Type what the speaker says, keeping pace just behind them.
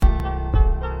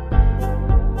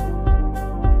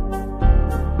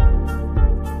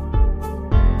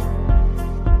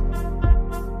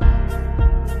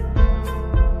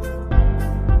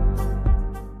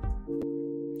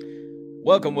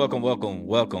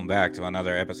Welcome back to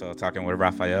another episode of Talking with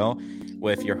Rafael,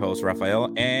 with your host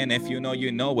Rafael, and if you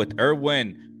know, with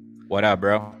Erwin. What up,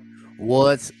 bro?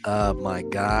 What's up, my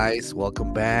guys?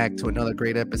 Welcome back to another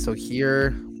great episode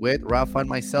here with Rafa and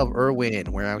myself, Erwin.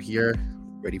 We're out here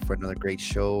ready for another great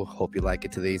show. Hope you like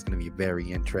it. Today is going to be very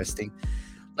interesting.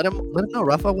 Let him know,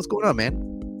 Rafa. What's going on, man?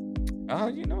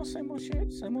 Same old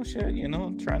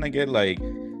shit. Trying to get like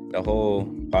the whole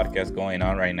podcast going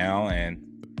on right now, and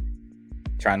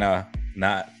trying to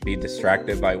not be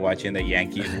distracted by watching the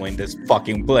Yankees win this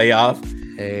fucking playoff.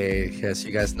 Hey, yes,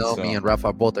 you guys know me So and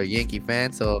Rafa both are Yankee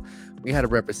fans, so we had to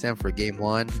represent for Game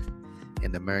One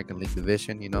in the American League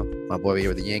Division. My boy over here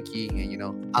with the Yankee,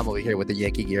 and I'm over here with the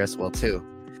Yankee gear as well too.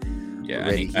 yeah,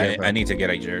 Ready here, I need to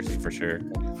get a jersey for sure.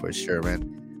 For sure,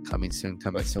 man. Coming soon.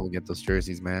 We'll get those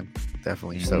jerseys, man.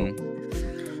 Definitely. So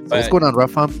what's But going on,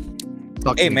 Rafa?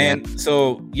 Talk to hey, me, man.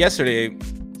 So yesterday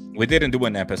we didn't do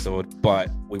an episode, but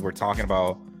we were talking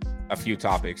about a few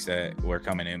topics that were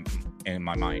coming in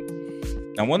my mind.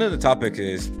 And one of the topics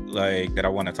is like that I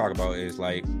want to talk about is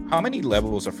like how many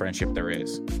levels of friendship there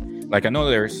is. Like I know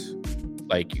there's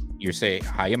like you say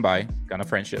high and by kind of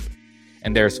friendship,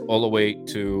 and there's all the way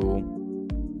to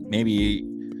maybe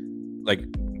like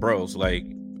bros, like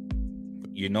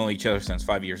you know each other since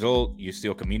 5 years old, you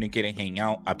still communicating, hang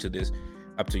out up to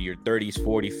your 30s,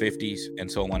 40s, 50s,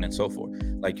 and so on and so forth.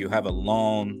 Like you have a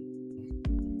long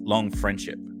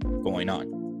friendship going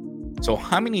on. So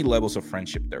how many levels of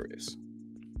friendship there is,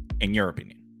 in your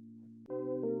opinion?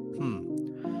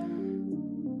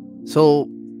 So,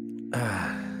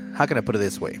 how can I put it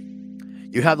this way?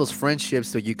 You have those friendships,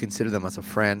 so you consider them as a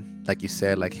friend, like you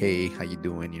said, like, hey, how you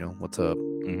doing? What's up?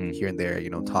 Here and there,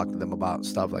 talk to them about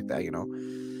stuff like that.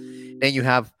 Then you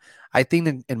have, I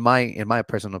think, in my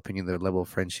personal opinion, the level of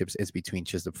friendships is between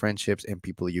just the friendships and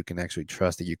people that you can actually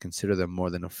trust. That you consider them more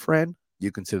than a friend.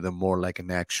 You consider them more like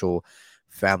an actual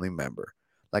family member,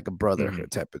 like a brotherhood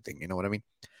type of thing. You know what I mean?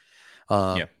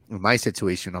 Yeah. In my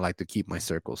situation, I like to keep my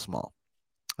circle small.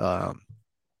 I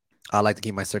like to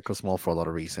keep my circle small for a lot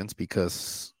of reasons,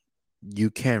 because you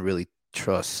can't really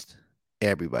trust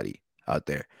everybody out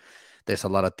there. There's a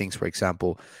lot of things. For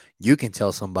example, you can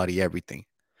tell somebody everything.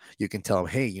 You can tell them,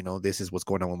 hey, this is what's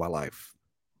going on with my life,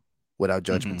 without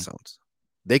judgment zones.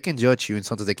 They can judge you, and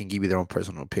sometimes they can give you their own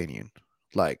personal opinion.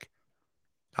 Like,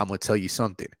 I'm going to tell you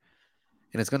something,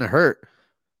 and it's going to hurt,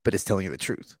 but it's telling you the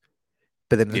truth.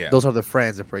 But then Yeah. those are the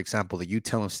friends that, for example, that you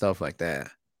tell them stuff like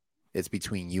that, it's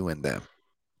between you and them.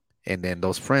 And then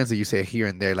those friends that you say here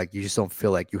and there, like, you just don't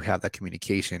feel like you have that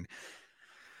communication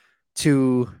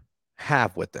to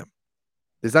have with them.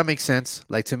 Does that make sense?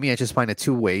 Like, to me, I just find it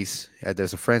two ways.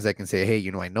 There's a friends that can say, hey,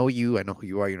 I know you, I know who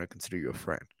you are, I consider you a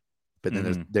friend. But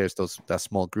then there's that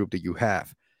small group that you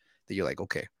have that you're like,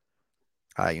 okay,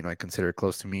 I consider it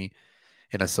close to me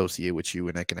and associate with you,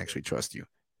 and I can actually trust you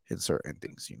in certain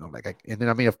things, and then,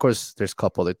 I mean, of course, there's a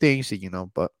couple other things that,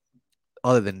 but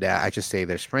other than that, I just say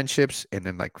there's friendships, and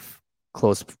then like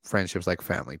close friendships, like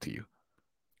family to you.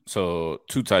 So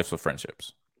two types of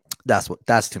friendships. That's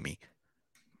to me.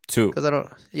 Two.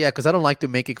 Because I don't like to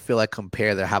make it feel like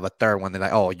compare that I have a third one that,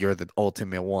 like, oh, you're the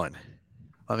ultimate one.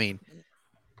 I mean,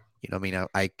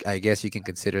 I guess you can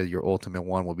consider your ultimate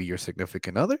one will be your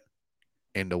significant other,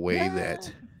 in the way that,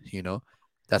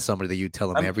 that's somebody that you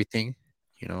tell them everything,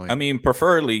 I mean,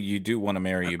 preferably you do want to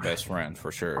marry your best friend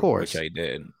for sure, of course. which I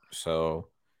did. So,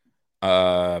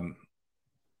 but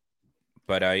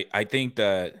I think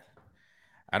that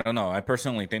I don't know. I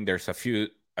personally think there's a few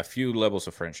levels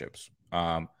of friendships.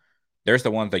 There's the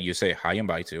ones that you say hi and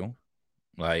bye to.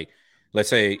 Like, let's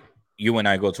say you and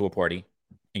I go to a party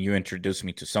and you introduce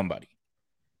me to somebody.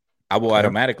 I will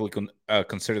automatically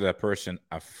consider that person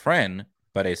a friend,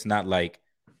 but it's not like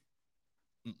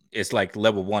it's like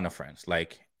level one of friends.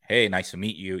 Like, hey, nice to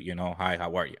meet you. Hi,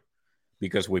 how are you?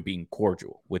 Because we're being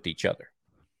cordial with each other.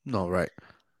 No, right.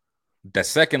 The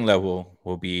second level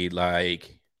will be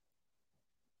like,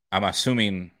 I'm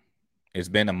assuming it's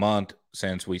been a month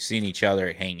since we've seen each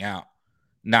other hang out.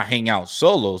 Not hang out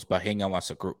solos, but hang out as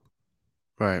a group.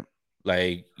 Right.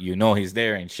 Like, he's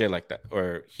there and shit like that.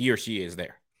 Or he or she is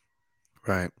there.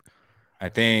 Right. I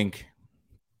think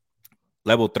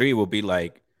level 3 will be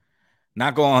like,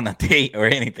 not go on a date or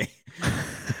anything.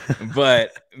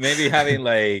 But maybe having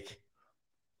like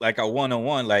a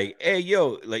one-on-one, like, hey,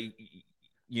 yo, like,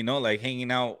 like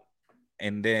hanging out.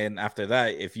 And then after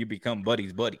that, if you become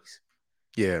buddies,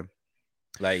 yeah,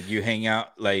 like you hang out,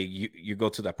 like you go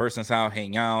to that person's house,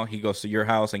 hang out. He goes to your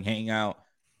house and hang out.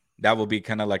 That will be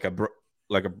kind of like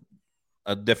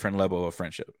a different level of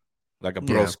friendship, like a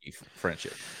broski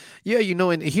friendship. Yeah,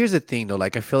 and here's the thing though.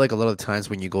 Like, I feel like a lot of the times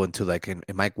when you go into like in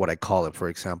my what I call it, for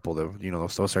example,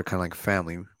 those are kind of like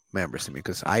family members to me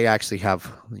because I actually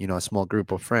have a small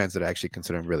group of friends that I actually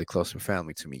consider really close and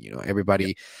family to me. Yeah.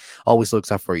 Everybody always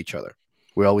looks out for each other.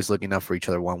 We're always looking out for each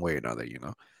other one way or another.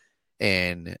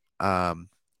 And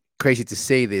crazy to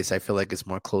say this, I feel like it's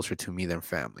more closer to me than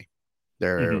family.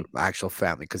 They're Hmm. actual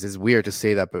family because it's weird to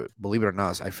say that, but believe it or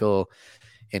not, I feel,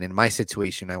 and in my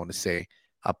situation, I want to say,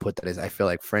 I'll put that as I feel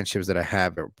like friendships that I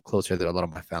have are closer than a lot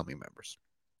of my family members.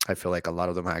 I feel like a lot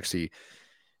of them actually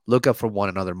look up for one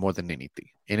another more than anything.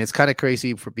 And it's kind of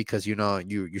crazy because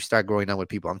you start growing up with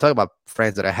people. I'm talking about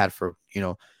friends that I had for,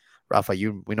 Rafa,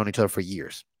 we known each other for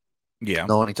years. Yeah.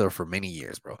 Known each other for many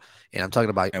years, bro. And I'm talking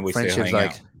about And we still friendships hang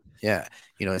like, out. yeah,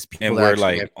 it's people And that I we're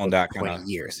actually like met on for that kind 20 of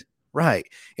years. Right.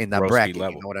 In that roasty bracket, you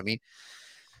level. know what I mean?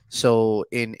 So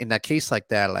in that case like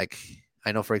that, like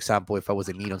I know, for example, if I was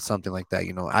in need on something like that,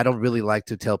 I don't really like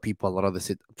to tell people a lot of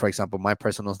this. For example, my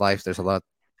personal life, there's a lot of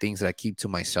things that I keep to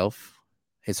myself.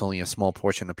 It's only a small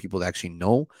portion of people that actually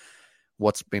know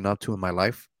what's been up to in my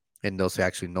life, and those who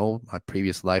actually know my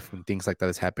previous life and things like that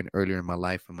has happened earlier in my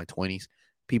life in my 20s.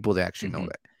 People that actually know Hmm.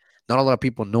 that. Not a lot of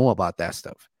people know about that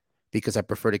stuff because I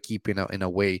prefer to keep in a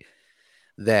way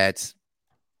that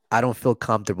I don't feel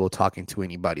comfortable talking to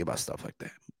anybody about stuff like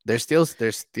that. There's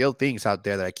still things out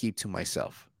there that I keep to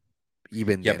myself,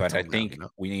 even Yeah, then but I till now. think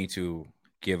we need to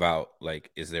give out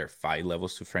like, is there 5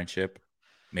 levels to friendship?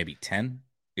 Maybe 10?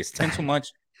 Is 10 too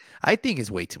much? I think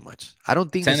it's way too much. I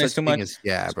don't think there's 10 is such too thing much. as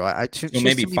yeah, bro. I So just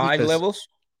maybe to me five because levels,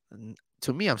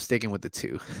 to me I'm sticking with the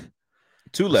two.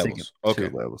 two I'm sticking levels. two Okay.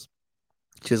 levels.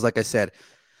 Just like I said,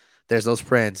 there's those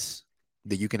friends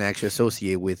that you can actually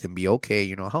associate with and be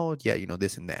okay. Oh yeah,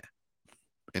 this and that.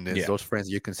 And there's Yeah. those friends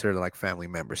you consider like family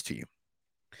members to you,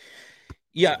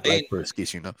 Yeah. like And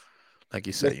Briskis. Like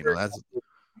you the said, first, that's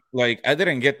like, I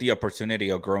didn't get the opportunity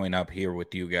of growing up here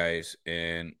with you guys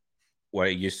and what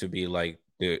it used to be like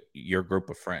your group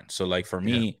of friends. So, like, for yeah.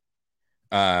 me,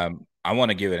 I want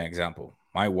to give an example.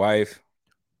 My wife,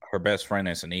 her best friend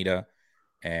is Anita,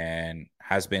 and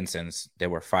has been since they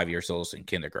were 5 years old in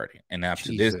kindergarten. And up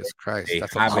to this day, Jesus Christ, they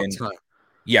that's a long haven't. time.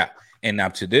 Yeah, and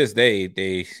up to this day,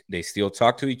 they still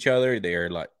talk to each other. They're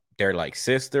like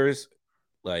sisters.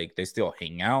 Like, they still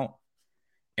hang out.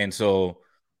 And so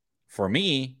for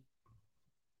me,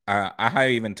 I have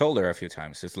even told her a few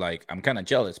times. It's like I'm kind of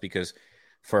jealous because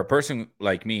for a person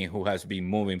like me who has been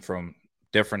moving from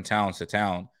different towns to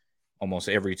town almost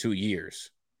every 2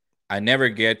 years, I never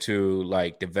get to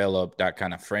like develop that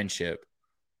kind of friendship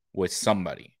with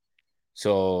somebody.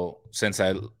 So since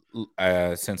I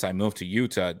moved to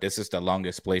Utah, this is the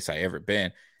longest place I ever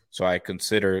been. So I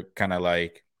consider kind of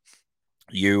like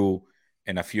you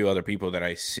and a few other people that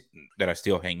I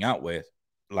still hang out with,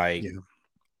 like Yeah,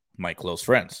 my close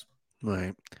friends.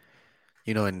 right.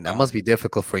 And that must Um, be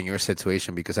difficult for in your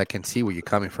situation because I can see where you're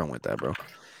coming from with that, bro.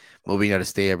 Moving out of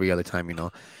state every other time,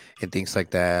 and things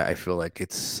like that. I feel like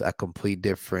it's a complete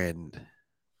different.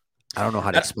 I don't know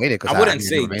how to I, explain it I because I wouldn't mean I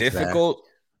say never been to that. difficult.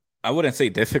 I wouldn't say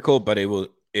difficult, but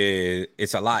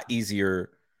it's a lot easier.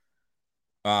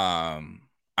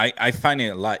 I find it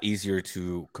a lot easier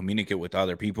to communicate with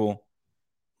other people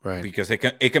Right. because it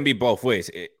can be both ways.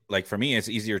 Like, for me, it's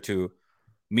easier to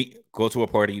go to a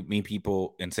party, meet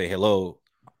people, and say hello,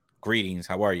 greetings,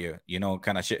 how are you,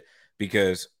 kind of shit.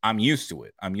 Because I'm used to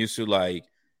it. I'm used to like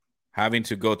having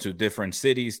to go to different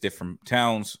cities, different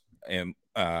towns, and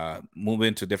move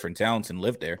into different towns and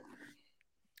live there,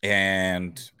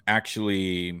 and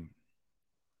actually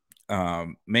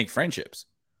make friendships.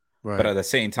 But Right. at the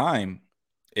same time,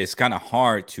 it's kind of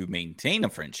hard to maintain a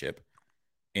friendship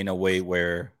in a way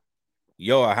where,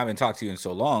 yo, I haven't talked to you in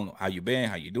so long. How you been?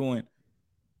 How you doing?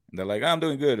 And they're like, I'm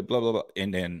doing good, blah, blah, blah.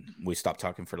 And then we stop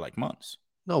talking for like months.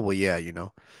 No, well, yeah,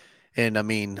 and I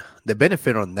mean the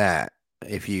benefit on that,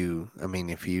 if you,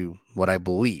 what I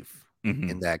believe Hmm.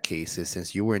 in that case is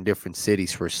since you were in different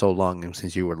cities for so long and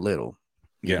since you were little,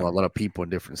 you Yeah. know a lot of people in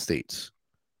different states.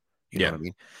 You know Yeah. what I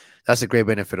mean? That's a great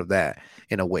benefit of that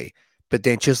in a way. But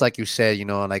then just like you said,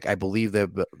 like I believe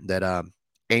that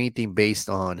anything based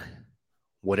on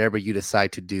whatever you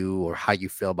decide to do or how you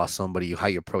feel about somebody, how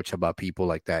you approach about people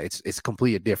like that, it's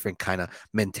completely a different kind of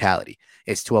mentality.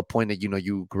 It's to a point that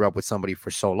you grew up with somebody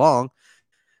for so long,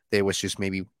 there was just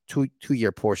maybe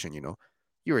two-year portion.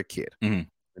 You're a kid, Hmm.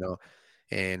 you know,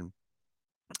 and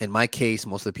in my case,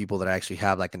 most of the people that I actually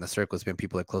have like in the circle has been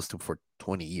people that close to for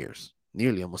 20 years,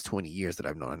 nearly almost 20 years that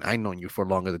I've known. I've known you for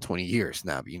longer than 20 years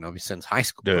now, since high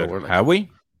school, bro. Dude, We're like, have we?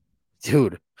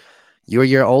 dude, you're a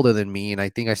year older than me, and I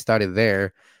think I started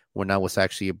there when I was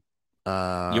actually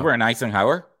You uh were in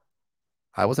Eisenhower?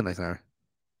 I wasn't nice.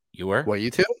 You were? Were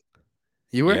you too?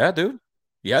 You were? Yeah, dude.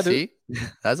 Yeah, dude. See,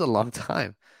 that's a long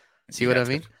time. See what Yeah, I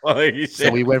dude. mean? Holy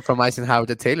So we shit. went from Eisenhower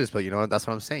to Taylor's, but that's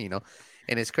what I'm saying,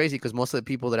 and it's crazy because most of the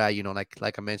people that I,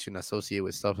 like I mentioned, associate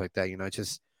with stuff like that,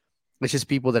 it's just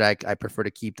people that I prefer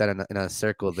to keep that in a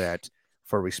circle that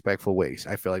for respectful ways.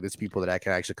 I feel like it's people that I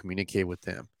can actually communicate with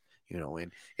them,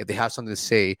 and if they have something to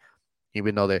say,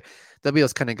 even though there'll be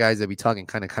those kind of guys that be talking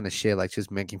kind of shit, like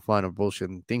just making fun of bullshit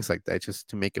and things like that, just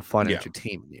to make it fun and Yeah.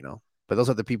 entertainment. But those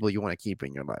are the people you want to keep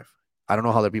in your life. I don't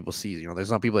know how other people see you.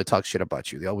 There's not people that talk shit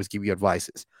about you. They always give you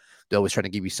advices. They're always trying to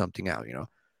give you something out.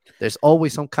 There's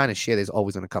always some kind of shit that's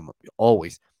always gonna come up.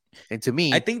 Always. And to I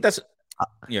me, think that's I,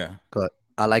 yeah.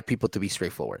 I like people to be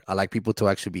straightforward. I like people to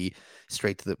actually be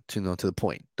straight to the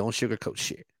point. Don't sugarcoat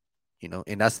shit.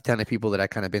 And that's the kind of people that I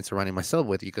kind of been surrounding myself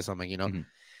with because I'm like, Mhm.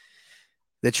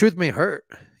 the truth may hurt,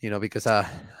 because I've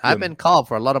Yeah. been called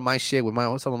for a lot of my shit with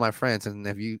some of my friends, and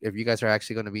if you guys are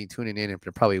actually going to be tuning in, and they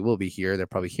probably will be here, they're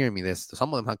probably hearing me this.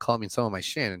 Some of them have called me some of my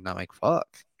shit, and I'm like, fuck,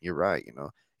 you're right.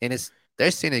 And they're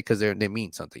saying it because they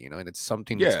mean something, and it's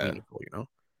something that's Yeah. meaningful.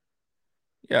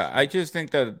 Yeah. I just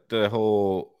think that the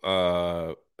whole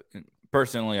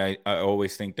personally I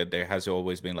always think that there has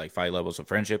always been like 5 levels of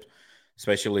friendship,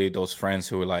 especially those friends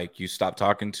who are like you stop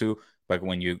talking to, but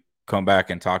when you come back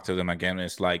and talk to them again,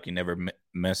 it's like you never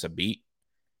miss a beat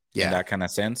in Yeah. that kind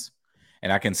of sense.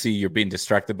 And I can see you're being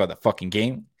distracted by the fucking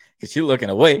game because you're looking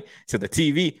away to the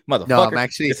TV, No, I'm motherfucker.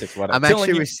 actually This is what I'm I'm telling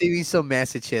actually you. receiving some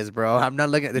messages, bro. I'm not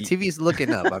looking. The Y- TV's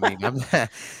looking up. I mean, I'm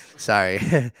sorry.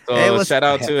 Hey, So what's shout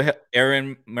out to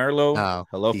Aaron Merlo. No,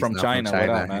 Hello he's from not from China. What up,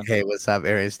 China. man? Hey, what's up,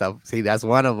 Aaron? Stuff. See, that's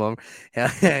one of them.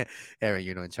 Aaron,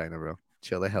 in China, bro.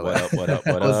 Chill the hell What out. up? What up?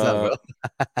 What What's up, bro? up?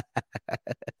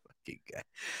 Fucking guy.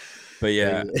 But But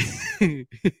yeah, yeah.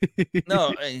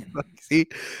 no, see,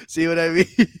 see what I mean?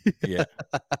 yeah.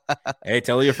 Hey,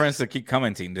 tell your friends to keep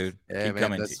commenting, dude. Yeah, Keep man.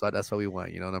 commenting. That's what we want.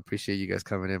 And I appreciate you guys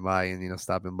coming in by and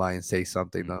stopping by and say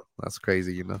something. Mhm. No, that's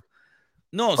crazy. No,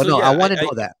 But so no, I yeah, want to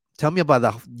know that. Tell me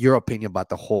about your opinion about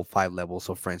the whole 5 levels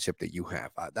of friendship that you have.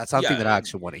 That's something yeah, that I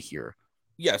actually want to hear.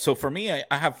 yeah. So for me, I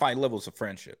have 5 levels of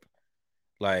friendship.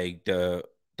 Like the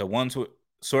ones with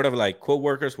sort of like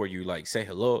co-workers where you like say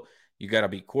hello. You gotta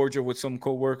be cordial with some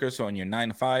co-workers. So on your 9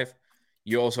 to 5,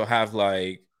 you also have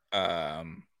like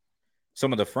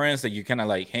some of the friends that you kind of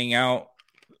like hang out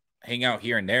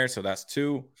here and there. So that's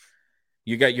 2.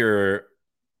 You got your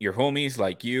homies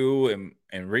like you and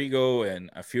Rigo and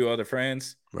a few other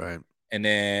friends, Right. and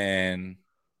then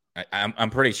I'm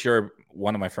pretty sure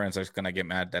one of my friends is gonna get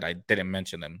mad that I didn't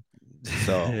mention them.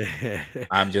 So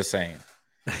I'm just saying,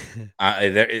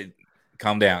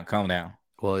 calm down, calm down.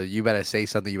 Well, you better say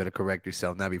something. You better correct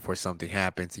yourself now before something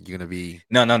happens, and you're gonna be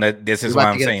No, no, no, this you're is why about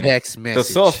to I'm get a saying it. text So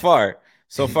message. so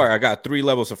far, I got 3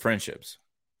 levels of friendships.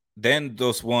 Then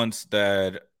those ones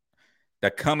that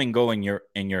come and go in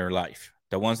your life,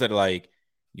 the ones that like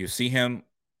you see him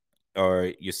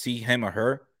or you see him or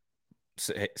her,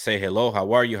 say hello,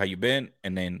 how are you, how you been,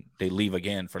 and then they leave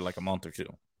again for like a month or 2.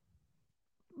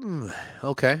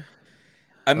 Okay.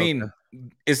 I Okay. mean,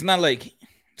 it's not like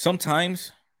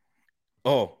sometimes.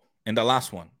 Oh, and the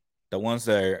last one, the ones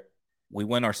that we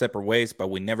went our separate ways, but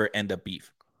we never end up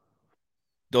beef.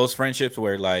 Those friendships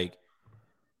were like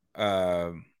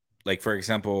for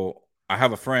example, I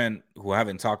have a friend who I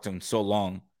haven't talked to in so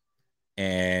long,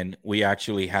 and we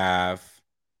actually have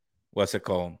what's it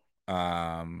called?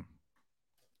 Um,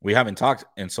 we haven't talked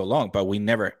in so long, but we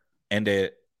never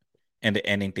ended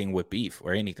anything with beef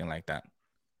or anything like that.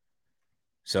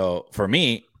 So for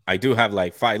me, I do have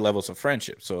like 5 levels of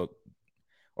friendship. So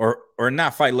or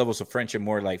not 5 levels of friendship,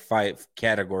 more like 5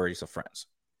 categories of friends.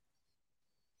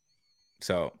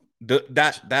 So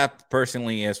that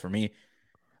personally is for me.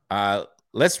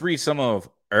 Let's read some of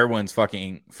Erwin's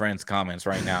fucking friends' comments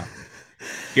right now.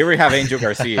 Here we have Angel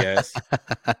Garcia.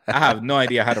 I have no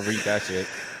idea how to read that shit.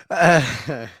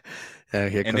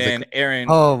 Here And comes the. then Aaron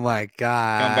Oh my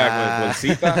come back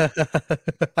with god! Bolsita.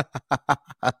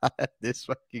 This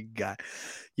fucking guy.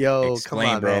 Yo, come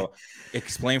Explain, on, man. bro.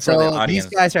 Explain for the So these audience.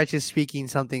 guys are just speaking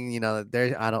something.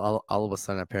 They're I don't all of a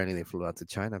sudden apparently they flew out to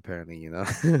China. Apparently.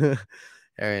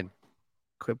 Aaron,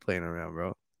 quit playing around,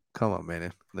 bro. Come on,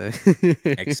 man.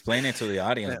 Explain it to the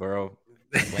audience, bro.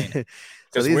 Explain it.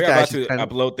 So Because these we're guys about just to kind of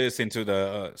upload this into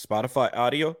the Spotify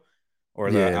audio or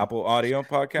the yeah. Apple audio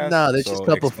podcast. No, there's just So a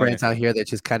couple explain it friends to out them. here that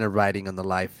just kind of writing on the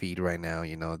live feed right now.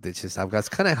 They just I was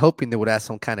kind of hoping they would ask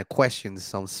some kind of questions,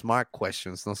 some smart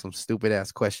questions, not some stupid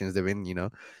ass questions. They've been.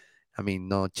 I mean,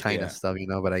 no China Yeah. stuff,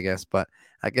 but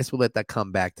I guess we'll let that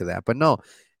come back to that. But no,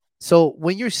 so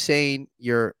when you're saying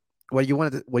you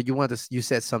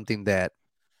said something that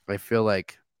I feel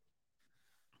like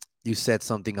you said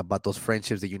something about those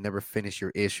friendships that you never finish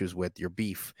your issues with, your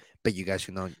beef, but you guys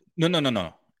should know. No, no, no,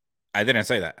 no. I didn't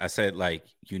say that. I said like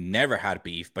you never had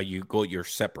beef, but you go your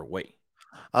separate way.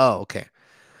 Oh, okay.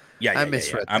 Yeah, I yeah, yeah,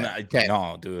 yeah. misread I'm that. not, Okay.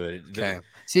 no, dude. Okay.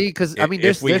 See, because I mean,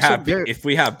 there's some there. If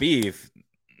we have beef,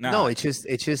 No, nah, it's just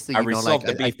that, I you know, like resolve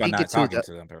the I beef by think not it's to talking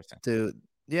to them person. to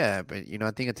yeah, but you know,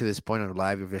 I think to this point of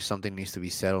life, if there's something needs to be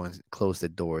settled and close the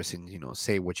doors and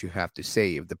say what you have to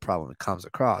say if the problem comes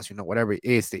across, whatever it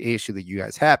is the issue that you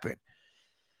guys happen.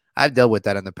 I've dealt with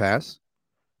that in the past.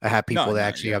 I had No, people that no,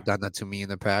 actually yeah. have done that to me in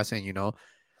the past, and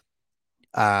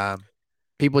um,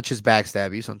 people just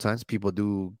backstab you. Sometimes people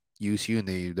do use you, and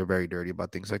they're very dirty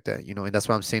about things like that, and that's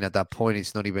what I'm saying. At that point,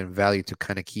 it's not even value to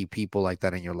kind of keep people like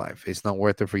that in your life. It's not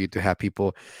worth it for you to have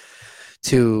people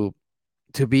to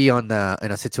be in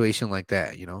a situation like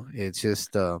that. It's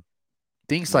just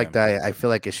things like Yeah. that. I feel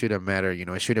like it shouldn't matter.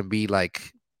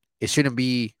 It shouldn't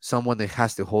be someone that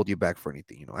has to hold you back for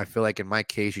anything. I feel like in my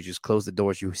case, you just close the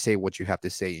doors, you say what you have to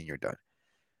say, and you're done.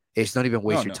 It's not even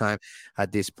No, waste your no. time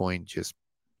at this point. Just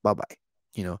bye bye.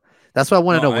 You know, that's what I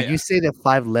want to No, know. When you say the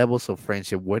 5 levels of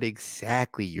friendship, what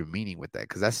exactly you're meaning with that?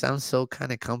 Because that sounds so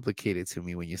kind of complicated to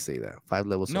me when you say that 5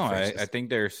 levels of I friendships. think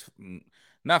there's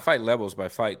not fight levels,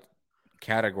 but fight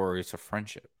categories of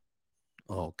friendship.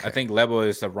 I Okay. think level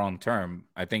is the wrong term.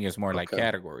 I think it's more like Okay.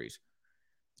 categories.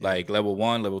 Yeah. Like level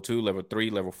 1, level 2, level 3,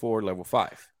 level 4, level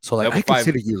 5. So like Level I 5,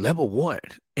 consider you level 1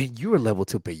 and you're level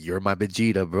 2, but you're my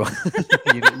Vegeta, bro.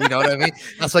 You know what I mean?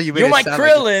 That's why you made you're it my sound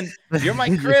like Krillin. You're my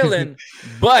Krillin.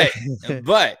 But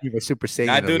you're a Super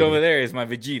that Saiyan over dude over here. there is my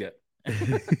Vegeta.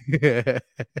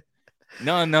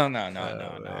 No, no, no, no,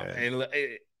 no, Oh no. man.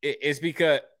 It's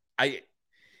because I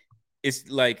it's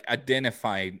like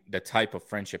identifying the type of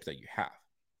friendships that you have.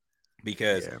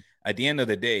 Because Yeah. at the end of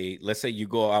the day, let's say you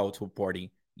go out to a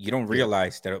party, you don't Yeah.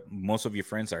 realize that most of your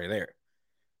friends are there,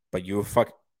 but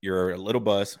you're a little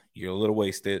buzzed, you're a little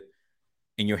wasted,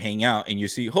 and you hang out and you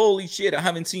see, holy shit, I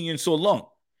haven't seen you in so long.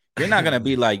 You're not gonna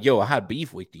be like, yo, I had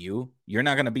beef with you. You're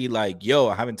not gonna be like, yo,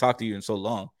 I haven't talked to you in so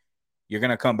long. You're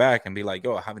gonna come back and be like,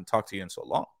 yo, I haven't talked to you in so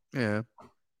long. Yeah.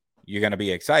 You're gonna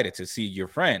be excited to see your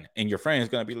friend, and your friend is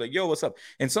gonna be like, yo, what's up?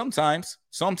 And sometimes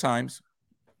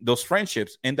those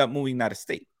friendships end up moving out of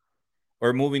state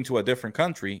or moving to a different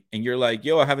country, and you're like,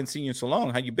 yo, I haven't seen you in so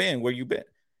long. How you been? Where you been?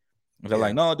 And they're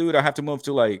like, Yeah. no, dude, I have to move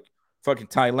to like fucking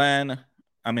Thailand.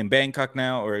 I'm in Bangkok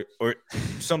now, or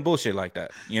some bullshit like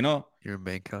that. You're in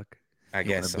Bangkok. I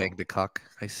You want guess to so. bang the cock?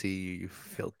 I see you, you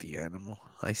filthy animal.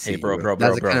 I Hey, see you, bro, bro. bro,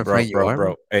 That's bro, the bro, kind of bro, friend you bro, are,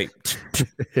 bro. bro. Hey,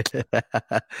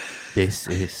 this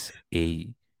is a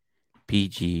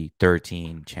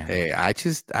PG-13 channel, Hey, I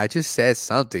just said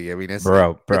something. I mean,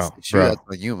 bro, that's bro, sure bro. that's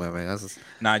on you, my man. That's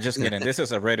Nah, just kidding. This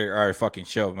is a rated R fucking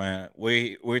show, man.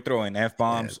 We're throwing F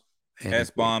yeah, bombs, S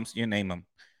anything, bombs, you name them.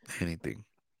 anything.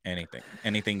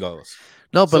 Anything goes.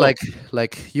 No, but So,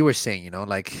 like you were saying,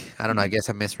 like I don't know. I mhm, guess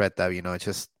I misread that. It's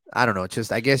just I don't know. It's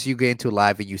just I guess you get into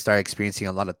life and you start experiencing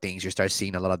a lot of things. You start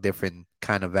seeing a lot of different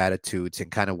kind of attitudes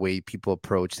and kind of way people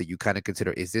approach that you kind of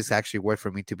consider. Is this actually worth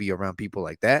for me to be around people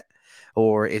like that,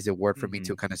 or is it worth for me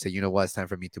to mhm, kind of say, you know what, it's time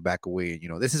for me to back away?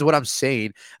 And this is what I'm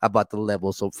saying about the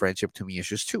levels of friendship. To me, it's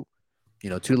just two.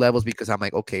 2 levels because I'm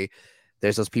like, okay,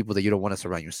 there's those people that you don't want to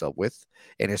surround yourself with,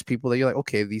 and there's people that you're like,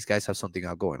 okay, these guys have something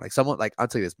outgoing. Like someone, like I'll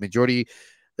tell you this, majority,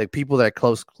 like people that are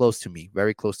close to me,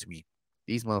 very close to me.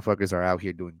 These motherfuckers are out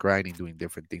here doing grinding, doing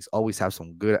different things. Always have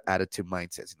some good attitude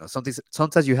mindsets.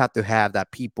 Sometimes you have to have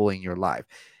that people in your life.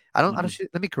 I don't. mhm.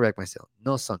 Let me correct myself.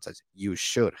 No, sometimes you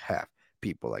should have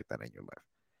people like that in your life.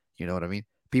 You know what I mean?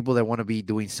 People that want to be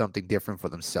doing something different for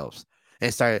themselves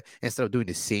and start instead of doing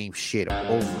the same shit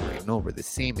over and over, the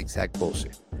same exact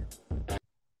bullshit.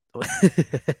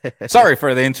 Sorry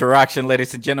for the interaction,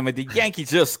 ladies and gentlemen. The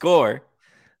Yankees just score.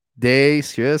 They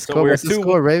just So score. we're What's the two.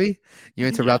 score, baby? You Yeah,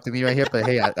 interrupted me right here, but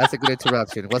hey, that's a good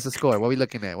interruption. What's the score? What are we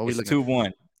looking at? What are we it's looking at?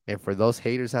 2-1. And for those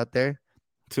haters out there,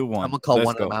 I'm 2-1. gonna call Let's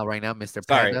one of them go. out right now, Mr.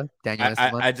 Sorry. Panda, Daniel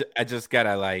Esteban. I just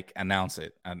gotta like announce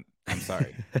it. I'm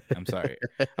sorry. I'm sorry.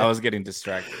 I was getting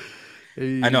distracted.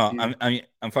 I Hey, know.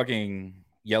 I'm fucking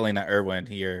yelling at Erwin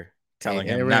here, hey, telling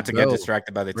him not Aaron, to get bro,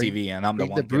 distracted by the bring TV, and I'm the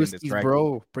bring the one getting brewskis, distracted.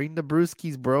 bro. Bring the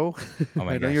brewskis, bro. Oh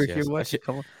my I know gosh, you're here yes. watching.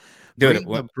 Come on, Dude, bring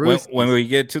the when brewskis. we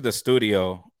get to the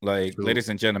studio, like, True. ladies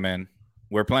and gentlemen,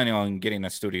 we're planning on getting a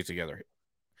studio together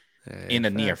in the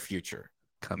near Facts. future,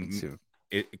 Coming soon.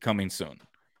 coming soon.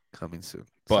 Coming soon.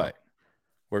 So, But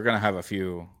we're gonna have a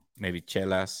few maybe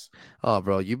chelas, oh,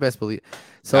 bro, you best believe.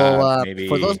 So,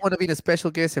 for those maybe want to be the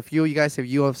special guest, if you guys, if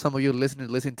you have some of you listening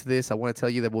to this, I want to tell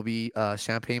you that will be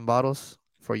champagne bottles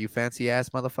for you fancy ass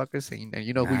motherfuckers, and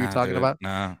you know who you're Nah, talking dude. about.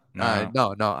 Nah.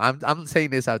 No, I'm saying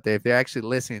this out there. If they're actually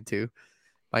listening to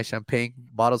my champagne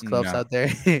bottles clubs No. out there,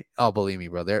 oh, believe me,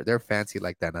 bro, they're fancy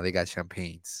like that now. They got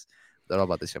champagnes. They're all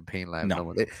about the champagne life.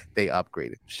 No. No, they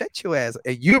upgraded. Shut your ass.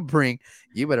 And you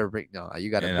better bring. No, you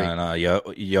gotta bring. No.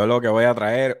 Yo lo que voy a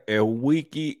traer es un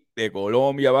whisky de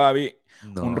Colombia, papi.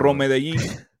 Un ron No, Medellín.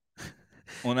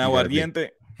 Un you gotta bring. aguardiente.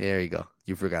 There you go.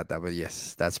 You forgot that, but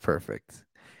yes, that's perfect.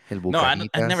 El No, I never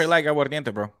Bucanitas. like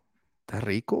aguardiente, bro. Está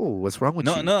rico. What's wrong with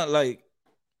No, you?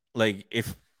 like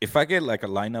if I get like a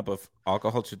lineup of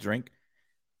alcohol to drink,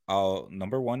 I'll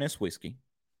number one is whiskey,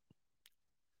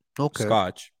 Okay.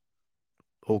 scotch,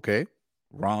 Okay.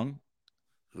 ron,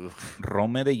 Ugh.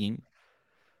 ron Medellin,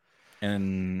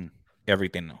 and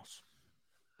everything else.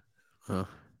 Huh.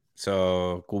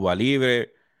 So Cuba Libre,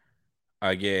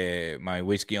 I get my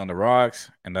whiskey on the rocks,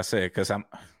 and that's it. Cause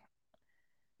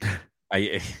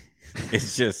I,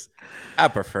 it's just I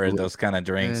prefer those kind of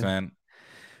drinks, Eh, man.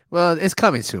 Well, it's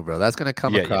coming soon, bro. That's gonna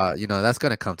come Yeah. across. You know, that's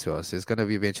gonna come to us. It's gonna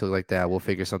be eventually like that. We'll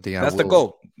figure something out. That's the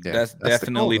goal. Yeah, That's that's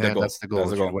the goal, definitely the man. goal. That's the That's goal.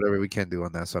 the goal. Whatever we can do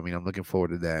on that. So, I mean, I'm looking forward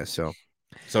to that. So,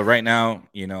 So right now,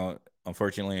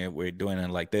 unfortunately, we're doing it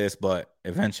like this, but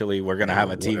eventually we're gonna yeah, have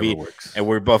a whatever TV works. and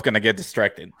we're both gonna get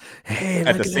distracted Hey,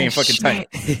 at look the at same that fucking time.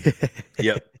 shit.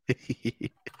 Yep.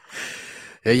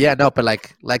 Yeah, no, but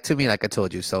like to me, like I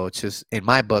told you. So it's just in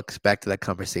my books. Back to that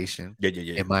conversation. Yeah.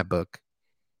 In my book,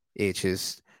 it's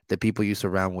just the people you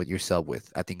surround with yourself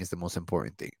with. I think is the most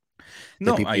important thing. The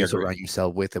No, people I you agree. surround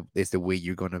yourself with is the way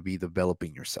you're going to be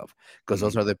developing yourself, because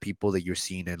those Mhm. are the people that you're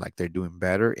seeing and like they're doing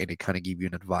better, and they kind of give you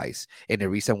an advice. And the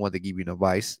reason why they give you an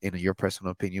advice, in your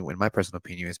personal opinion, in my personal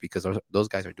opinion, is because those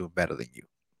guys are doing better than you,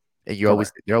 and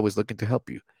Correct. they're always looking to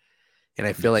help you. And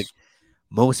I feel like Yes.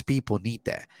 most people need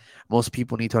that. Most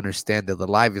people need to understand that the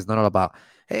life is not all about,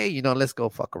 hey, let's go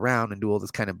fuck around and do all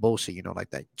this kind of bullshit, like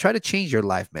that. Try to change your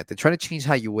life method. Try to change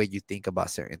how you way you think about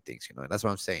certain things, And that's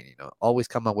what I'm saying, Always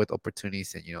come up with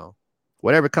opportunities and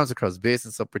whatever comes across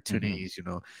business Mhm. opportunities, you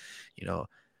know,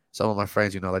 some of my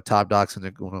friends, like top dogs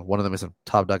and one of them is a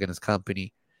top dog in his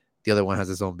company. The other one has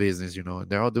his own business, and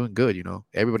they're all doing good,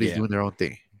 Everybody's Yeah. doing their own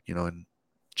thing, and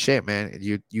shit, man,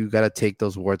 you got to take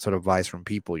those words of advice from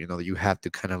people, that you have to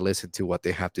kind of listen to what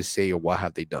they have to say or what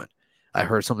have they done. I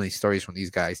heard some of these stories from these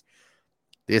guys.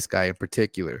 This guy in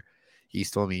particular, he's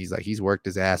told me he's worked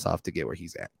his ass off to get where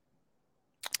he's at.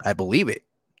 I believe it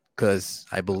because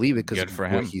Good of for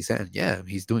where him. he's at. Yeah,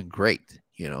 he's doing great.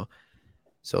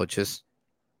 So just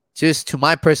to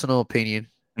my personal opinion,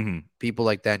 Mhm. people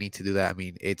like that need to do that. I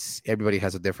mean, it's everybody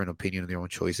has a different opinion on their own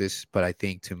choices, but I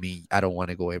think to me, I don't want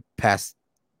to go past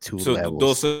two So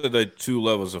those levels. are the two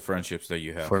levels of friendships that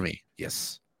you have. For me,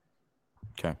 yes.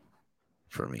 Okay.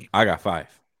 For me. I got 5.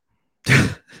 I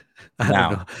don't know.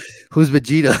 Now, Who's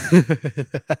Vegeta?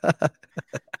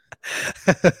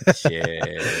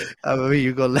 shit. I mean,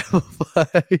 you go level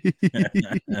 5.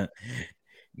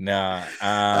 Nah.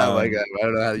 Oh my god, I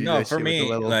don't know how to use No, that for shit with the me,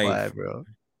 level like, 5, bro.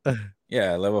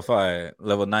 yeah, level 5,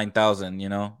 level 9,000.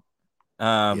 Yeah.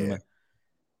 Um,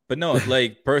 but no,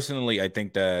 like personally, I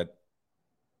think that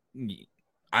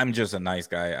I'm just a nice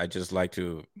guy. I just like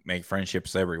to make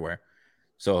friendships everywhere.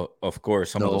 So of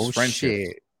course, No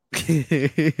shit.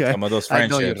 some of those I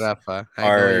know you, friendships Rafa. I know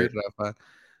you, are Rafa.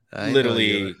 I know you.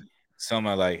 literally some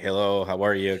are like, "Hello, how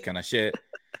are you?" kind of shit.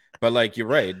 But like, you're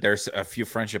right. There's a few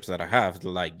friendships that I have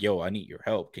like, "Yo, I need your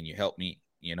help. Can you help me?"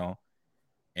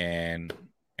 And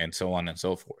so on and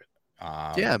so forth.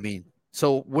 Yeah, I mean,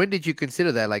 so when did you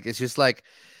consider that? Like, it's just like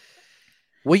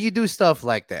when you do stuff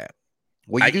like that,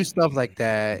 when you do I stuff like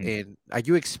that, Mhm. and are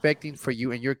you expecting for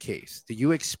you in your case? Do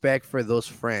you expect for those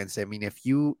friends? I mean, if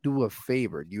you do a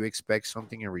favor, do you expect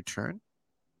something in return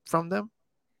from them?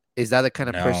 Is that the kind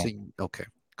of No, person? Okay,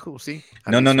 cool. See,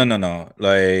 at no, no, least no, no, no.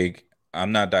 Like,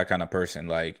 I'm not that kind of person.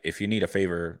 Like, if you need a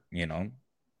favor,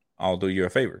 I'll do you a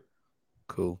favor.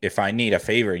 cool. If I need a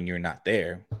favor and you're not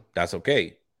there, that's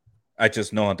okay. I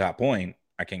just know at that point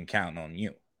I can count on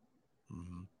you.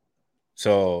 Mhm.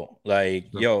 So like,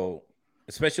 So- yo,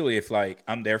 especially if like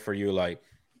I'm there for you like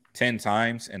 10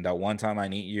 times and that one time I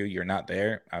need you, you're not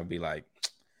there, I'll be like,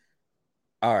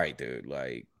 all right, dude,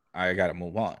 like I gotta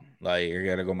move on. Like I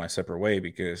gotta go my separate way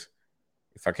because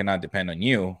if I cannot depend on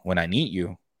you when I need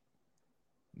you,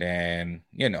 then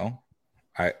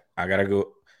I gotta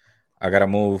go I gotta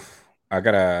move I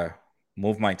gotta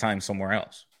move my time somewhere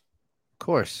else. Of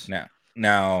course.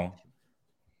 Now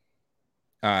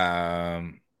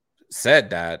um said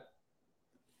that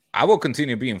I will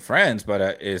continue being friends, but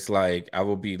it's like I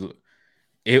will be.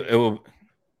 It will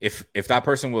if that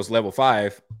person was level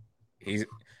 5, he's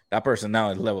that person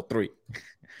now is level 3.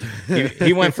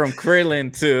 He went from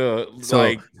Krillin to So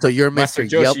like so you're Master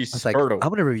Mr. Yelp. I Yoshi's was like, turtle. I'm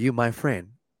gonna review my friend.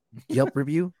 Yelp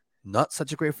review, not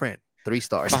such a great friend. 3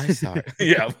 stars. 5 star.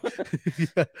 Yeah.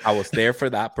 Yeah. I was there for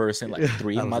that person like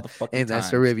three I was, motherfucking and that's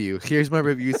the times. review. Here's my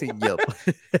review saying Yelp.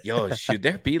 Yo, should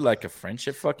there be like a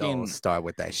friendship Don't fucking start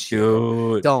with that shit,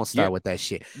 bro. dude? Don't You start with that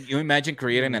shit. you imagine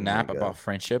creating Oh an my app god. about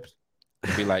friendships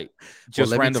and be like Well,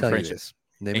 just let me random tell you friendships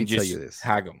this. Let me and tell you just this.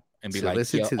 tag them and be So like,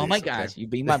 listen yo, to oh my this, okay? gosh,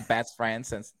 you've been my best friend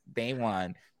since day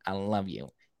one. I love you.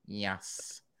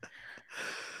 Yes.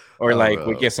 Or Oh, like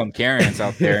we bro. get some Karens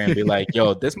out there and be like,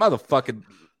 yo, this motherfucker,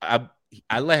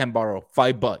 I let him borrow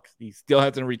 $5. He still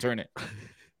hasn't returned it.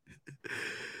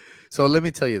 So let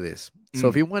me tell you this. So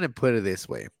if Mm, you want to put it this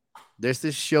way, there's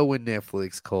this show in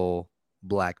Netflix called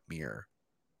Black Mirror.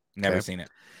 never Okay. seen it.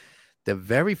 The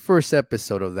very first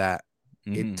episode of that,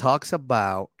 it Mhm. talks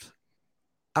about,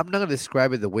 I'm not gonna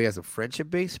describe it the way as a friendship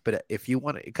base, but if you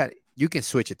want to, you can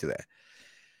switch it to that.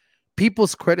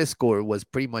 People's credit score was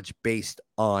pretty much based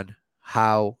on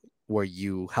how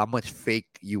much fake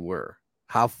you were.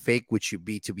 How fake would you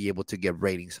be to be able to get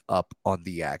ratings up on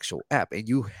the actual app? And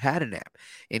you had an app.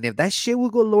 And if that shit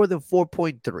would go lower than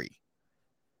 4.3,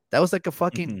 that was like a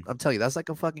fucking, Mhm. I'm telling you, that's like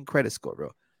a fucking credit score,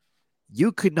 bro.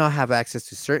 You could not have access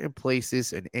to certain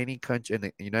places in any country in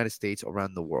the United States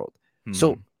around the world.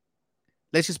 So Mhm.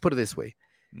 let's just put it this way.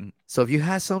 Mhm. So if you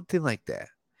had something like that,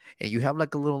 and you have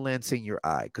like a little lens in your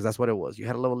eye, because that's what it was. You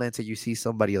had a little lens and you see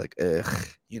somebody like, ugh,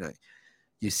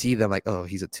 you see them like, oh,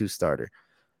 he's a 2 starter.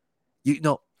 You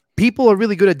know, people are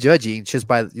really good at judging just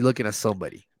by looking at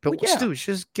somebody. Well, But what you yeah. do is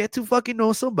just get to fucking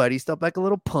know somebody, stop like a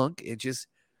little punk, and just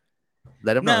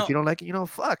let them know. If Now, you don't like it,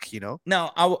 fuck,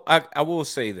 now I will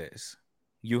say this: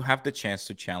 you have the chance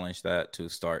to challenge that 2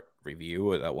 star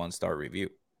review or that 1 star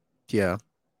review. Yeah,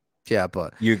 yeah,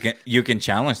 but You can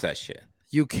challenge that shit.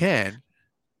 you can.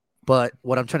 But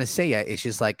what I'm trying to say is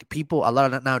just like people, a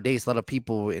lot of nowadays, a lot of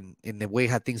people in the way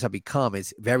how things have become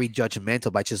is very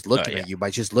judgmental by just Oh looking yeah. at you,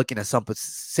 by just looking at some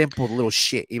simple little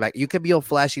shit. Like you can be all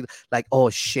flashy, like,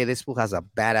 oh shit, this fool has a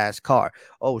badass car.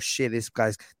 Oh shit, this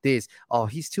guy's this. Oh,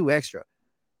 he's too extra.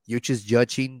 You're just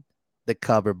judging the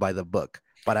cover by the book,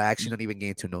 but I actually don't even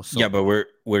getting to know Yeah, but somebody.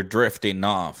 we're drifting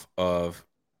off of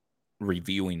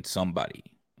reviewing somebody.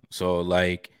 So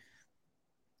like,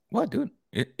 what, dude?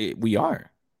 We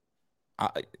are.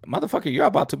 Motherfucker, you're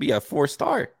about to be a 4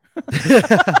 star.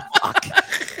 Fuck,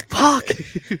 fuck.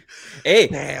 Hey,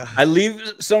 Damn. I leave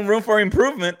some room for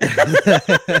improvement.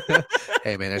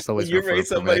 Hey man, there's When always you room for rate improvement. I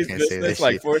somebody's can't say that business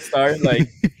like shit. 4 stars, like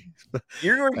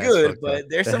you were That's good, fucked up. but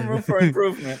there's some room for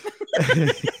improvement.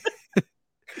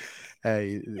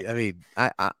 Hey, I mean,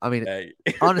 I mean, Hey.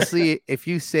 honestly, if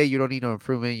you say you don't need no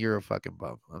improvement, you're a fucking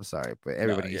bum. I'm sorry, but No,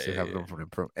 everybody yeah, needs to yeah, have yeah, room for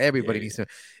improvement. yeah, Everybody yeah. needs to.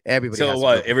 Everybody So has some room what?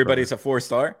 for improvement. Everybody's a 4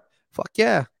 star, Fuck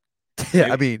yeah. Yeah, I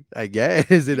Maybe- mean, I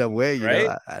guess in a way,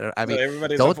 right? I don't. I So mean,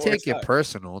 everybody's a don't four take it star.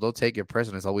 personal. Don't take it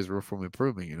personal. There's always room for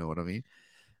improvement. You know what I mean?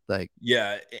 Like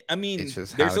Yeah, I it's mean,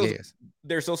 just how it is.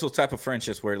 there's also type of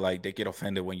friendships where like they get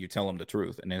offended when you tell them the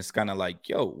truth, and it's kind of like,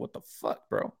 yo, what the fuck,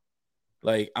 bro?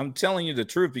 Like I'm telling you the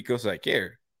truth because I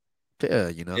care.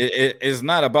 Yeah, It's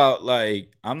not about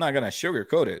like I'm not gonna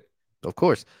sugarcoat it. of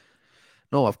course.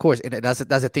 No, of course, and that's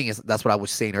the thing is that's what I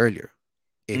was saying earlier.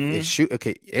 If it Mm-hmm. shoot,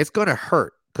 okay, it's gonna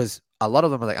hurt because a lot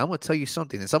of them are like, I'm gonna tell you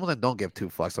something, and some of them don't give 2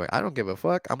 fucks. Like, I don't give a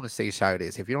fuck. I'm gonna say it's how it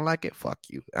is. If you don't like it, fuck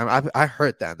you. I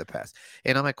heard that in the past,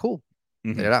 and I'm like, cool,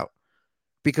 let Mm-hmm. it out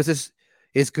because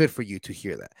it's good for you to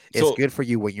hear that. It's So good for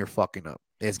you when you're fucking up.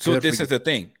 It's so good for this you. is the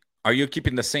thing. Are you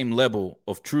keeping the same level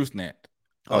of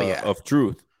Oh yeah, of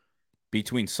truth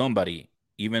between somebody,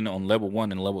 even on level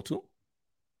 1 and level 2?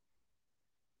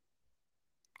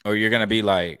 Or you're gonna be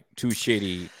like too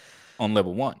shady on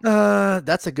level 1?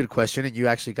 that's a good question, and you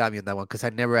actually got me on that one because I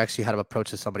never actually had to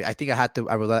approach to somebody. I think I had to.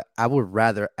 I would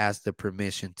rather ask the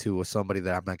permission to somebody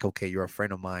that I'm like, okay, you're a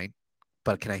friend of mine,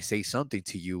 but can I say something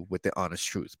to you with the honest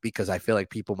truth? Because I feel like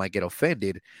people might get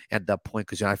offended at that point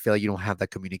because I feel like you don't have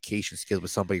that communication skills with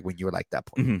somebody when you're like that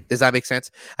point. Mm-hmm. Does that make sense?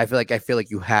 I feel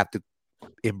like you have to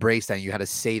embrace that. And you have to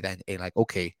say that and like,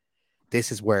 okay,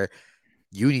 this is where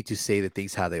you need to say the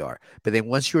things how they are. But then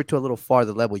once you're to a little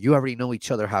farther level, you already know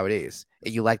each other how it is,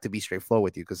 and you like to be straightforward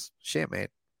with you. Because shit, man,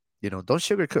 don't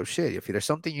sugarcoat shit. If there's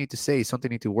something you need to say,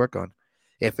 something you need to work on.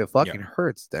 If it Yeah. fucking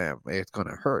hurts, damn, it's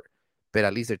gonna hurt. But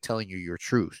at least they're telling you your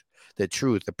truth, the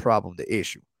problem, the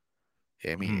issue.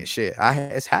 I mean, Mm-hmm. shit,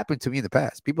 it's happened to me in the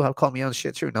past. People have called me on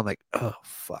shit too, and I'm like, oh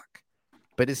fuck.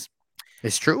 But it's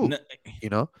true, No, you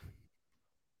know.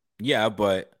 yeah,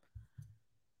 but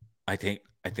I think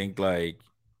like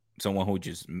someone who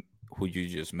you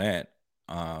just met,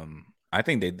 I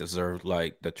think they deserve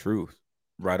like the truth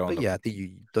right on But the yeah, I think you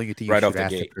think you right off should the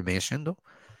ask the gate. permission though?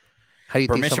 How do you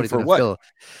think Permission somebody's for gonna what? feel?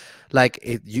 Like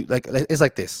it's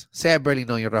like this. Say I barely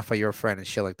know you, Rafa, you're a friend and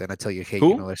shit like that. And I tell you, hey,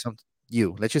 Who? there's some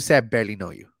you. Let's just say I barely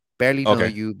know you,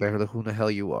 Okay. barely who the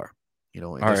hell you are. And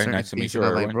All there's right. certain Nice to meet things, you, and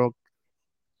I'm like, Erwin. bro,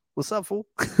 what's up, fool?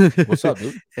 What's up,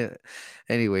 dude? Yeah.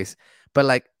 Anyways, but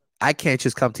like I can't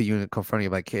just come to you and confront you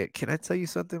like, hey, can I tell you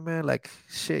something, man? Like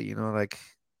shit, like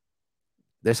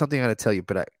there's something I gotta tell you,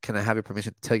 but can I have your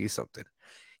permission to tell you something?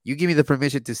 You give me the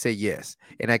permission to say yes,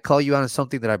 and I call you out on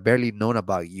something that I barely known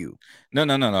about you. No,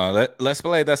 no, no, no. Let's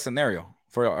play that scenario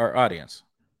for our audience.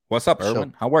 What's up, Show.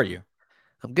 Erwin? How are you?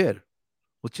 I'm good.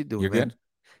 What you doing, You're man?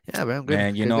 good? Yeah, man, I'm good.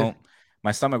 Man, Good, good.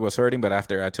 my stomach was hurting, but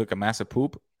after I took a massive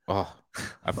poop, oh,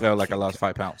 I felt like I Fucking lost God.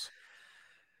 5 pounds.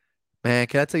 Man,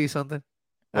 can I tell you something?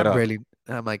 What up?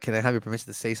 I'm like, can I have your permission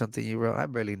to say something to you, bro? I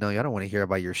barely know you. I don't want to hear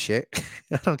about your shit.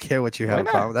 I don't care what you have Why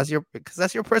a problem. not? Because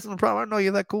that's your personal problem. I know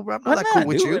you're that cool, bro. I'm not Why that cool not,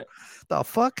 with you. dude? The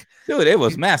fuck? Dude, it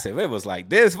was You- massive. It was like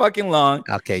this fucking long,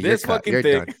 Okay, you're this cut. fucking You're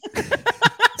done. thick.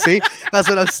 See, that's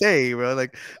what I'm saying, bro.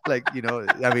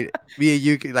 I mean, me and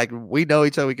you can like we know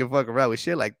each other. We can fuck around with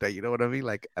shit like that. You know what I mean?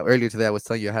 Like earlier today, I was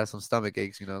telling you I had some stomach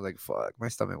aches. Like fuck, my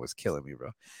stomach was killing me,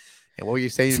 bro. And what were you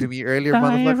saying to me earlier,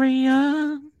 motherfucker?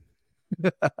 Diarrhea.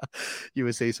 You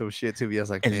would say some shit to me. I was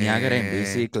like, El Niagara en man,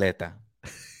 bicicleta.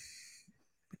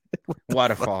 what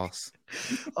the fuck? Waterfalls.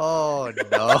 Oh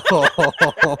no.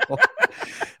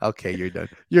 Okay, you're done.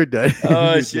 You're done. Oh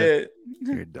You're done. shit.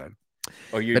 You're done.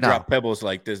 Or you But now, drop pebbles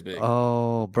like this big.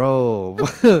 oh, bro.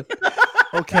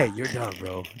 Okay, you're done,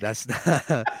 bro. That's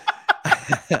not.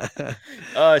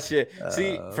 Oh shit.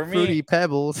 See, for Fruity me,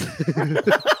 Pebbles.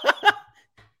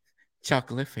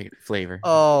 chocolate flavor.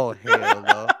 Oh hell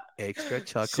no! Extra Shit.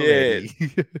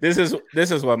 chocolatey.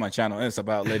 This is what my channel is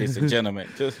about, ladies and gentlemen.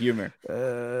 Just humor.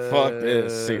 Fuck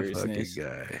this Fucking seriousness.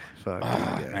 guy. Fucking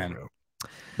Ah, guy, man. bro.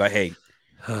 But hey,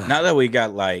 now that we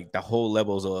got like the whole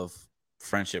levels of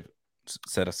friendship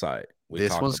set aside, we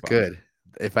This talked one's about good.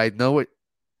 If I know it.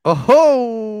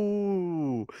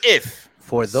 Oh, if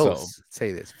for so. those,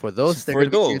 say this. For those that are For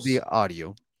going to be hearing those, the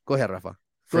audio, go ahead, Rafa. Go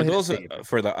for ahead and those, say it, bro.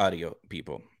 for the audio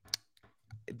people,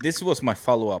 this was my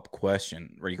follow up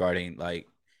question regarding like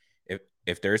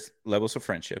if there's levels of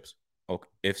friendships, or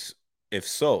if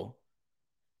so,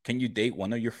 can you date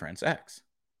one of your friend's ex?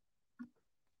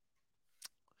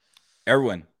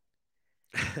 Erwin,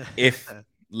 if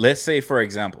let's say for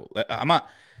example,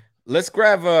 let's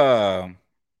grab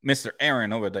Mr.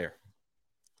 Aaron over there.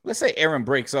 Let's say Aaron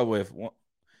breaks up with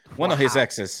one of his Wow.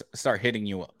 exes, start hitting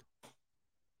you up.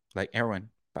 Like Aaron,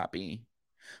 papi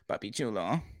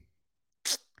chulo.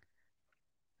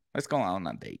 Let's go on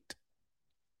a date.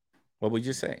 What would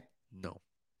you say? No,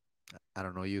 I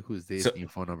don't know you. Who's this? So Your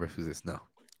phone number? Who's this? No,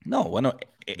 no, well, no,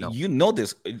 no. you know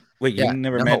this. Wait, you Yeah,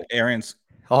 never met no. Aaron's,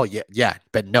 Oh yeah, yeah,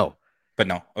 but no, but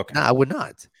no. Okay, no, I would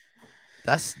not.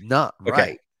 That's not okay,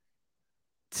 right.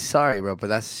 Sorry, bro, but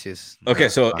that's just okay.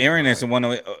 not So fucking Aaron is right. the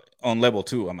one on level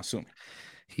 2. I'm assuming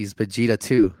He's Vegeta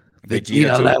too. Vegeta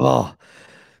Vegeta too. level.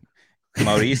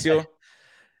 Mauricio,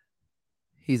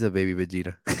 He's a baby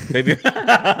Vegeta. baby.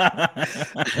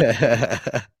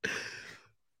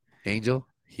 Angel,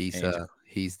 he's Angel.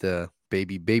 he's the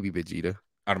baby Vegeta.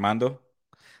 Armando.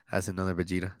 That's another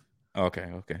Vegeta. Okay,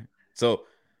 okay. So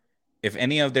if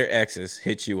any of their exes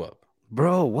hit you up,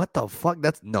 Bro, what the fuck?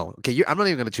 That's no. Okay, I'm not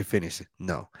even gonna let you finish it.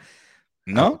 No, I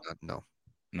would no, not. No,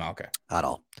 no. Okay, at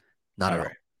all. Not all at all.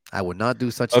 right. I would not do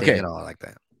such thing Okay, at all like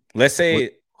that. let's What?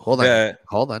 say Hold on. the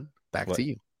Hold on. Back to what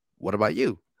you. What about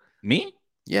you? me?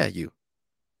 Yeah, you.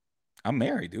 I'm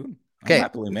married, dude. I'm Okay.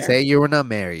 happily Say married, you were not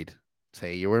married.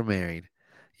 Say you were married.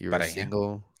 You but were I am.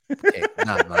 single. Okay.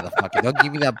 Nah, motherfucker. Don't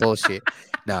give me that bullshit.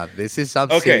 Now, this is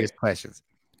some Okay, serious questions.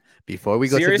 Before we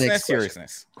go to the next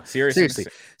seriousness, question. seriousness, seriousness.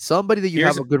 Seriously, somebody that you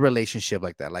have Here's a good relationship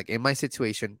like that. Like in my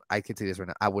situation, I can say this right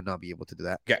now. I would not be able to do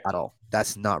that okay. at all.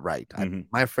 That's not right. Mhm.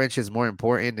 My friendship is more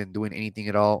important than doing anything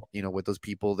at all. With those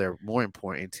people, they're more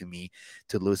important to me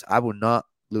to lose. I would not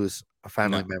lose a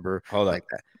family No, member hold like up,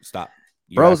 that. stop.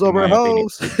 You Bros asking over my opinion.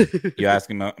 hoes. You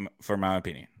asking for my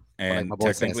opinion, Like my and boy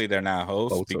says, technically they're not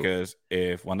hosts boats over. because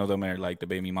if one of them are like the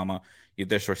baby mama, you're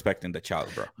disrespecting the child,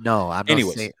 bro. No, I'm not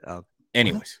Anyways, saying. What?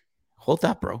 anyways, hold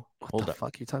up, bro. What Hold the up.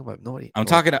 fuck you talking about? Nobody. I'm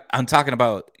Nobody. talking. I'm talking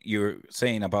about you're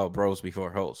saying about bros before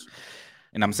hoes,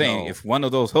 and I'm saying No, if one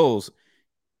of those hoes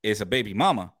is a baby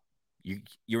mama,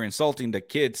 you're insulting the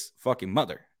kid's fucking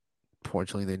mother.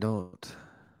 fortunately they don't.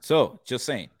 So just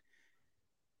saying,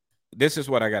 this is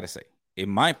what I gotta say. In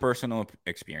my personal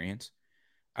experience,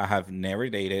 I have never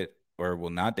dated or will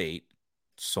not date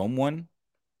someone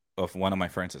of one of my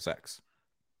friends' ex.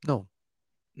 No.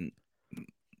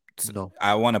 No.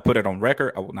 I want to put it on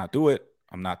record. I will not do it.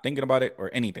 I'm not thinking about it or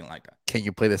anything like that. Can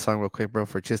you play the song real quick, bro,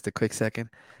 for just a quick second?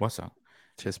 What's up?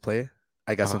 Just play it.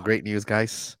 I got some Oh, great news,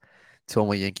 guys. To all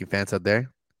my Yankee fans out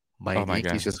there. My oh my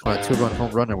Yankees God. just got a 2-run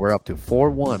home run, and we're up to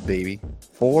 4-1, baby.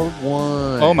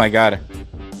 4-1. Oh my God.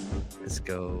 Let's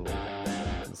go.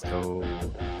 Let's go.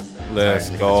 Let's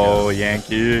Sorry, go,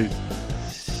 Yankees.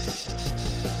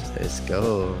 Let's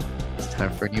go. It's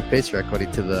time for a new pitcher,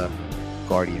 according to the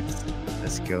Guardians.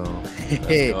 Let's go. Let's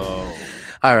go.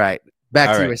 All right. Back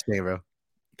All to right. your stay, bro.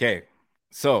 Okay.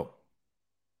 So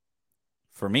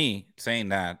for me, saying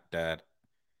that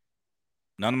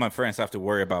none of my friends have to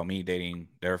worry about me dating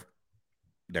their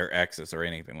exes or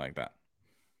anything like that.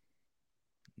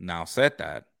 Now said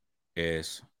that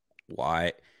is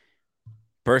why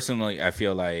personally I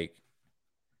feel like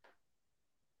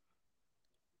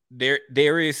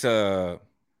there is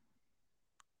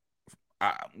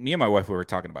me and my wife, we were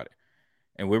talking about it,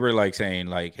 and we were like saying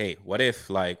like, hey, what if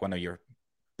like one of your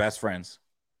best friends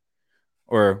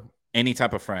or any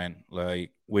type of friend,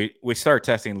 like we start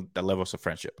testing the levels of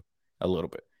friendship a little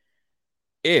bit.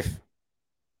 If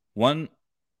one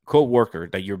co-worker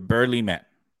that you barely met,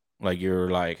 like you're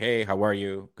like, hey, how are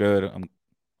you? Good.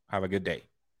 Have a good day.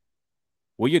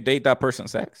 Will you date that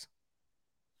person's ex?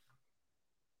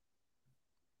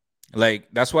 Like,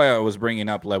 that's why I was bringing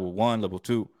up level 1, level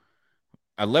 2.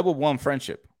 A level 1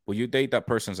 friendship, will you date that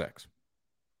person's ex?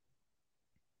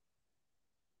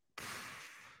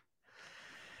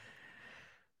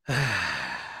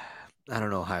 I don't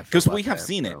know how I feel Because about we have that,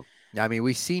 seen it. bro. I mean,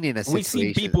 we've seen it in a We've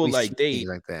situation. seen people We've like seen date things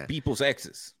like that. people's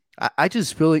exes. I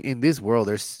just feel like in this world,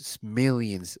 there's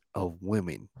millions of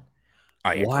women.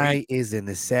 I Why agree. is the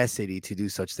necessity to do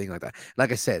such thing like that?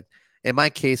 Like I said, in my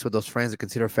case with those friends that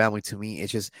consider family to me,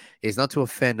 it's not to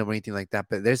offend them or anything like that,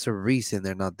 but there's a reason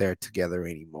they're not there together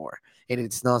anymore. And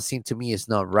it's not seen to me, it's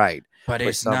not right But for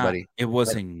it's not, somebody. it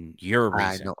wasn't your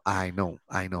reason. I know.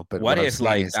 But What what I'm if saying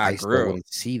like is I that still girl,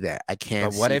 wouldn't see that. I but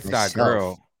can't what see if that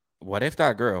myself.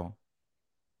 girl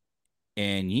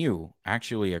and you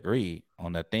actually agree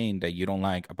on the thing that you don't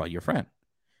like about your friend,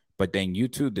 but then you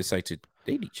two decide to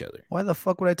date each other? Why the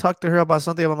fuck would I talk to her about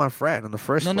something about my friend in the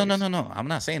first No, place? I'm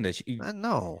not saying that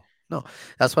No.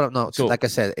 That's what I'm no. so Like I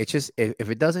said, it's just if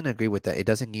it doesn't agree with that, it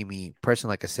doesn't give me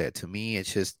personally. Like I said, to me,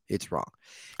 it's wrong.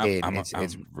 And I'm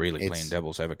really playing it's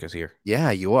devil's advocate here.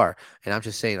 yeah, you are. And I'm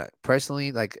just saying, like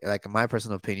personally, like in my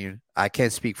personal opinion, I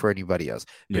can't speak for anybody else.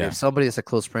 But Yeah. if somebody is a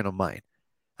close friend of mine,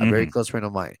 a very close friend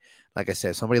of mine, like I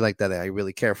said, somebody like that I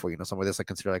really care for, somebody that's I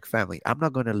consider like family. I'm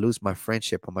not going to lose my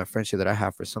friendship or my friendship that I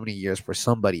have for so many years for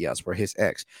somebody else, for his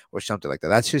ex or something like that.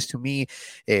 That's just to me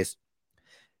is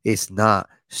it's not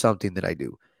something that I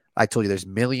do. I told you there's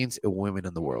millions of women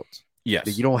in the world. Yes.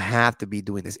 That you don't have to be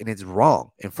doing this, and it's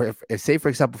wrong. And say for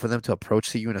example, for them to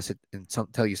approach to you and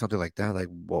tell you something like that, like,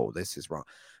 whoa, this is wrong.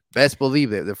 Best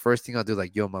believe it. The first thing I'll do,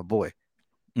 like, yo, my boy,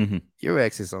 your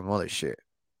ex is some other shit.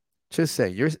 Just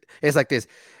say it's like this.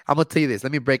 I'm gonna tell you this.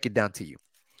 Let me break it down to you.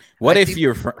 What if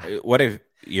your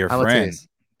friend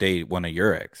date one of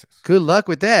your exes? Good luck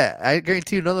with that. I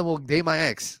guarantee you none of them will date my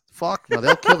ex. Fuck no,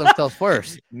 they'll kill themselves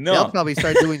first. No. They'll probably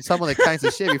start doing some of the kinds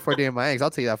of shit before dating my ex. I'll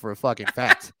tell you that for a fucking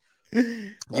fact.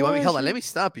 You want me? Hold on, let me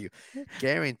stop you.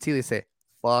 Guarantee they say,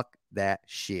 fuck that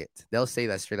shit. They'll say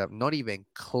that straight up. Not even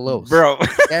close. Bro,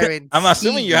 Guarantee I'm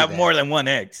assuming you have that. more than one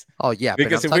ex. Oh, yeah.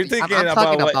 Because if I'm we're thinking I'm about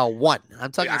talking what, about one.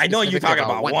 I'm talking I know you're talking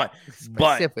about one,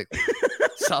 but specifically.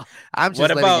 So I'm just what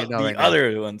letting about you know the right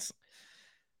other ones?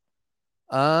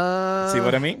 See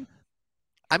what I mean?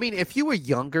 I mean, if you were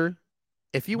younger,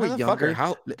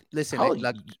 how, listen, how,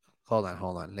 hold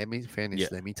on. Let me finish. Yeah.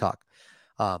 Let me talk.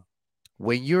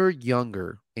 When you're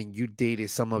younger and you dated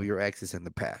some of your exes in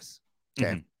the past,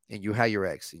 okay, and you had your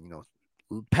ex,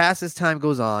 past as time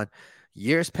goes on,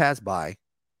 years pass by,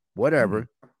 whatever,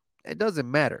 it doesn't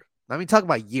matter. I mean, talking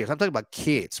about years. I'm talking about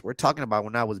kids. We're talking about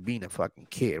when I was being a fucking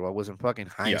kid, or I was in fucking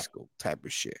high school type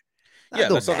of shit.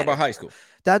 That let's talk about high school.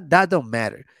 That don't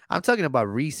matter. I'm talking about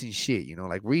recent shit,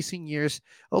 like recent years.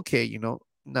 Okay, no.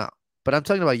 But I'm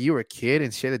talking about you were a kid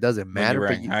and shit. It doesn't matter.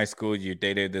 When you were in high school, you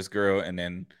dated this girl, and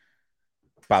then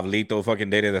Pablito fucking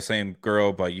dated the same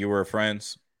girl, but you were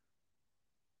friends.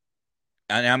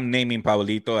 And I'm naming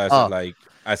Pablito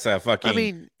as a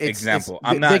fucking example.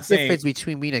 I'm not saying difference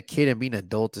between being a kid and being an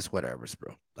adult is whatever,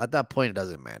 bro. At that point, it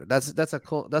doesn't matter.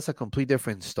 That's a complete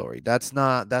different story. That's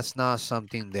not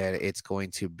something that it's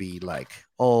going to be like,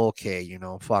 oh, okay,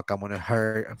 fuck, I'm gonna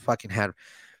hurt. I fucking had,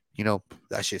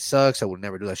 that shit sucks. I would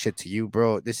never do that shit to you,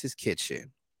 bro. This is kid shit.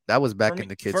 That was back in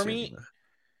the kids. For me,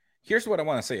 here's what I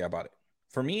want to say about it.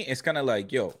 For me, it's kind of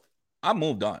like, yo, I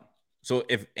moved on. So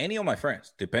if any of my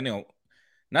friends, depending on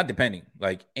not depending,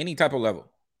 like any type of level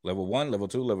 1, level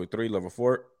 2, level 3, level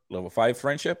 4, level 5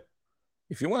 friendship.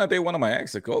 If you want to date one of my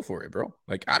exes, go for it, bro.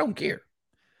 Like, I don't care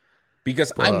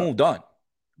because I But moved on.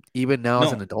 even now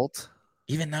as an No, adult,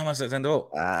 even now as an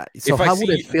adult, so if I how would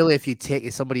it see, feel if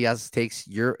if somebody else takes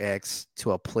your ex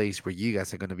to a place where you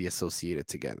guys are going to be associated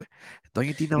together? Don't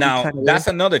you think that would be now kind of weird? that's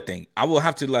another thing. I will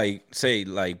have to like say,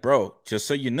 like, bro, just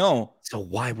so you know, So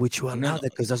why would you no, allow no,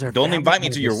 that? Because those are don't family invite me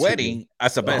to your members to you. wedding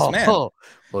as a best man. Oh,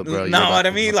 but bro, you're Know about what I to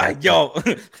know mean? that. Like, yo,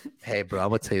 Hey, bro, I'm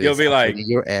gonna tell you you'll this. be I'm like, dating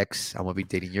your ex. I'm gonna be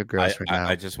dating your girlfriend I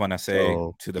now. just want to say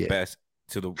So to the yeah. best,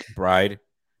 to the bride,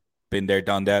 been there,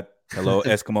 done that. Hello,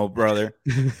 Eskimo brother.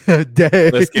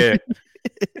 Dang. Let's get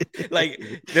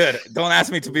like, dude. Don't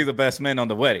ask me to be the best man on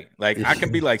the wedding. Like, I can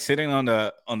be like sitting on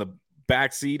the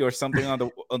back seat or something on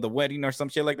the wedding or some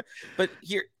shit like that. But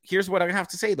here's what I have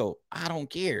to say though. I don't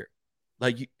care.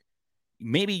 Like,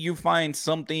 maybe you find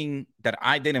something that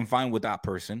I didn't find with that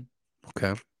person,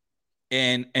 Okay.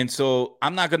 and so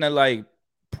I'm not gonna like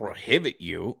prohibit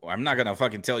you, or I'm not gonna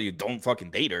fucking tell you don't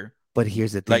fucking date her. But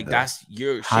here's the thing, Like, though. that's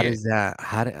your How shit. does that?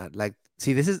 How do like?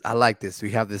 See, this is I like this.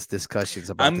 We have this discussions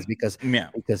about this I'm because Yeah.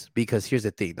 because here's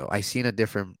the thing, though. I seen a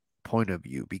different point of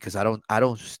view because I don't.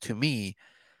 To me,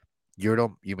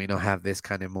 you may not have this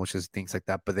kind of emotions, things like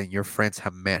that. But then your friends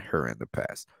have met her in the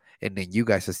past, and then you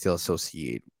guys are still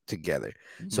associated together.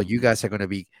 So Mhm. you guys are gonna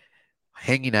be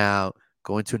hanging out,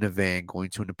 going to an event, going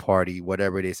to a party,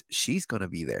 whatever it is. She's gonna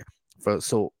be there.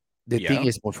 So the thing Yeah.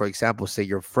 is, well, for example, say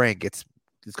your friend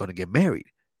is gonna get married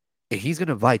and he's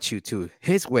gonna invite you to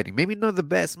his wedding. Maybe not the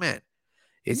best man.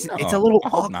 It's a No, little I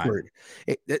hope not. awkward.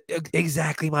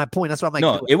 Exactly my point. That's why I'm like,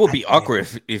 No, dude, it would I be can't awkward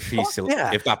do it. if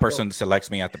Yeah. if that So, person selects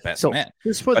me at the best so man.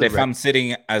 just for But the if record, I'm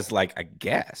sitting as like a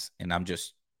guest and I'm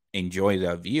just enjoy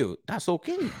the view, that's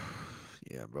okay.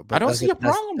 yeah, bro. I But don't see a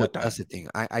problem with that's that. the thing.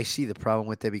 I see the problem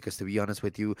with it because to be honest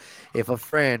with you, if a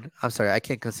friend, I'm sorry, I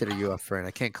can't consider you a friend.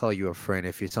 I can't call you a friend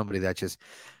if you're somebody that just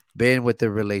been with the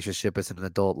relationship as an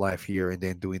adult life here and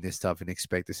then doing this stuff and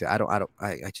expect to say I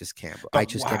just can't, bro. I But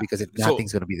just can't why? because So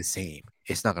nothing's gonna be the same.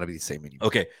 It's not gonna be the same anymore.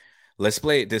 okay, let's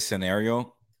play this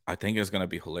scenario. I think it's gonna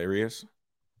be hilarious.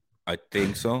 I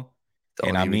think so,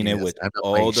 and Don't I even mean need it to with stand up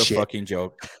my all the shit. fucking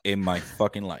joke in my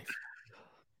fucking life.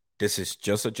 This is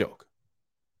just a joke.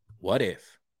 What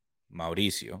if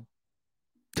Mauricio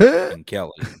and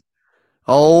Kelly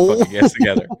Oh, fucking gets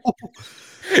together?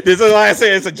 This is why I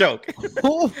say it's a joke.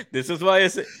 This is why I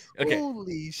say okay.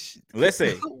 holy shit! Let's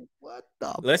say, What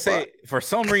the let's fuck? say for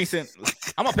some reason,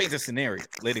 I'm gonna paint the scenario,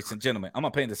 ladies and gentlemen. I'm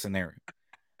gonna paint the scenario.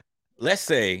 Let's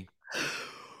say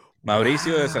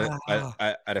Mauricio is Wow.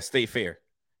 at a state fair,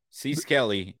 sees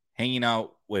Kelly hanging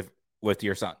out with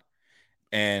your son,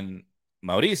 and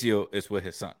Mauricio is with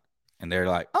his son, and they're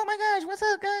like, "Oh my gosh, what's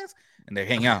up, guys?" And they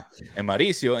hang out, and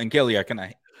Mauricio and Kelly are kind of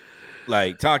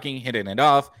like talking, hitting it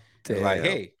off. They're like,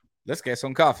 Damn. "Hey, let's get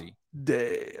some coffee," and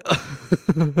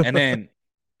Damn. then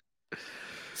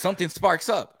something sparks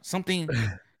up. Something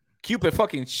Cupid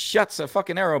fucking shuts a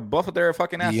fucking arrow both of their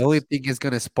fucking The only asses. thing is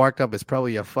gonna spark up is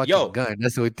probably a fucking Yo, gun.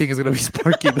 That's the only thing is gonna be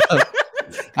sparking up.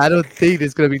 I don't think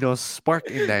there's gonna be no spark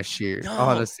in that shit. no.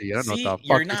 Honestly, I don't know what See, the you're fuck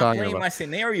you're not talking playing about. my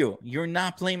scenario. You're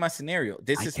not playing my scenario.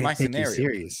 This I is my can't take you scenario.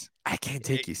 serious. I can't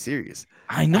take you serious.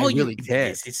 I I know you. really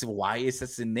can't. This is why it's a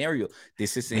scenario.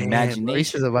 This is Man, Mauricio's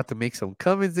imagination. about to make some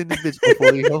comments in this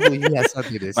bitch. Hopefully he has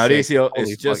something to say. Mauricio,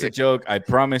 Holy it's fuck just a it. joke. I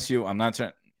promise you. I'm not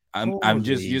trying. I'm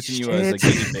just Holy using you as a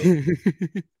shit. guinea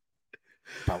pig.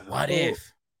 But what Oh.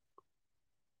 if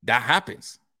that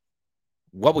happens?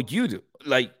 What would you do?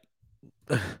 Like,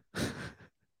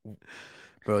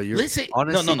 Bro, you're let's say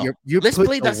honestly no. you Let's put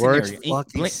play the that worst scenario.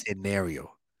 fucking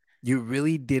scenario. You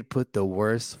really did put the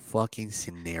worst fucking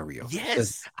scenario. 'Cause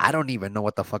Yes. I don't even know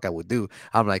what the fuck I would do.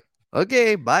 I'm like,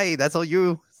 okay, bye. That's all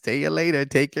you. See you later.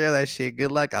 Take care of that shit.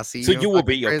 Good luck. I'll see So you in you will fucking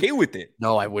be prison. okay with it.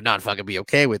 No, I would not fucking be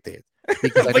okay with it.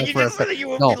 Because I know But you for a just said fact. that you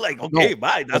will be No, like, no, okay,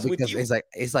 bye. no, That's with because you.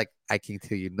 it's like I can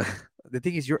tell you. The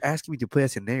thing is, you're asking me to put a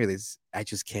scenario that I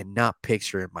just cannot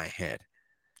picture in my head.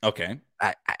 Okay.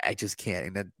 I just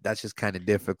can't, and that's just kind of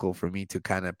difficult for me to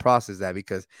kind of process that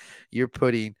because you're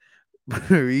putting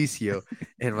Mauricio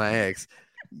and my ex.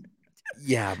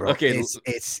 Yeah, bro. Okay.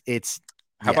 It's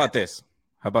How yeah. about this?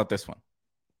 How about this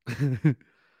one?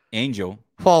 Angel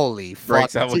Holy fuck!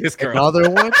 breaks up with his girl. Another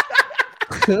one.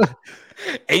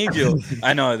 Angel,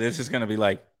 I know this is gonna be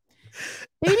like,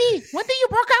 baby, when did you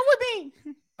broke up with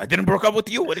me? I didn't broke up with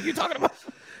you. What are you talking about?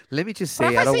 let me just But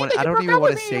say, if I see that I you don't broke even up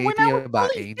want with to me say and we're anything not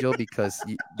about fully, Angel because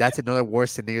that's another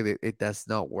worse scenario that it does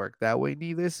not work that way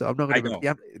neither. So I'm not I gonna. know.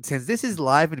 Yeah, since this is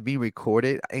live and being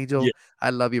recorded, Yeah. Angel, I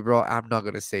love you, bro. I'm not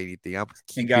gonna say anything. I'm And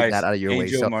keeping that guys, out of your way.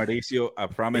 Angel So Mauricio, I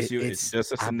promise you, it's it's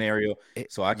just a I'm scenario,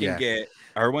 so I can yeah, get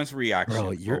Erwin's bro.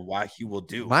 reaction You're of what he will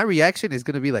do. my reaction is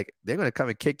gonna be like they're gonna come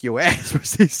and kick your ass for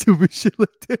saying stupid shit like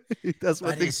that. That's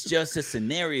what But they. it's just a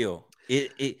scenario.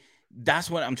 It that's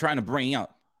what I'm trying to bring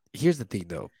up. Here's the thing,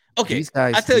 though. Okay,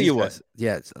 I tell These you what. guys,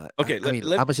 yes. Okay, I mean,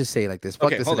 let I'm gonna just say it like this. Fuck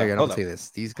okay, the scenario. And I'm hold gonna up, say this.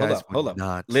 These guys would hold up.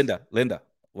 not, Linda,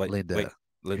 wait, Linda.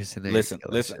 Your scenario listen,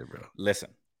 kill that listen, shit, bro. listen.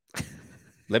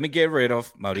 Let me get rid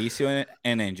of Mauricio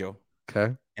and Angel,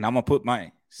 Okay. and I'm gonna put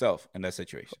myself in that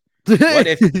situation. What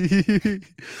if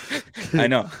I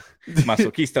know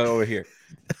masochista over here?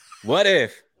 What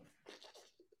if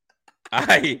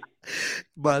I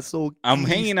I'm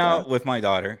hanging Masoquista. out with my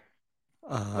daughter,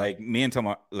 Uh-huh. like me and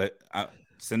Tamar,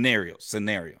 scenario.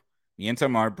 Me and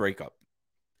Tamar break up.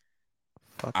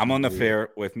 I'm Fucking on the weird. fair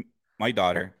with my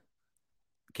daughter.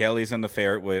 Kelly's on the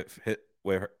fair with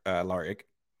Larik.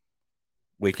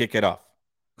 We kick it off.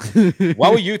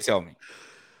 What would you tell me?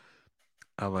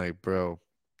 I'm like, bro.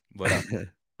 What up?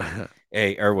 Hey,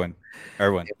 Hey, Erwin,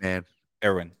 man.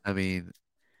 Erwin. I mean,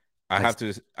 I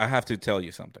I have to tell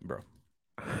you something, bro.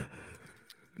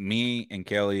 Me and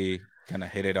Kelly kind of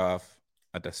hit it off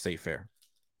at the state fair.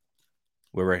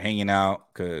 We were hanging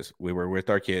out because we were with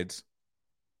our kids.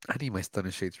 I need my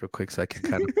stunner shades real quick so I can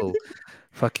kind of pull.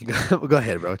 Fucking go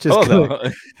ahead, bro. Just Hold go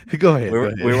ahead. on. Go ahead. Go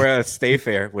We were ahead. at a state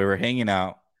fair. We were hanging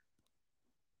out,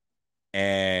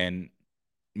 and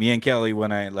me and Kelly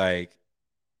want to like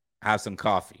have some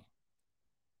coffee.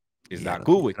 Is Yeah, that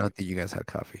cool with I you? don't think you guys had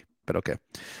coffee, but okay.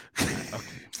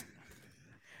 Okay.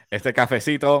 Este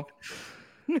cafecito.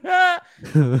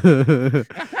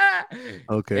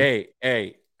 Okay.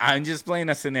 Hey, I'm just playing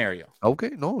a scenario.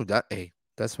 Okay. No,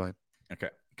 that's fine. Okay.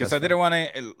 Because That's I fine. didn't want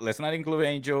to, let's not include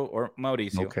Angel or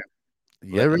Mauricio. Okay.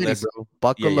 Yeah, ready, Let's, bro. yeah,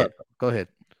 Buckle yeah. up. Go ahead.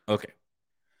 Okay.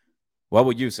 What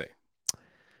would you say?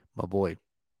 My boy.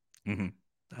 Mm-hmm.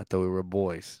 I thought we were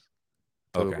boys.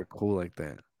 I thought we Okay. were cool like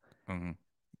that. Mm-hmm.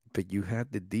 But you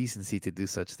had the decency to do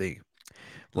such thing.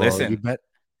 Well, you Listen, bet.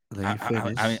 Let me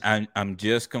finish. I'm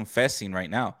just confessing right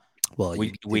now. Well, you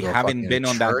need to We go haven't fucking to been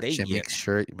on that church date and yet. make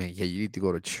sure, man. Yeah, you need to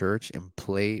go to church and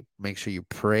play. Make sure you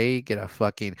pray. Get a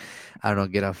fucking, I don't know,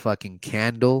 get a fucking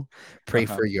candle. Pray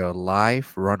Uh-huh. for your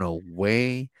life. Run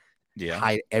away. Yeah.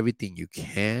 Hide everything you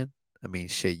can. I mean,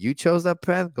 shit, you chose that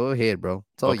path. Go ahead, bro.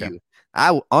 It's all Okay. you.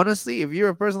 Honestly, if you're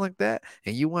a person like that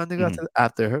and you want to go Mm-hmm.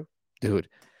 after her, dude.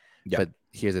 Yeah. But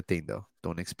here's the thing, though.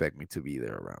 Don't expect me to be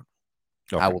there around.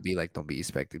 I Okay. will be like, don't be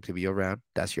expected to be around.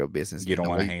 That's your business. You don't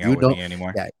want to hang out You with know, me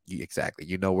anymore, yeah, exactly.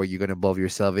 You know where you're gonna involve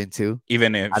yourself into.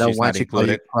 even if I don't she's not want you to call you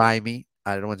included. cry me.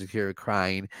 I don't want you to hear her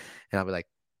crying, and I'll be like,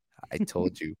 I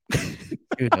told you.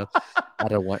 You know, I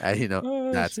don't want.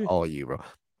 Oh That's shit. all you, bro.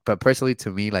 But personally, to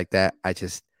me, like that, I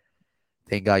just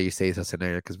thank God you say it's a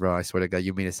scenario, because bro, I swear to God,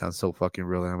 you made it sound so fucking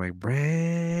real. And I'm like,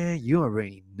 Brand, you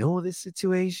already know this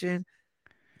situation.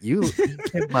 You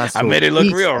pinche I made it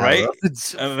look real, masoquista, bro. right?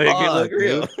 I make it look Fuck,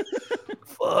 real. dude.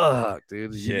 Fuck,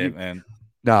 dude. Shit, man.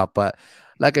 No, but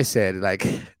like I said, like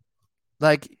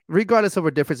regardless of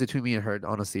a difference between me and her,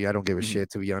 honestly, I don't give a Mhm.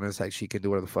 shit. To be honest, like she can do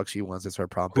whatever the fuck she wants. It's her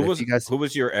problem. But if you guys, Who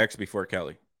was your ex before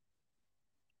Kelly?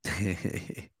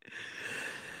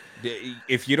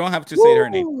 If you don't have to say her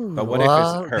name, but what if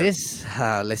it's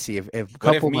well, her? let's see, if a What if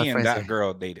couple of my me and friends that are,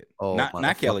 girl dated? oh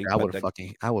Not Kelly, motherfucker, but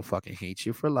I would fucking hate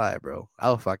you for life, bro.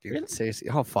 I would fucking really? seriously,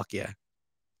 oh fuck yeah,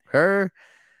 her.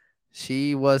 Okay.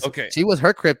 She was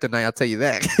her kryptonite. I'll tell you All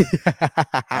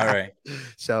that. right.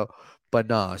 So, but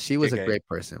no, she was a Okay. great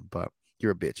person. But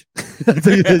you're a bitch. I'll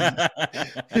tell you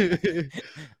this.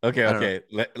 Okay, I don't know. okay.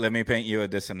 Let me paint you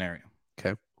this scenario.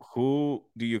 Okay. Who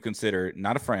do you consider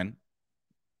not a friend,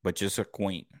 but just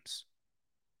acquaintance?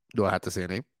 Do I have to say a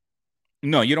name?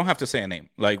 No, you don't have to say a name.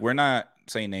 Like we're not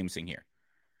saying names in here.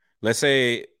 Let's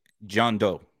say John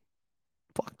Doe.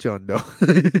 Fuck John Doe.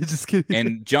 Just kidding.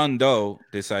 And John Doe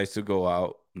decides to go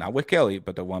out, not with Kelly,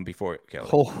 but the one before Kelly.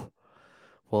 Oh,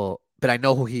 well, but I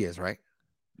know who he is, right?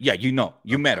 Yeah, you met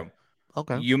Okay. him.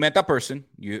 Okay. You met that person.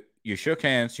 You shook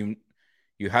hands. You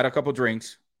had a couple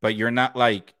drinks, but you're not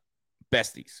like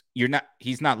besties. You're not.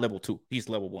 He's not level 2. He's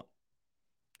level 1.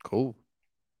 Cool.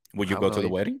 Would I you don't go know. to the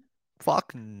wedding?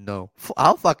 Fuck no.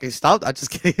 I'll fucking stop. I just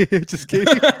kidding. Just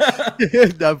kidding.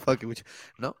 No, I'm fucking with you.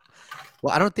 No.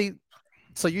 Well, I don't think.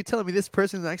 So you telling me this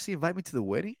person actually invite me to the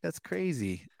wedding? That's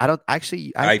crazy. I don't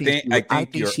actually. I I think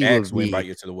think your she ex would will invite be.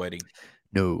 you to the wedding.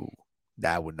 No,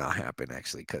 that would not happen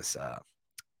actually, because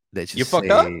Let's You just fucked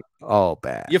up. say, oh,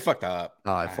 bad. You fucked up.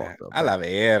 Oh, I fucked up A la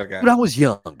bad. Dude, verga. I was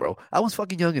young, bro. I was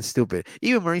fucking young and stupid.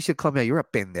 Even Mauricio called me out. You're a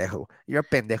pendejo. You're a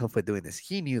pendejo for doing this.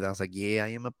 He knew that. I was like, yeah, I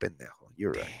am a pendejo.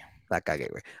 You're right. Damn. That guy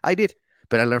gave way. I did,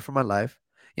 but I learned from my life,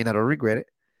 and I don't regret it.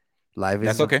 Life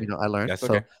That's is, okay. I learned. That's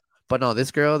So, okay. but no,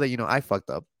 this girl that I fucked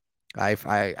up. I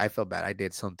felt bad. I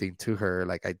did something to her.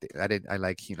 Like I did. I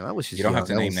like I was You just don't have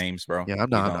young. to I name was names, bro. yeah. I'm You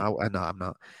not. don't. I'm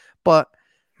not. But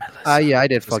Melissa. yeah, I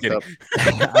did Just fucked kidding. up.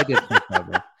 I did fucked up,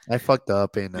 bro. I fucked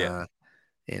up Yeah.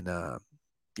 and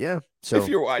yeah. If So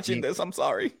you're watching me- this, I'm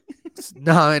sorry.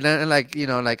 no, and like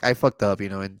like I fucked up,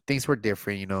 and things were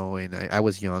different, and I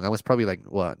was young. I was probably like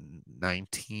what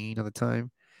 19 at the time.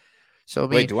 So I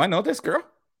Wait, mean, do I know this girl?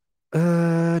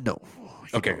 no, you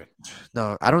Okay, don't. good.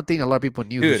 No, I don't think a lot of people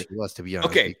knew who Dude. she was, to be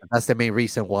honest. Okay. Because that's the main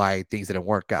reason why things didn't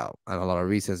work out. And a lot of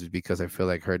reasons is because I feel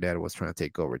like her dad was trying to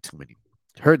take over too many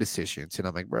her decisions. And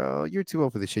I'm like, bro, you're too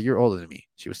old for this shit. You're older than me.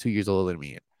 She was 2 years older than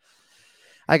me. And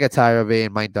I got tired of it.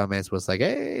 And my dumbass was like,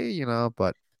 hey,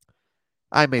 but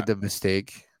I made the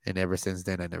mistake. And ever since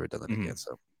then, I never done it again.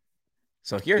 So,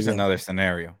 So here's yeah. another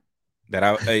scenario that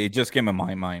it just came in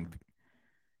my mind.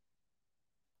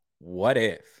 What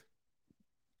if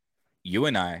you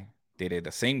and I dated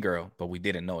the same girl, but we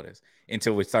didn't notice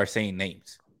until we start saying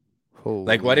names?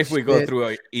 Like, what Holy if we go shit.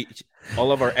 through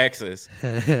all of our exes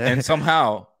and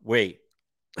somehow, wait,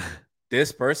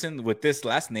 this person with this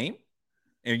last name?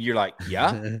 And you're like,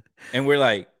 yeah. And we're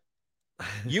like,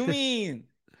 you mean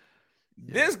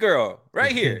this girl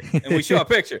right here? And we show a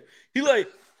picture. He like,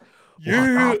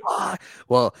 yeah.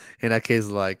 Well, in that case,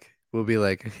 like, we'll be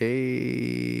like,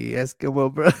 hey,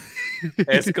 Eskimo, bro.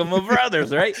 Eskimo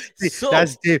brothers, right? So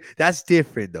That's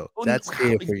different, though. oh, That's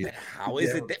different. but how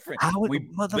is it different? How We've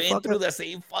been motherfucker? through the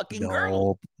same fucking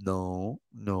girl No.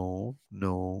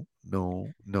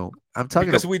 I'm talking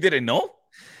because about, we didn't know.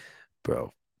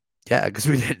 bro. Yeah, because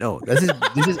we didn't know. This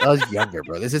is us younger,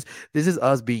 bro. This is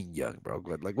us being young, bro.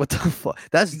 Like, what the fuck?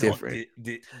 That's No, different.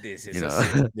 this You is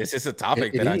know, this is a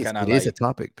topic it that I is. kind of It is a like.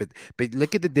 topic, but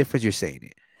look at the difference you're saying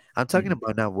it. I'm talking Mhm.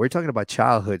 about now. We're talking about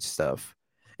childhood stuff,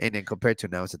 and then compared to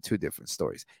now, it's two different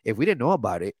stories. If we didn't know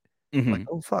about it, like, Mhm.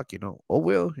 oh fuck, oh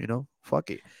well, fuck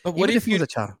it. But what Even if if it was you? a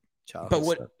childhood But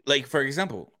what, stuff. like for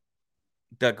example,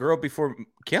 the girl before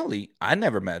Kelly, I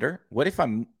never met her. What if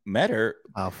I met her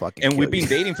I'll fucking and we've kill you.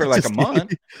 been dating for like a Just kidding.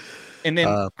 month, and then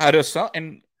Uh, out of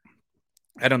and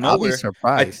I don't know I'll be where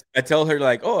surprised. I tell her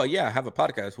like, oh yeah, I have a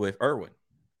podcast with Erwin,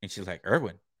 and she's like,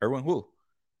 Erwin who?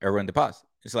 Erwin the Paz.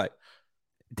 It's like,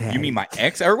 you mean Daddy. my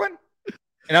ex Erwin?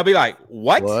 And I'll be like,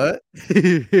 what? What?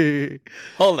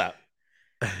 Hold up,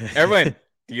 Erwin,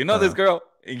 do you know this Uh, girl?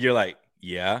 And you're like,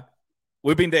 yeah,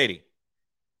 we've been dating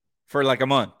for like a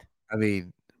month. I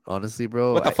mean, honestly,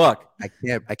 bro, What the fuck?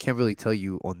 I can't really tell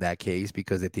you on that case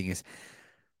because the thing is,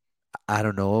 I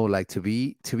don't know. Like, to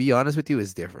be honest with you,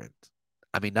 is different.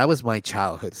 I mean, that was my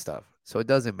childhood stuff, so it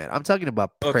doesn't matter. I'm talking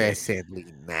about Okay. presently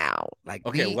now. Like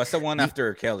Okay, me, what's the one me-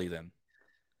 after Kelly then?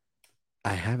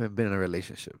 I haven't been in a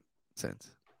relationship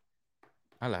since.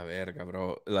 A la verga,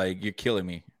 bro. Like, you're killing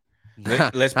me. Nah,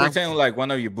 Let's I'm- pretend like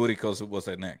one of your booty calls was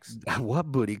the next. what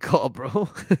booty call, bro?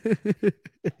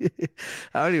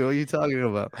 I don't even know what you're talking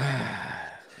about.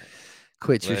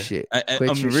 Quit your shit. Quit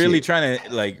I'm your really shit. trying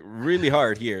to like really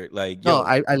hard here. Like, No,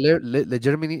 yo, I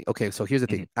legitimately. Okay, so here's the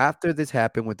thing. After this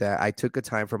happened with that, I took a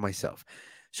time for myself.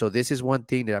 So this is one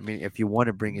thing that, I mean, if you want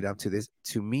to bring it up to this,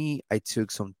 to me,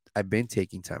 I've been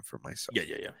taking time for myself.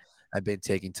 yeah. I've been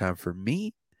taking time for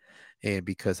me, and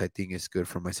because I think it's good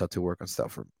for myself to work on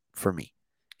stuff for me.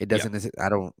 It Yeah. doesn't. I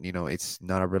don't. It's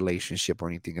not a relationship or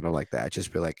anything at all like that. I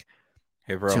just feel like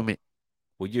Hey, bro, too many.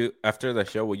 would you after the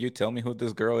show? Will you tell me who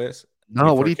this girl is?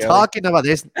 No, what Before are you Kelly? talking about?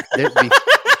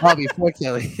 Before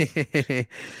Kelly.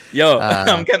 Yo,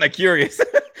 I'm kind of curious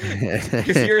because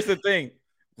uh, here's the thing: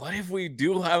 what if we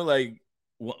do have like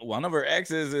one of our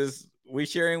exes is we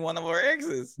sharing one of our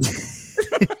exes?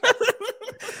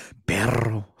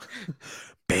 Perro.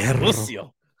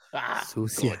 Sucio.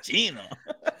 Sucia.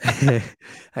 Cochino.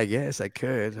 I guess I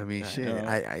could. I mean, I shit. know.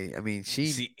 I mean,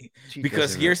 she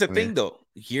Because doesn't here's the I mean, thing, though.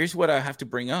 Here's what I have to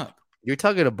bring up. you're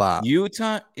talking about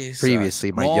Utah is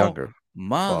previously my younger.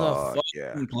 motherfucking Fuck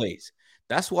yeah. place.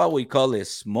 That's why we call it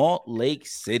Small Lake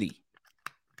City.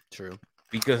 True.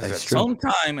 Because That's at true. some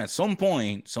time, at some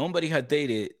point, somebody had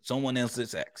dated someone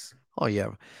else's ex. Oh yeah,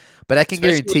 but I can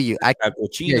guarantee you, I a can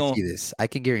cochino. guarantee this. I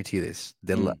can guarantee this.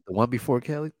 The one before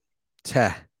Kelly,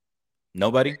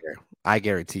 Nobody. I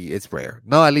guarantee you it's rare.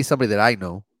 No, at least somebody that I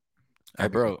know. Hey,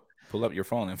 bro. pull up your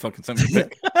phone and fucking send me a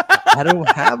pic. I don't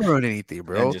have her on anything, And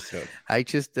bro. just I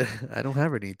just I don't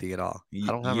have her anything at all. I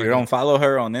don't have her you any. don't follow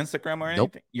her on Instagram or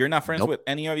Nope. anything. You're not friends Nope. with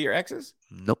any of your exes.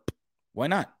 Nope. Why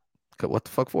not? What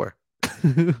the fuck for?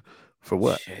 For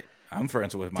what? Shit, I'm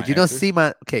friends with my Did you not exes. see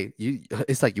my? Okay, you.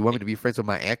 It's like you want me to be friends with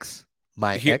my ex.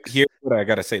 My ex. Here's what I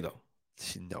gotta say though.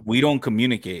 No. We don't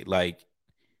communicate like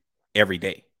every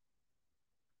day.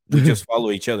 We just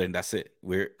follow each other and that's it.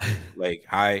 We're like,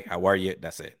 hi, how are you?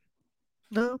 That's it.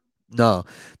 No. No.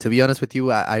 To be honest with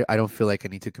you, I don't feel like I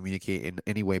need to communicate in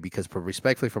any way because, for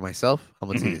respectfully for myself, I'm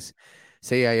gonna say Mhm. this.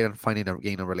 Say I am finding a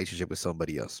gain a relationship with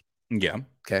somebody else. Yeah.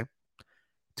 Okay.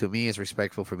 To me, it's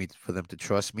respectful for them to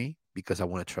trust me because I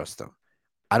want to trust them.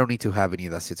 I don't need to have any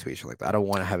of that situation like that. I don't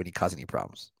want to have any cause any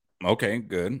problems. Okay,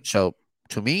 good. So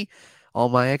to me, all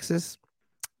my exes,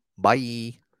 bye.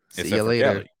 See Except you for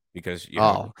later. Kelly, because you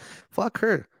have Oh, fuck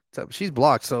her. She's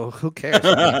blocked, so who cares?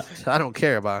 I mean, I don't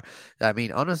care about. I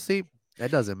mean, honestly,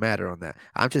 that doesn't matter on that.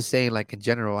 I'm just saying, like in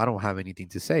general, I don't have anything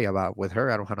to say about with her.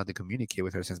 I don't have nothing to communicate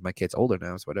with her since my kid's older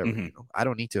now. It's whatever, Mhm. I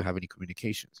don't need to have any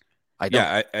communications. I don't.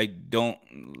 Yeah, I don't.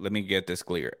 Let me get this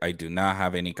clear. I do not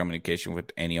have any communication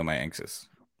with any of my exes.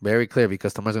 Very clear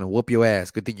because Tamara's gonna whoop your ass.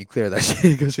 Good thing you clear that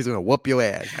shit because she's gonna whoop your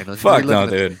ass. I know she's already Fuck no,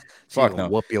 looking at you. dude. She's Fuck gonna no.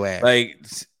 whoop your ass. Like,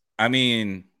 I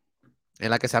mean, And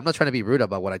like I said, I'm not trying to be rude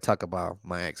about what I talk about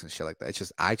my ex and shit like that. It's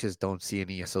just I just don't see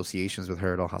any associations with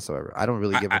her at all whatsoever. I don't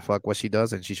really I, give I, a fuck what she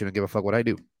does, and she shouldn't give a fuck what I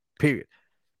do. Period.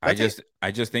 I That's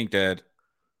it. just think that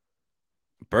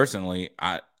personally,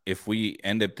 if we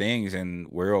end up things and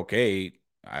we're okay,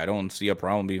 I don't see a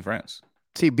problem being friends.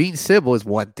 See, being civil is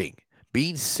one thing.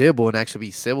 Being civil and actually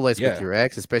be civilized with Yeah. your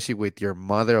ex, especially with your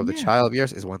mother of the Yeah. child of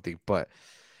yours, is one thing. But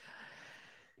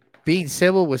being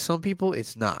civil with some people,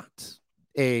 it's not.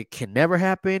 It can never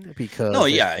happen No,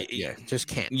 because yeah. just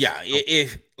can't. Yeah.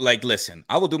 If like, listen,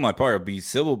 I will do my part of be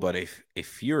civil, but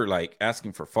if you're like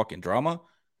asking for fucking drama,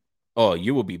 oh,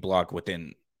 you will be blocked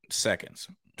within seconds.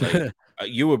 Like,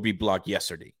 you would be blocked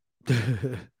yesterday.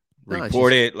 No,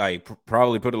 Report it, like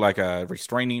probably put it like a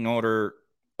restraining order,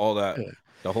 all that,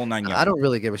 the whole nine I yards. don't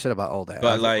really give a shit about all that.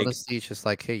 But like, Honestly, it's just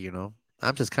like, hey,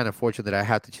 I'm just kind of fortunate that I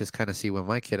have to just kind of see when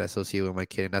my kid associate with my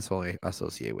kid, and that's only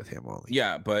associate with him only.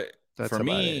 yeah, but That's for about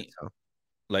it. me, So.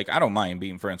 like, I don't mind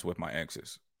being friends with my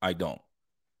exes. I don't.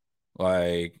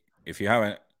 Like, if you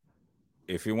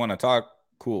want to talk,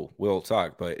 cool, we'll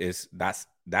talk. But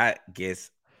that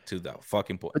gets to the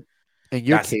fucking point. In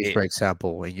your That's case, it. for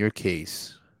example,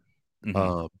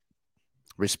 Mhm.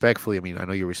 Respectfully, I mean, I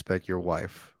know you respect your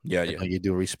wife. Yeah, I yeah. know you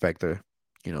do respect her,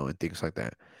 and things like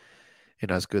that. And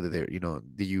that's good that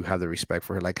do you have the respect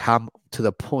for her? Like, how to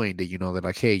the point that they're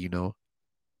like, hey,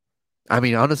 I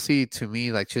mean, honestly, to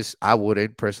me, like, just I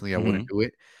wouldn't personally, I wouldn't Mhm. do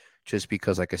it, just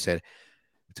because, like I said,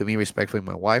 to me, respectfully,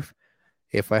 my wife.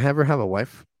 If I ever have a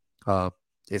wife,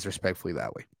 it's respectfully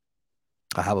that way.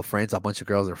 I have a bunch of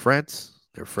girls are friends.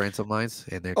 They're friends of mine,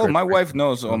 and they're Oh, good my friends. wife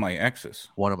knows all Know, my exes.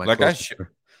 one of my Like I closest, sh- yeah,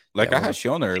 like I one had of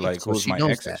shown her okay, like so who's she my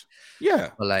knows that. exes.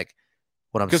 Yeah, But like,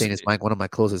 what I'm because saying is, one of my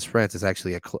closest friends is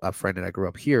actually a friend that I grew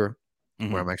up here, where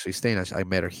mhm. I'm actually staying. I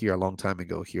met her here a long time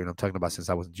ago here, and I'm talking about since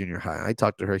I was in junior high. I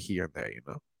talked to her here and there,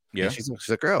 and Yeah. she's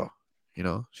a girl,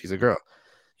 she's a girl,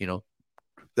 you know.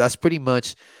 That's pretty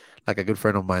much like a good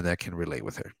friend of mine that I can relate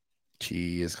with her.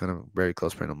 She is kind of a very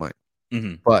close friend of mine.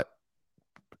 Mhm. But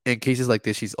in cases like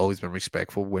this, she's always been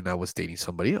respectful when I was dating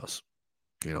somebody else.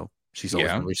 She's always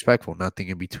Yeah. been respectful, nothing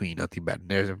in between, nothing bad.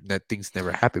 Things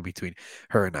never happen between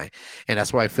her and I. And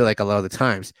that's why I feel like a lot of the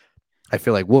times, I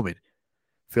feel like women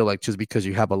feel like just because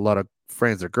you have a lot of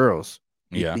friends or girls,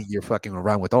 you Yeah. think you're fucking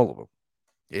around with all of them.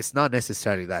 It's not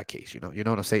necessarily that case, You know what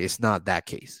I'm saying? It's not that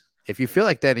case. If you feel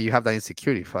like that and you have that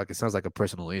insecurity, fuck, it sounds like a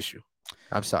personal issue.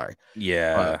 I'm sorry. But,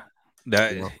 Yeah. you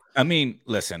That know, I mean,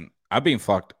 listen, I've been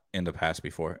fucked in the past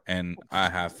before, and I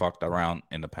have fucked around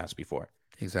in the past before.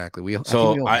 exactly. I think we So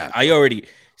all I have, I bro. already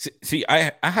see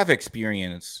I have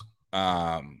experience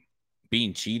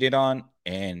being cheated on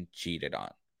and cheated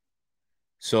on.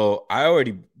 So I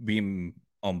already been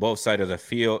on both sides of the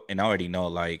field, and I already know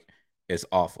like it's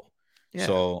awful. Yeah,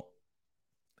 So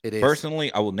it is.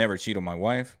 personally, I will never cheat on my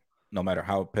wife, no matter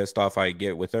how pissed off I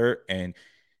get with her. And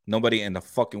nobody in the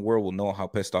fucking world will know how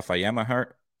pissed off I am at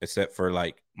her, except for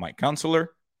like my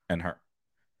counselor and her.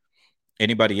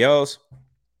 Anybody else,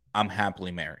 I'm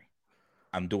happily married.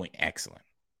 I'm doing excellent.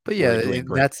 But yeah, We're doing and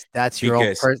great. that's your own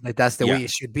Because, person. Like, that's the yeah, way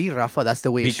it should be, Rafa. That's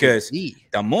the way it should because be.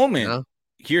 the You moment, know?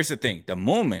 here's the thing, the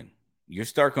moment you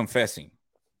start confessing,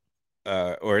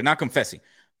 or not confessing,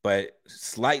 but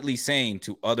slightly saying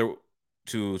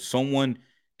to someone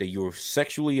that you're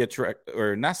sexually attracted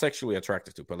or not sexually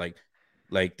attracted to, but like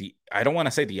like I don't want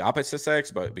to say the opposite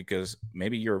sex, but because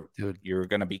maybe Dude. you're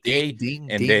gonna be Ding, gay, ding,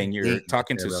 and ding, then you're ding. Right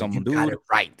talking there, to bro. some You got dude. it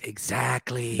right. The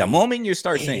Exactly. moment you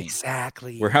start saying we're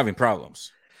Exactly. having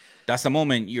problems, that's the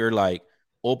moment you're like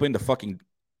open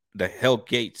the hell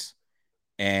gates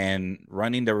and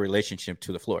running the relationship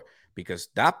to the floor, because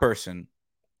that person,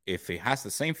 if it has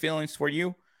the same feelings for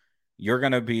you, you're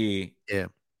gonna be Yeah,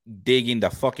 digging the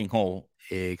fucking hole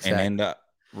and exactly. end up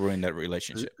ruining that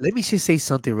relationship. Let me just say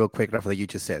something real quick, Rafa, that you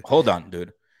just said. Hold on,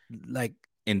 dude. Like,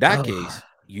 In that oh, case,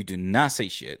 you do not say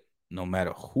shit, no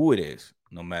matter who it is,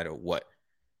 no matter what.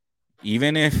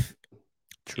 Even if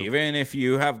true. even if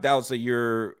you have doubts that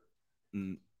you're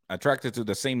attracted to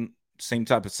the same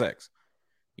type of sex,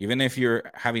 even if you're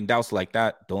having doubts like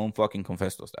that, don't fucking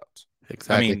confess those doubts. I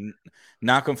Exactly. mean,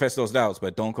 not confess those doubts,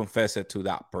 but don't confess it to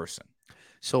that person.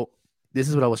 So this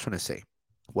is what I was trying to say.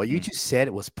 What you Mm. just said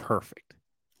was perfect.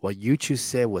 What you just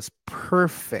said was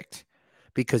perfect.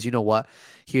 Because you know what?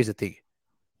 Here's the thing.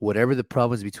 Whatever the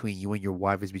problem is between you and your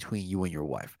wife is between you and your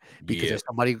wife. Because Yeah. there's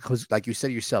somebody who's like you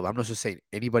said yourself, I'm not just saying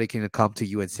anybody can come to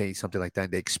you and say something like that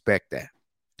and they expect that.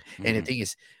 And the Mm-hmm. thing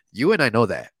is, you and I know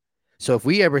that. So if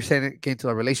we ever get into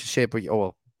a relationship, or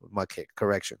well, my case,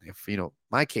 correction, if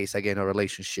my case, I get in a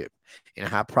relationship and I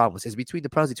have problems, it's between the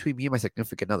problems between me and my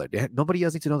significant other. Nobody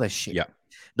else needs to know that shit. Yeah.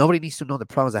 Nobody needs to know the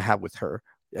problems I have with her.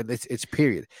 And it's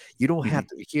period. You don't Mm-hmm. have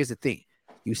to. Here's the thing.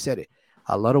 You said it.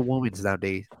 A lot of women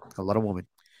nowadays, a lot of women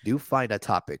do find that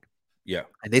topic. Yeah.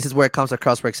 And this is where it comes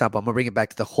across. For example, I'm gonna bring it back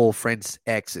to the whole friends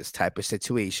exes type of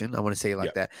situation. I want to say it Yeah.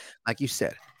 like that. Like you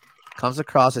said, comes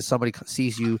across as somebody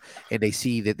sees you and they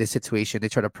see that this situation, they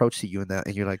try to approach to you and that,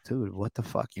 and you're like, dude, what the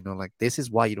fuck? Like this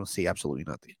is why you don't see absolutely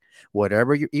nothing.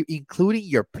 Whatever including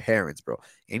your parents, bro.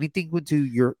 Anything with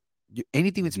to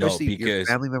anything, No, especially your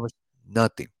family members,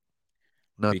 nothing,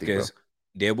 nothing, bro. because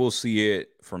they will see it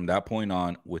from that point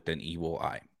on with an evil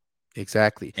eye.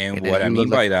 Exactly. And And then you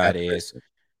look like a bad person.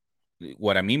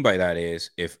 what I mean by that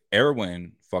is if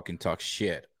Erwin fucking talks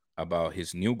shit about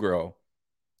his new girl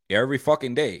every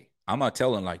fucking day, I'm not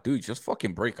telling like, dude, just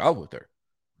fucking break up with her.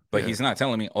 But Yeah. he's not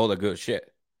telling me all the good shit.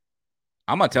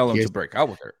 I'm gonna tell him to Here's break up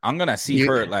with her. I'm gonna see here,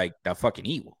 her like that fucking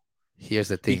evil here's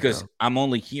the thing, because though. I'm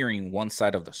only hearing one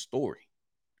side of the story,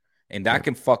 and Yeah. that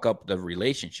can fuck up the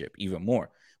relationship even more.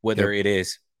 Yep. Whether it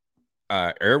is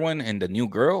Erwin and the new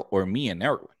girl or me and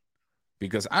Erwin,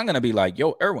 because I'm gonna be like,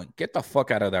 yo, Erwin, get the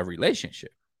fuck out of that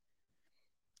relationship.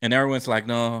 And everyone's like,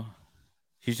 no,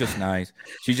 he's just nice.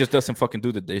 She just doesn't fucking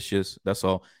do the dishes. That's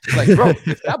all. It's like, bro,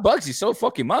 if that bugs you so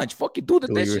fucking much, fucking do the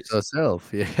Do it dishes.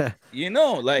 yourself. Yeah.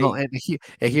 No, Like, and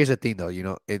here's the thing, though.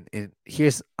 And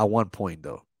here's a one point,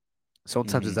 though.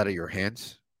 Sometimes it's mhm. out of your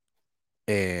hands,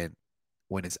 and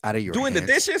when it's out of your Doing the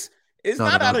hands, dishes is no,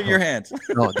 no, not no, out of no, your hands.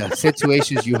 no. The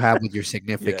situations you have with your Yeah.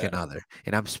 significant other,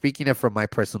 and I'm speaking it from my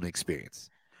personal experience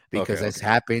Okay. because it's Okay.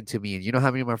 happened to me. And you know how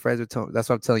many of my friends would tell. That's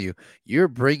what I'm telling you. You're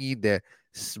bringing the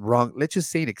wrong. Let's just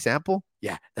say an example.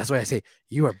 Yeah, that's why I say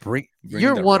you are Bringing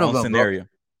You're the one of wrong them, bro. scenario.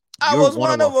 I You're was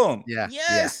one of one them. of them. Yeah,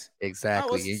 yeah, Yes. I was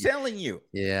exactly. telling you.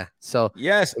 Yeah. So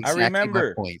Yes, I exactly my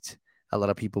remember. point. A lot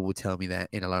of people will tell me that,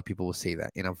 and a lot of people will say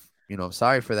that. And I'm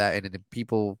sorry for that. And then the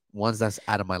people, once that's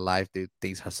out of my life, dude,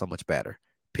 things are so much better.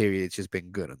 Period. It's just been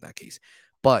good in that case.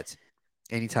 But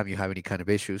anytime you have any kind of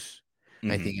issues,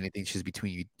 I think Hmm. anything's just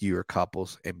between your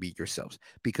couples and be yourselves.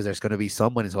 Because there's gonna be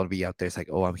someone is gonna be out there. It's like,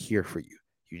 oh, I'm here for you.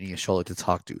 You need a shoulder to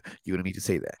talk to. You don't need to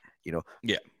say that. You know.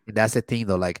 Yeah. And that's the thing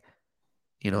though. Like,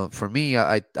 for me,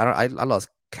 I lost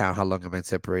count how long I've been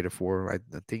separated for. I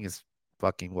think it's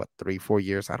fucking what 3 4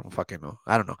 years. I don't fucking know.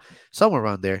 I don't know. Somewhere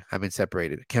around there, I've been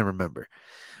separated. Can't remember.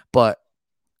 But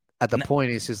at the No.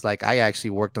 point, it's just like I actually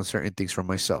worked on certain things for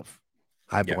myself.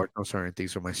 I've Yeah. worked on certain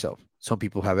things for myself. Some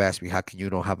people have asked me, "How can you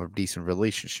don't have a decent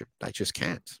relationship?" I just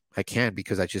can't. I can't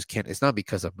because I just can't. It's not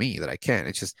because of me that I can't.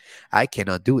 It's just I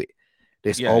cannot do it.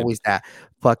 There's Yeah. always that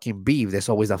fucking beef. There's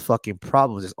always that fucking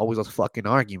problems. There's always those fucking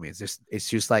arguments. It's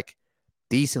just like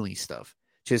decently stuff.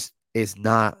 Just is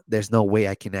not. There's no way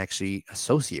I can actually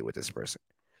associate with this person.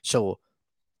 So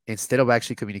instead of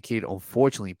actually communicating,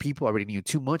 unfortunately, people already knew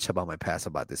too much about my past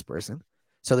about this person.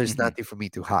 So there's Hmm. nothing for me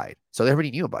to hide. So they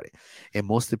already knew about it. And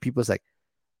most of the people is like,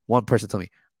 one person told me,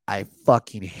 I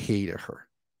fucking hated her.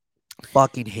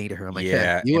 Fucking hated her. I'm like, yeah,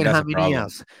 Yeah. you And and that's how a many problem.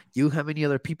 else? You how many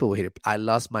other people who hated? I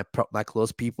lost my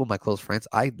close people, my close friends.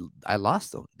 I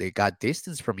lost them. They got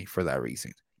distance from me for that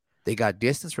reason. They got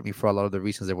distance from me for a lot of the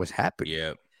reasons that was happening.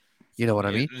 Yeah. You know what I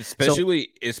Yeah, mean? So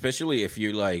especially if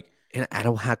you like, and I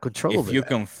don't have control if over you that.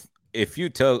 can, if you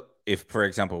tell, if for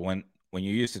example, when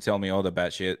you used to tell me all the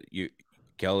bad shit, you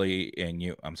Kelly and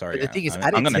you. I'm But sorry. the thing is, I'm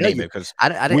I didn't gonna tell name you. it because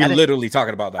I we're didn't. literally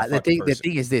talking about that fucking The person.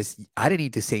 thing is this: I didn't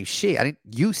need to say shit. I didn't.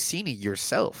 You seen it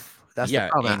yourself. That's the Yeah,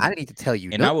 problem. I didn't need to tell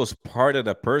you and I nothing. was part of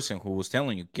the person who was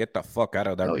telling you get the fuck out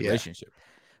of that Oh yeah, relationship.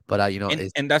 but you know,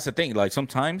 it's And that's the thing. Like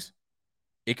sometimes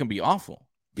it can be awful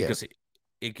yeah, because it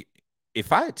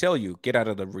if I tell you get out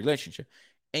of the relationship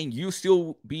and you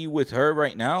still be with her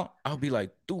right now, I'll be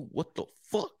like, dude, what the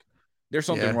fuck? There's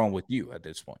something yeah, wrong with you at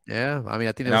this point. yeah. I mean,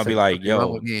 I think And there I'll was be like like, something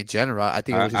wrong with yo, me in general. I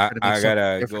think it was just trying to make I something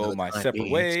gotta different go at the my time separate being.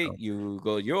 way. So, You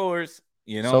go yours,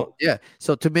 you so know? yeah.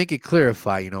 So to make it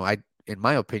clarify, you know, in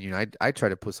my opinion, I try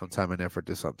to put some time and effort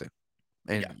to something,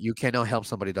 Yeah, and you cannot help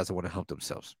somebody that doesn't want to help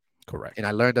themselves. correct. And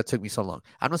I learned that took me so long.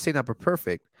 I'm not saying that we're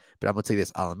perfect, but I'm gonna tell you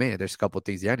this. Oh man, there's a couple of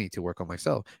things that I need to work on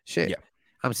myself. Shit, Yeah,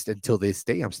 until this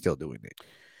day, I'm still doing it.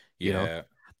 You know, yeah,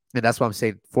 and that's what I'm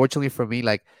saying. Fortunately for me,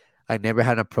 like I never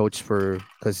had an approach for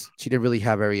because she didn't really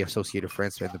have very associated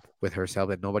friends with herself,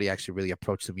 and nobody actually really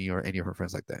approached me or any of her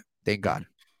friends like that. Thank God, mhm.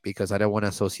 because I don't want to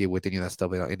associate with any of that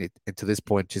stuff. And to this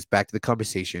point, just back to the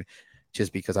conversation,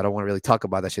 just because I don't want to really talk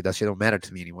about that shit. That shit don't matter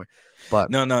to me anymore. But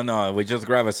No, no, no. We just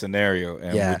grab a scenario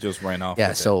and we yeah, just ran off yeah.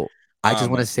 with it. So I just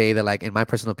want to Um, say that, like, in my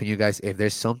personal opinion, guys, if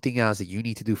there's something else that you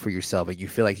need to do for yourself and you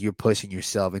feel like you're pushing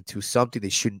yourself into something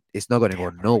that shouldn't, it's not going to go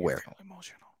damn, bro, you're nowhere. feeling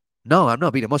emotional. No, I'm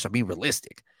not being emotional. I'm being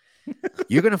realistic.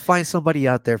 You're gonna find somebody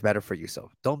out there better for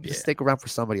yourself. Don't just Yeah, stick around for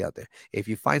somebody out there. If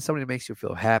you find somebody that makes you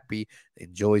feel happy,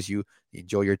 enjoys you,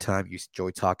 enjoy your time, you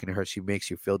enjoy talking to her, she makes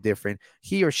you feel different.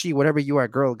 He or she, whatever you are,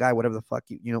 girl, guy, whatever the fuck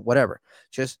you know, whatever.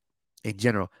 Just in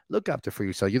general, look after for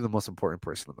yourself. You're the most important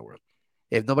person in the world.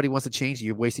 If nobody wants to change,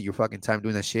 you wasted your fucking time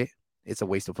doing that shit. It's a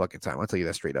waste of fucking time. I'll tell you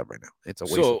that straight up right now. It's a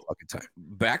waste of so fucking time.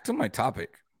 back to my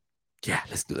topic Yeah,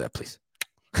 let's do that, please.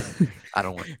 I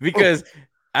don't want. Oh, because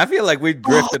I feel like we oh,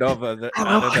 drifted off of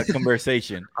out of the I'm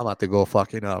conversation, about to go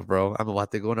fucking off, bro. I'm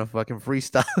about to go on a fucking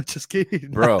freestyle. Just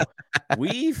kidding. bro.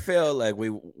 We felt like we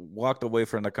walked away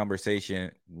from the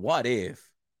conversation. What if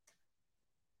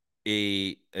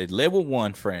a level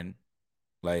one friend,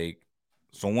 like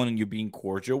someone you're being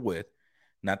cordial with,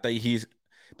 not that he's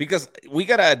because we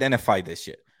gotta identify this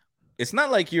shit. It's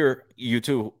not like you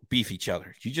two beef each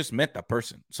other. You just met that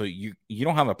person, so you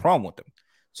don't have a problem with them.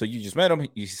 So you just met him.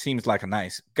 He seems like a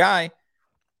nice guy,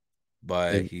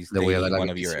 but he's Le voy a dar dating la one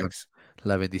of your bendición. ex,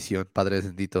 La bendición, Padre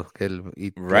bendito.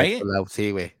 right?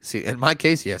 Sí, güey. Sí, in my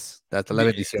case, yes. That's la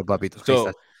Yeah. bendición, papito. Ahí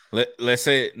está. So let's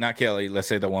say not Kelly. Let's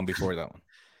say the one before that one,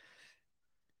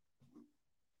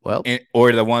 Well,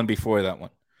 or the one before that one,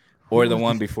 who or the was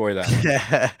one this? before that one.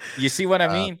 You see what I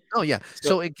mean? No, yeah. So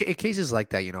So in cases like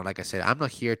that, you know, like I said, I'm not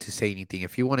here to say anything.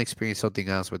 If you want to experience something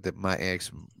else with my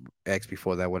ex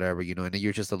before that, whatever, you know, and then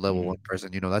you're just a level one mhm.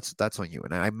 person, you know, that's on you.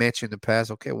 And I met you in the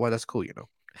past. Okay, well, that's cool, you know.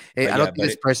 Hey, But I don't yeah,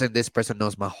 think this person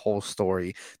knows my whole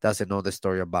story, doesn't know the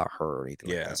story about her or anything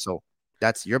like yeah. that. So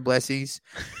that's your blessings.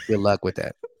 Good luck with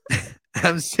that.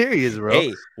 I'm serious, bro.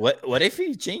 Hey, what if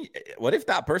he change? What if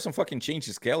that person fucking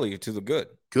changes Kelly to the good?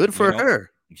 Good You for know,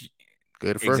 her.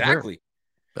 Good for her. exactly.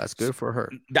 That's So good for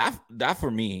her. that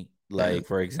for me, Yeah, like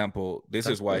for example, this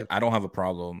that's is why good. I don't have a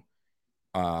problem.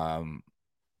 Um,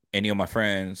 any of my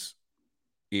friends,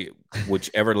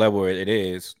 whichever level it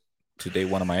is, to date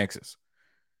one of my exes,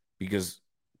 because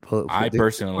I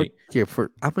personally, I'm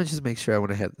gonna just make sure I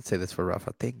want to say this for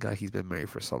Rafa. Thank God he's been married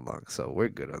for so long, so we're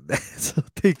good on that. So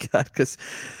thank God, because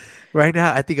right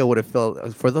now I think I would have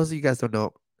felt. For those of you guys don't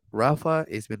know, Rafa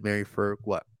has been married for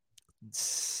what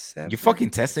you're 7? fucking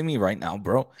testing me right now,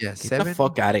 bro. Yeah, Get the 7.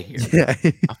 fuck out of here. Yeah.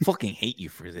 I fucking hate you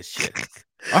for this shit.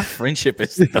 Our friendship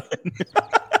is done.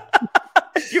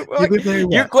 You've been married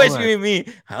You're what? Hold on. questioning me.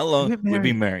 How long You've been we've married.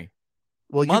 been married?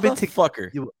 Well,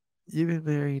 Motherfucker. you've been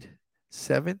married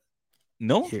 7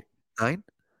 No, here, 9,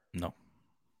 no,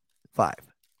 5.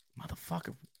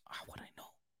 motherfucker. How would I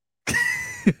know?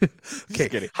 Just Okay,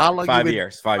 kidding. how long you been? 5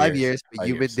 years. 5 5 years. years, but 5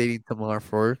 you've been years. dating Tamar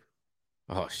for.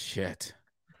 Oh shit.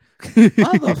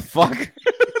 Motherfucker.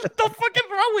 What the fuck is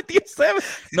wrong with you, 7?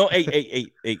 No,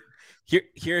 8.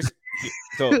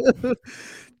 So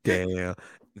Damn.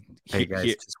 Hey guys,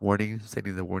 here, just warning,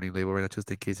 sending the warning label right now,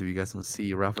 just in case if you guys don't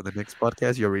see Ralph on the next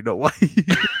podcast, you already know why.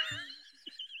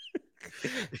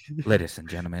 ladies and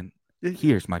gentlemen,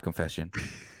 here's my confession.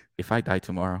 If I die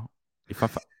tomorrow,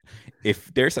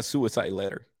 if there's a suicide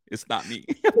letter, it's not me.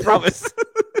 I promise.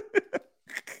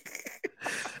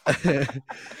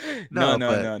 No, no,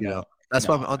 but no, you no. know, that's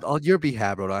why No. on your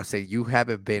behalf, bro. I say you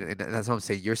haven't been, and that's what I'm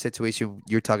saying. Your situation,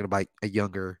 you're talking about a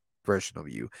younger version of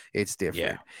you. It's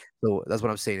Yeah. different. So that's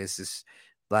what I'm saying. It's just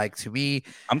like to me,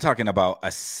 I'm talking about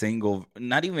a single,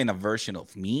 not even a version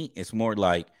of me. It's more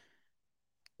like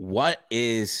what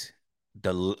is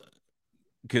the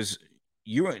because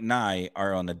you and I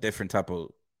are on a different type of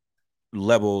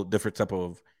level, different type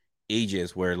of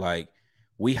ages where like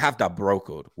we have that bro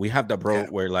code. We have that bro Yeah,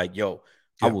 where like, yo,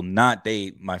 I yeah, will not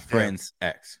date my yeah. friend's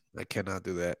ex. I cannot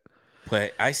do that.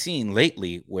 But I seen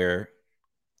lately where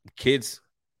kids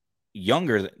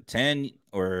younger than 10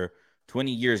 or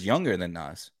 20 years younger than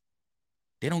us,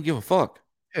 they don't give a fuck.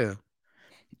 Yeah.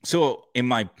 So in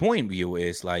my point view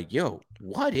is like, yo,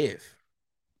 what if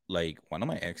like one of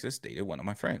my exes dated one of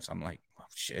my friends? I'm like, oh,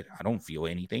 shit, I don't feel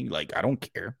anything. Like I don't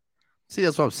care. See,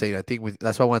 that's what I'm saying. I think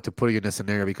that's why I wanted to put you in a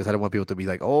scenario because I don't want people to be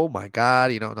like, "Oh my god,"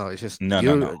 no, it's just No,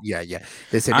 no, you. no. Yeah, yeah.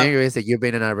 The I scenario is that you've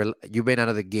been out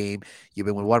of the game. You've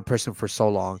been with one person for so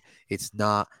long. It's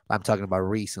not. I'm talking about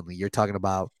recently. You're talking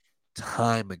about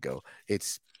time ago.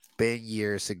 It's been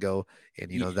years ago,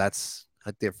 and that's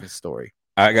a different story.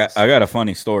 I got a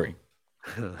funny story.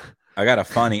 I got a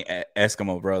funny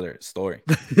Eskimo brother story.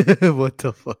 What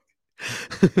the fuck?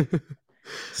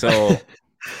 So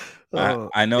Oh,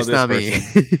 I know it's this not me.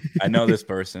 person. I know this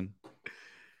person.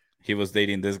 He was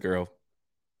dating this girl,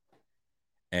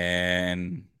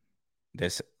 and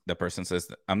the person says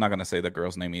I'm not gonna say the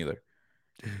girl's name either.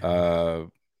 Uh,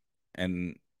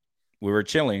 and we were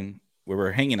chilling, we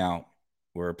were hanging out,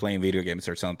 we were playing video games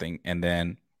or something, and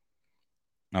then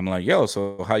I'm like, "Yo,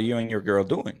 so how you and your girl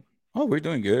doing?" "Oh, we're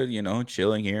doing good,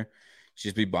 chilling here.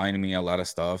 She's been buying me a lot of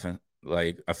stuff, and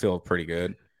like I feel pretty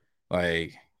good.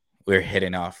 Like we're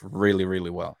hitting off really, really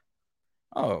well."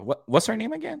 "Oh, what's her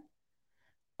name again?"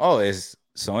 "Oh, it's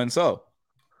so and so."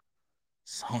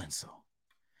 "So and so."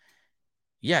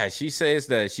 "Yeah, she says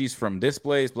that she's from this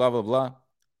place, blah blah blah."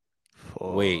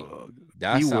 "Wait, Fuck.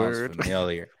 that sounds Keyword.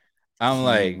 familiar." I'm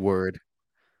like, Keyword.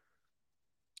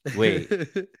 "Wait,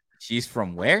 she's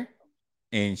from where?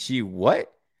 And she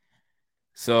what?"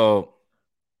 So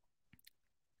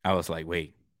I was like,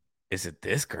 "Wait, is it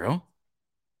this girl?"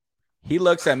 He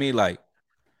looks at me like,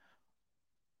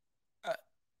 uh,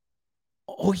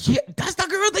 "Oh yeah, that's the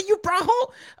girl that you brought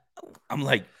home." I'm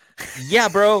like, "Yeah,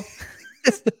 bro."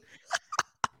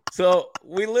 So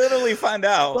we literally find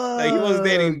out that he was Fuck.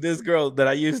 dating this girl that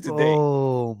I used to date.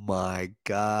 Oh my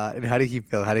god. And how did he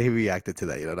feel? How did he react to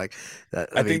that? Like that.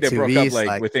 I I mean, think they to broke me, up it's like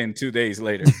like within 2 days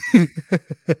later.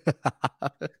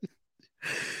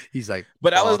 he's like,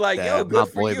 But I was fuck like, "Yo, that. My good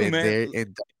for boy you, been man." there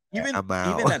and Even I'm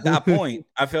out. even at that point,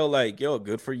 I felt like, "Yo,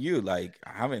 good for you." Like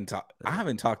I haven't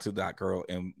talked to that girl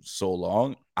in so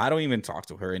long. I don't even talk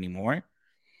to her anymore.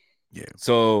 Yeah.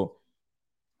 So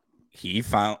he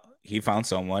found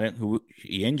someone who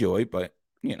he enjoyed, but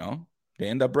they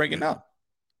end up breaking Yeah. up.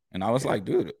 And I was Yeah. like,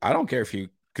 dude, I don't care if you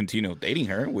continue dating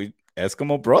her. We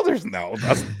Eskimo brothers now.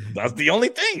 That's the only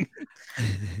thing.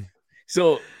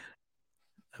 So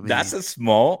I that's mean, a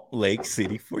small lake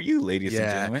city for you, ladies and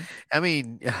yeah. gentlemen. I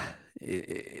mean,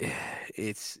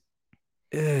 it's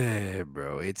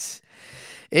bro, it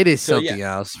is So yeah. something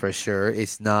else for sure.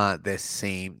 It's not the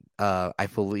same. I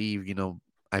believe,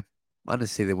 I want to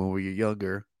say that when we were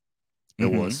younger, it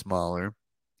was Mm-hmm. smaller.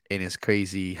 And it's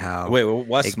crazy how Wait,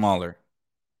 what's it, smaller?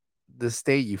 the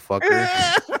state, you fucker.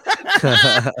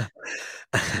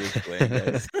 Just playing,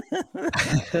 guys.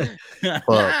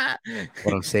 Well,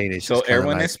 what I'm saying is So just kind of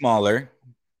Erwin like, is smaller.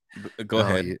 Go no,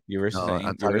 ahead. You were no, I'm saying you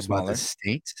were talking about the smaller.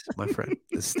 states, my friend,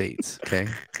 the states. Okay.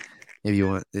 If you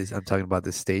want this, I'm talking about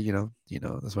the state,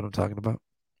 that's what I'm talking about.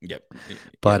 Yep.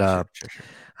 But Yeah, sure, sure, sure.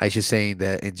 I just saying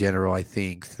that in general, I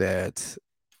think that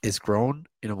it's grown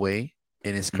in a way,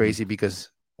 and it's Mhm. crazy because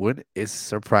when it's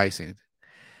surprising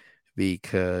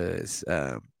because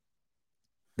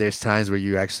there's times where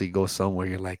you actually go somewhere,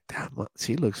 you're like, damn,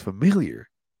 she looks familiar,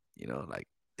 like,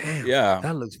 damn, Yeah.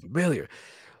 that looks familiar,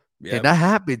 and Yep. that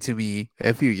happened to me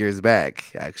a few years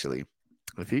back, actually.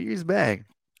 A few years back,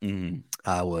 Mhm.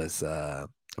 I was I'm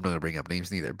not gonna bring up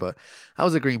names neither, but I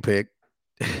was a Green Pig,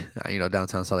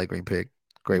 downtown Salt Lake Green Pig,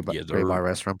 Yes, great sir. bar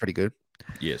restaurant, pretty good.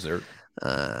 Yes, sir.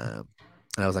 Um,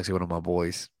 and I was actually one of my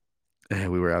boys,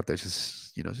 and we were out there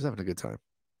just having a good time.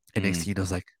 And next Mhm. thing you know, I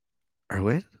was like,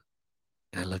 Erwin,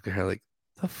 and I look at her like,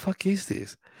 the fuck is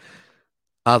this?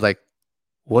 I was like,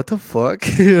 what the fuck?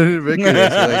 I didn't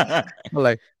recognize her. Like, I'm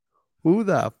like, who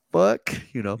the fuck?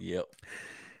 Yep.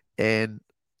 And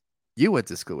you went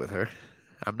to school with her.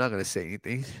 I'm not gonna say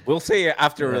anything. We'll say it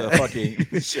after the Uh,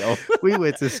 fucking show. we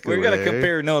went to school We're with gonna her.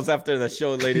 compare notes after the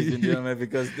show, ladies and gentlemen,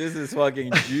 because this is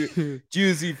fucking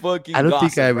juicy I fucking don't think I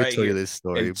gossip ever right told you here. this El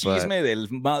story, but chisme del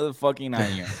motherfucking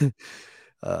año.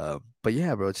 but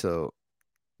yeah, bro. So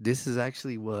this is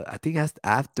actually what I think has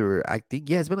after. I think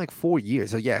yeah, it's been like 4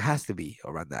 years. So yeah, it has to be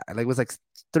around that. Like it was like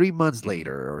 3 months Mhm.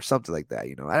 later or something like that.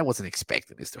 I wasn't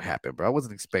expecting this to happen, bro. I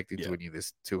wasn't expecting to Yeah. any of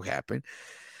this to happen.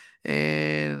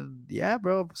 And yeah,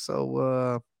 bro.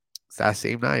 So that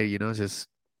same night, just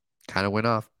kind of went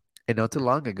off. And not too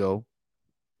long ago,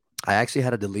 I actually had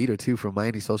to delete her too from my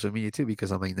any social media too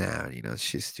because I'm like, nah,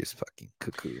 she's just fucking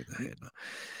cuckoo.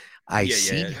 I Yeah,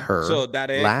 seen yeah. her So that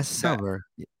last that summer.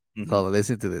 mhm. Oh,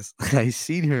 listen to this. I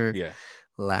seen her Yeah.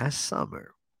 last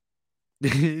summer.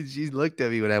 She looked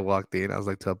at me when I walked in. I was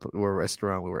like, to a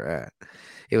restaurant we were at.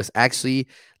 It was actually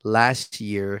last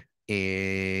year,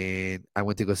 and I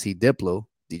went to go see Diplo,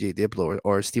 DJ Diplo,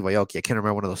 or Steve Aoki. I can't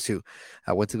remember one of those two.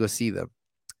 I went to go see them,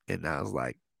 and I was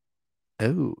like,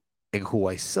 oh, and who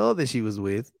I saw that she was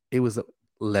with, it was a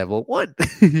level one,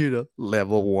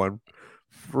 level one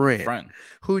friend Friend.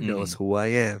 who knows Hmm. who I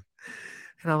am.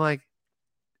 And I'm like,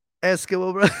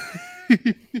 Eskimo, bro.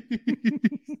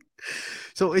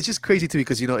 So it's just crazy to me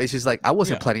because it's just like I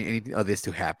wasn't Yeah. planning anything of this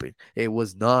to happen. It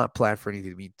was not planned for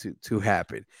anything to me to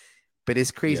happen. But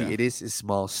it's crazy. Yeah. It is a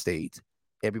small state.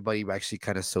 Everybody actually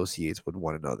kind of associates with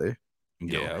one another, you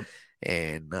know. Yeah.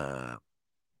 And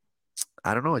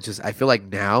I don't know. It's just I feel like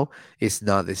now it's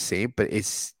not the same, but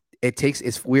it's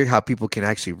weird how people can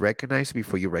actually recognize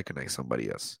before you recognize somebody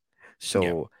else.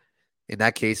 Yeah. So in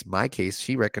that case, my case,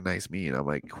 she recognized me, and I'm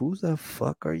like, "Who the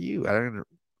fuck are you?" I don't,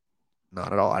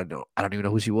 not at all. I don't know. I don't even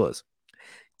know who she was.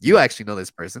 You Yeah. actually know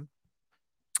this person.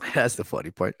 That's the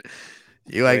funny part.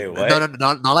 You Wait, like no, what?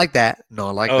 no, not like that.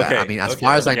 Not like that. I Okay. mean, as Okay.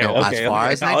 far as I Okay. know, as Okay. far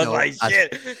Okay. as I I was know, like,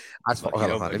 shit. as far, hold on,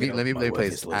 hold on. Fuck it up. Let My me play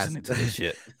wife this. is listening to this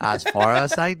shit. As far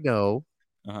as I know,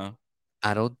 Uh-huh.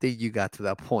 I don't think you got to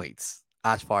that point.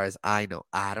 As far as I know,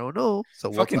 I don't know. So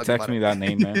we'll Fucking talk text about me that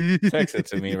name, man. Text it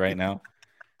to me it. right now.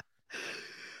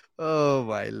 Oh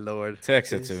my lord,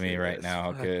 Text it to this me right this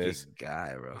now, cause fucking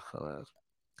guy, bro. Hold on.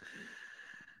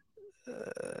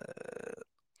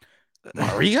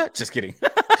 Maria. Just kidding.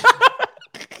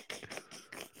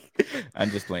 I'm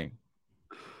just playing.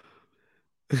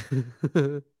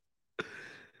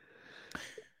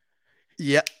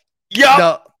 Yeah. Yup.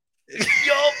 No.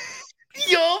 Yup.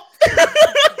 Yup.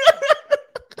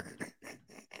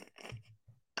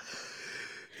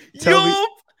 Tell me. Yup.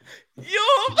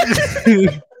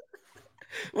 Yup.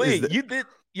 Is Wait, that? you did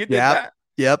Yep. that?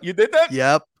 Yep. You did that?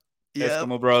 Yep. Yep.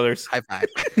 Eskimo Brothers. High five.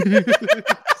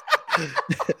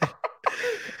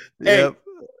 Hey, Yep.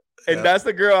 and Yep. that's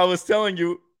the girl I was telling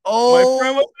you. My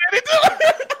friend was Oh, ready to.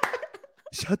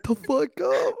 shut the fuck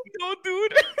up. No,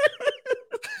 dude.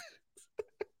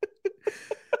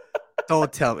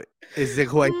 Don't tell me. Is it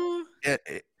who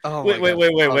oh my Wait, wait, god.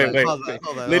 wait, wait, Hold wait, on. wait, Hold on. wait.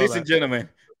 Hold on. Hold Ladies on. and gentlemen,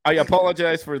 I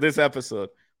apologize for this episode,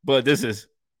 but this is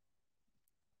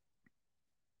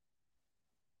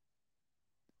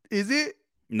Is it?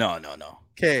 no, no, no.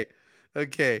 Okay.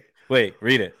 Okay. Wait,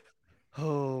 read it.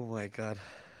 Oh my god.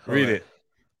 Hold Read on. it.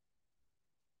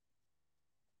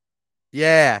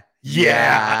 Yeah. Yeah,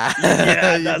 Yeah.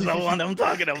 yeah, that's the one I'm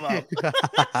talking about.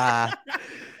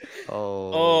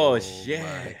 Oh Oh my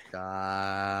shit.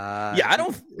 god. Yeah, I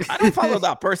don't follow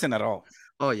that person at all.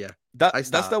 Oh yeah. I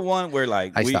That's the stopped. one where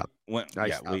like I we stopped. went. I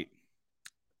Yeah, stopped. we.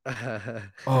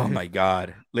 Oh my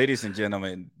god, ladies and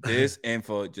gentlemen, this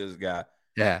info just got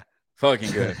Yeah.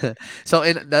 fucking good. So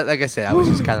in that, like I said, I was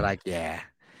just kind of like, yeah.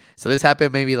 So this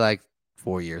happened maybe like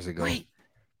 4 years ago. Wait,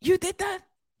 you did that?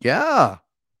 Yeah.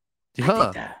 I did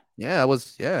Yeah. that. Yeah. I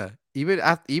was, yeah.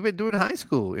 Even during high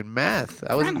school in math. A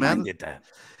I was friend in of math. mine did that.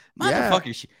 Yeah.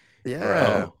 Motherfucker, Yeah.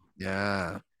 bro.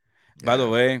 Yeah. By the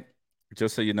Yeah. way,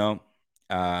 just so you know,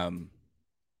 um,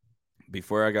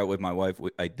 before I got with my wife,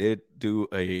 I did do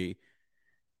a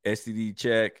STD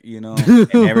check, and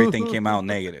everything came out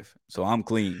negative. So I'm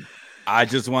clean. I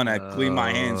just want to clean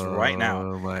my hands right now.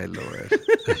 Oh my lord.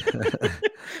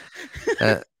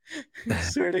 Uh,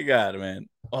 Swear to God, man.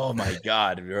 Oh my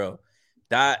God, bro.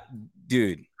 That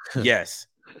dude. Yes.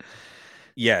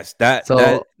 Yes.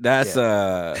 so That's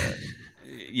yeah,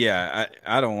 yeah,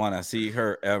 I don't want to see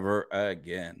her ever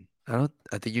again. I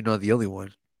think you're not the only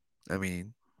one. I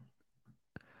mean,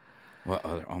 What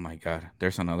other? Oh my God.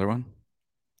 There's another one?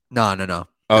 no, no, no,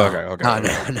 Oh, okay, no, okay, no,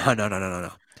 okay. no, no, no, no, no, no,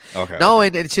 no. Okay, No, okay.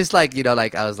 and it's just like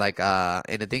like I was like,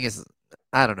 and the thing is,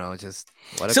 I don't know, just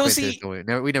what a So coincidence.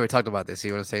 see, We never talked about this.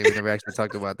 You know what I'm saying? We never actually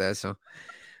talked about that. So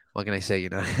what can I say?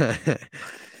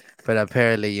 But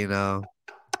apparently, oh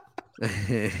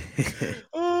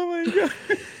my God.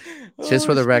 just Oh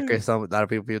for the shit. record, a lot of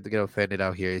people get offended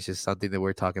out here. It's just something that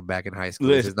we're talking back in high school.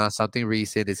 This Listen, is not something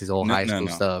recent. This is all no, high no, school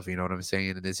no. stuff. You know what I'm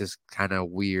saying? And it's just kind of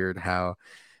weird how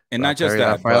And not just apparently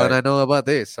that, Rafael and but I know about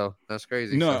this. So that's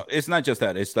crazy. So no, it's not just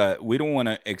that. It's that we don't want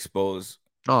to expose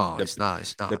no, the it's not.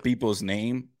 It's the not. people's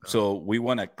name, No. so we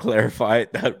want to clarify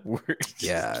that we're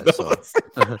Yeah. just So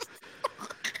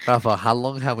Rafa, how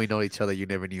long have we known each other? You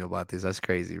never knew about this. That's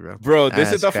crazy, bro. Bro,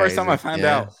 this is That's the first time I crazy. found Yeah.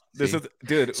 out. This See? is,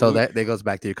 dude. So that goes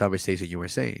back to your conversation you were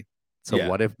saying. So Yeah.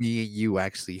 what if me and you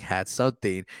actually had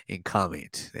something in common?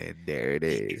 And there it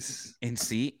is. And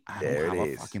see, I don't There it have a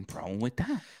is. fucking problem with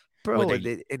that. Bro, Whether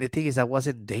and the thing is, I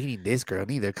wasn't dating this girl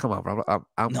neither. Come on, bro.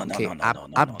 I'm no, no, okay. no, no, I'm no,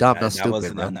 no, I'm no. dumb, not That was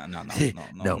stupid, no, bro. no, no, no, no, no,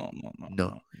 No, no, no, no, no,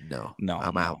 no, no. no,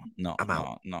 I'm out. no, I'm out.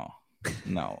 no, no,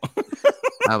 no.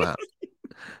 I'm out.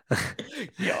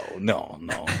 Yo, no,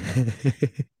 no, no.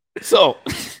 So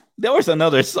there was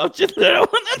another subject that I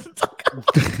wanted to talk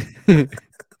about.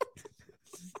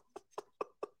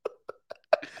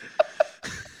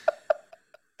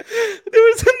 There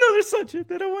was another subject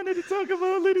that I wanted to talk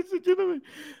about, ladies and gentlemen.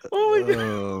 Oh my god.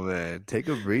 Oh man, take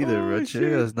a breather, bro. Oh Chill.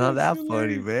 shit, It's not that's that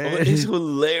funny, hilarious. Oh, it's man.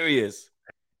 hilarious.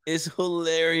 It's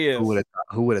hilarious.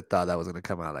 Who would have thought that was gonna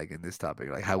come out like in this topic?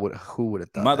 Like, who would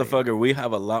have thought that? Motherfucker, we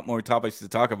have a lot more topics to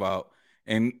talk about,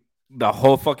 and the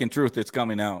whole fucking truth is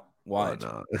coming out. Oh Watch.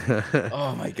 no.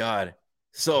 Oh my god.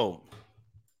 So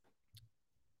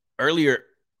earlier,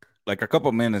 like a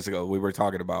couple minutes ago, we were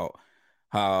talking about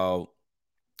how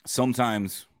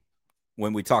sometimes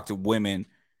when we talk to women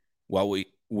while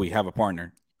we have a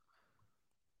partner,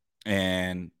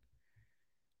 and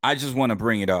I just want to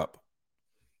bring it up,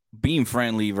 being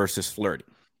friendly versus flirting.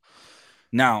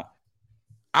 Now,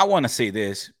 I want to say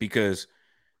this because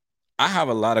I have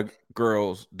a lot of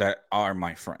girls that are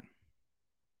my friend.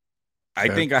 I Okay.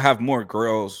 think I have more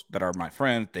girls that are my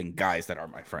friends than guys that are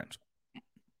my friends.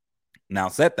 Now,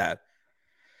 said that,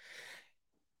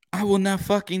 I will not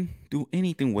fucking do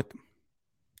anything with them.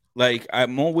 Like,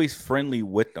 I'm always friendly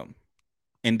with them,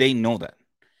 and they know that.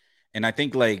 And I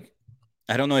think, like,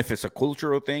 I don't know if it's a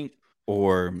cultural thing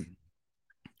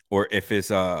or if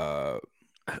it's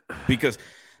because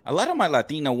a lot of my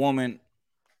Latina women,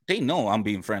 they know I'm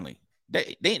being friendly.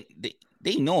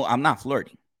 They know I'm not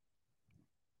flirting.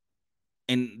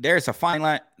 And there's a fine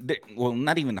line. Well,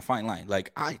 not even a fine line.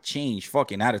 Like, I change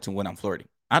fucking attitude when I'm flirting.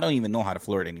 I don't even know how to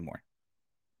flirt anymore.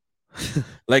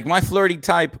 Like, my flirty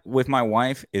type with my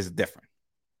wife is different.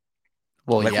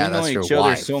 Well, Like, yeah, we know that's your each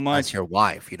other wife. so much. That's your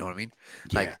wife. You know what I mean?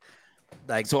 Yeah.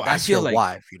 Like So I that's feel your like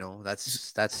wife. You know,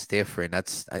 that's different.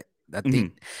 I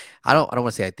mhm, think I don't want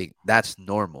to say I think that's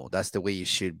normal. That's the way you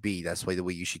should be. That's the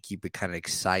way you should keep it kind of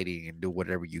exciting and do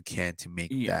whatever you can to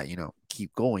make yeah, that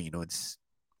keep going.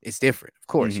 It's different, of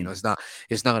course. mhm, It's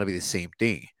not gonna be the same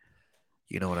thing.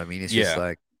 You know what I mean? It's just yeah.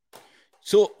 like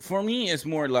So for me, it's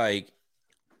more like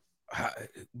uh,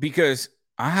 because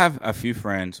I have a few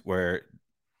friends where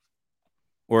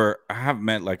I have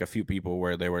met like a few people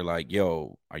where they were like,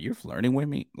 "Yo, are you flirting with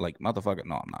me?" Like, motherfucker,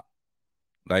 no, I'm not.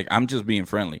 Like, I'm just being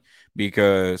friendly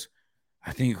because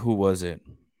I think who was it?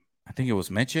 I think it was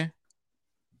Meche.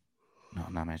 No,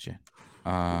 not Meche.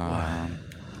 Um,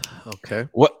 okay,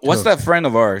 what's that friend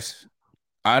of ours?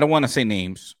 I don't want to say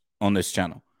names on this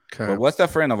channel, but okay. what's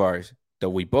that friend of ours that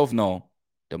we both know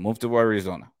that moved to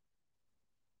Arizona?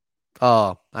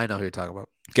 Oh, I know who you're talking about.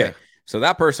 Okay, Okay, so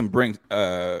that person brings.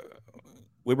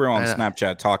 We were on I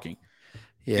Snapchat talking,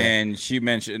 yeah, and she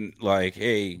mentioned like,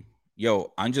 "Hey,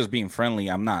 yo, I'm just being friendly.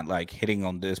 I'm not like hitting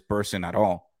on this person at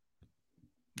all."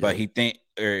 But yeah. he think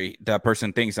or that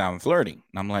person thinks I'm flirting.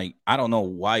 And I'm like, I don't know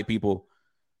why people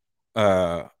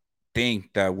uh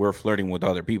think that we're flirting with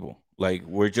other people. Like,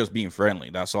 we're just being friendly.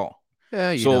 That's all.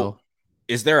 Yeah, So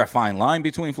is there a fine line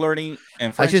between flirting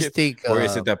and I just friendship, think or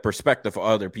is it the perspective of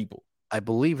other people? I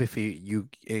believe if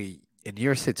in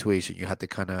your situation, you have to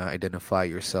kind of identify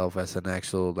yourself as an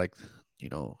actual like,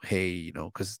 hey,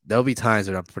 because there'll be times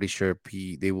that I'm pretty sure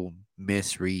they will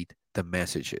misread the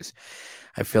messages.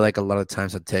 I feel like a lot of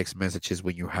times on text messages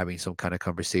when you're having some kind of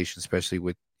conversation, especially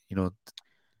with you know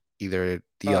either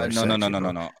the other No, no, no, sex, no,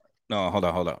 no, no, no. Hold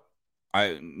on.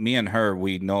 Me and her,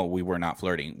 we know we were not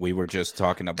flirting. We were just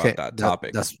talking about Okay, that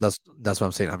topic. that's what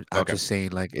I'm saying. I'm Okay. just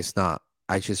saying like it's not.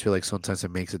 I just feel like sometimes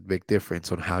it makes a big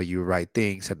difference on how you write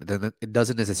things, and then it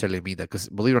doesn't necessarily mean that because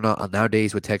believe it or not,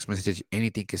 nowadays with text messages,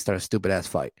 anything can start a stupid ass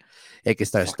fight. It can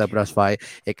start a Fuck stupid yeah. ass fight.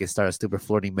 It can start a stupid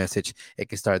flirting message. It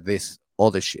can start this all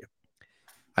this shit.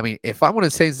 I mean, if I want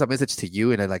to send some message to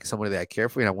you and I like somebody that I care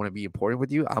for and I want to be important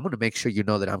with you, I'm gonna make sure you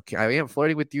know that I am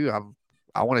flirting with you.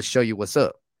 I want to show you what's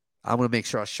up. I'm gonna make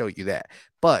sure I show you that.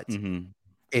 But Mm-hmm.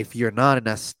 if you're not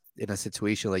in a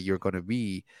situation like you're going to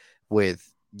be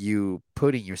with you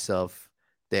putting yourself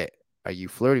that are you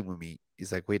flirting with me,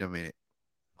 it's like wait a minute,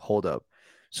 hold up.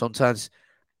 Sometimes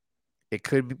it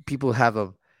could be people have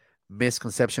a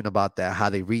misconception about that, how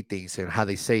they read things and how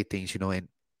they say things, and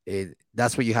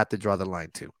that's where you have to draw the line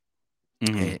to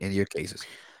Mm-hmm. in your cases.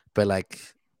 But like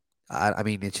I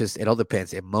mean, it's just, it all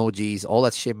depends. Emojis, all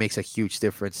that shit makes a huge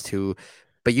difference too.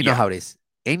 But you know Yeah. how it is.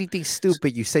 Anything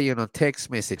stupid you say in a text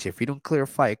message, if you don't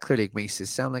clarify it clearly, it makes it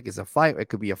sound like it's a fight. It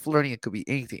could be a flirting. It could be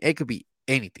anything. It could be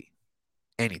anything.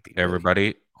 Anything, really.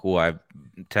 Everybody who I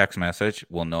text message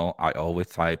will know I always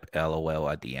type LOL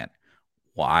at the end.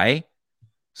 Why?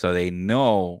 So they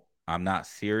know I'm not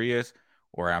serious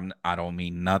or I don't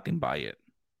mean nothing by it.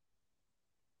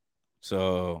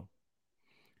 So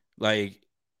like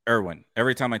Erwin,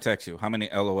 every time I text you, how many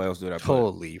LOLs did I put?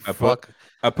 Holy I put fuck.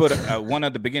 I put one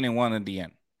at the beginning, one at the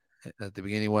end. At the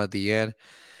beginning, one at the end.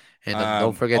 And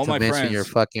don't forget All to my mention your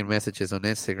friends, fucking messages on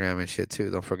Instagram and shit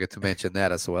too. Don't forget to mention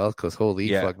that as well, because holy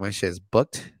yeah, fuck, my shit is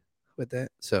booked with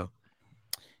that. So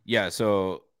yeah.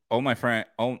 So all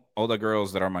the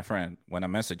girls that are my friend, when I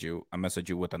message you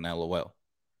with an LOL.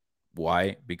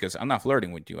 Why? Because I'm not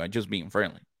flirting with you. I'm just being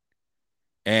friendly.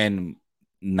 And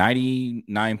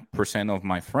 99% of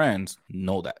my friends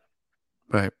know that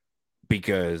right.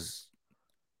 because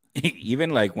even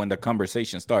like when the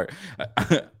conversation start,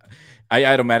 I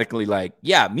automatically like,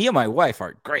 yeah, me and my wife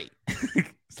are great.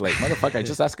 It's like, motherfucker, I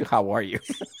just ask you how are you.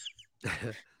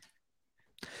 I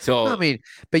So mean,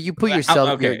 but you put yourself,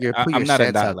 okay, you put your I'm not in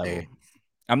sets that out there. level.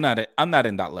 I'm not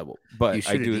in that level, You but I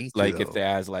shouldn't do need to like if though. they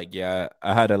ask like, yeah,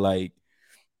 I had a like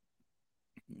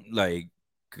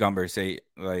conversate,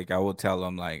 like I will tell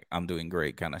them like I'm doing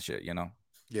great kind of shit, you know.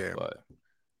 Yeah. But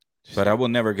I So, will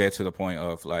never get to the point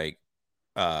of like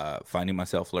finding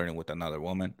myself flirting with another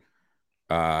woman.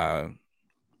 Uh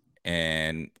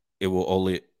and it will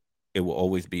only it will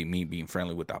always be me being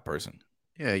friendly with that person.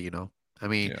 yeah, you know. I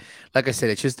mean, Yeah. like I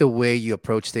said, it's just the way you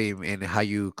approach them and how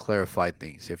you clarify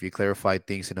things. If you clarify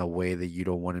things in a way that you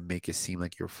don't want to make it seem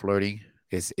like you're flirting,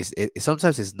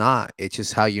 sometimes it's not. It's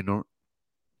just how you know.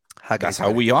 How can I That's say how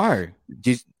that? we are.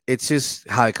 Just it's just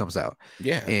how it comes out,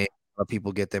 Yeah. and a lot of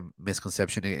people get the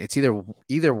misconception. It's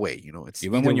either way, you know. It's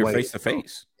Even either when you're way. face to You know?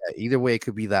 face. Yeah, either way, it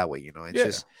could be that way. You know, it's Yeah.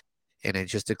 just and then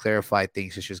just to clarify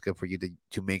things, it's just good for you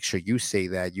to make sure you say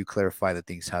that you clarify the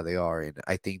things how they are. And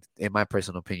I think, in my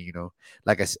personal opinion, you know,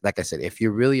 like I said, if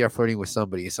you really are flirting with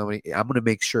somebody, I'm gonna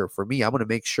make sure. For me, I'm gonna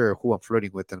make sure who I'm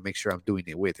flirting with and make sure I'm doing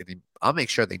it with, and then I'll make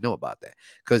sure they know about that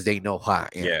because they know how I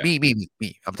am. Yeah.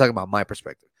 Me. I'm talking about my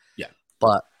perspective. Yeah.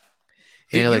 But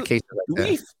Do in other you cases like do that,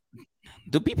 we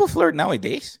do people flirt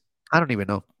nowadays? I don't even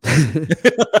know.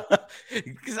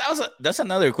 Because that's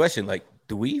another question. Like,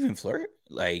 do we even flirt?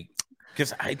 Like,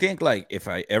 because I think like if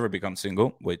I ever become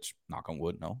single, which knock on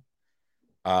wood, no,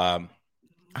 um,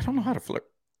 I don't know how to flirt.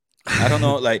 I don't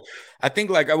know. Like, I think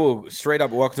like I will straight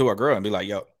up walk to a girl and be like,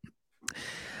 "Yo,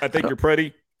 I I think don't, you're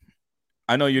pretty.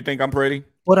 I know you think I'm pretty.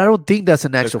 but I don't think that's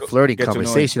an Let's actual go flirting get to know each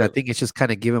conversation. I other." think it's just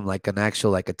kind of give them like an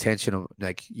actual like attention of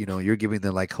like, you know, you're giving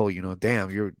them like, oh, you know, damn,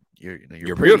 you know, you're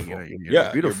You're pretty, you know, beautiful. you're Yeah,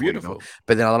 you're beautiful, you know. beautiful.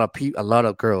 But then a lot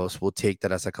of girls will take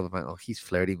that as a compliment. Oh, he's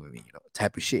flirting with me, you know,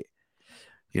 type of shit.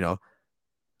 You know,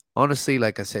 honestly,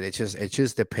 like I said, it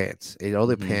just depends. It all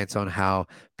Hmm. depends on how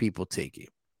people take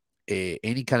it.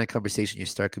 Any kind of conversation you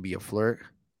start could be a flirt.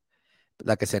 But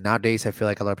like I said, nowadays I feel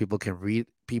like a lot of people can read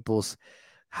people's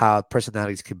how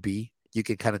personalities could be. You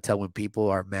can kind of tell when people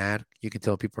are mad. You can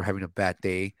tell people are having a bad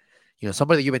day. You know,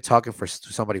 somebody that you've been talking to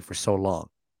somebody for so long,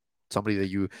 somebody that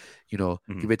you know,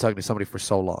 Hmm. you've been talking to somebody for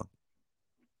so long.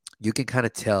 You can kind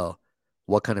of tell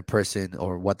what kind of person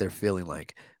or what they're feeling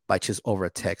like by just over a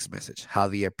text message, how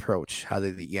they approach, how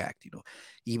they react. You know,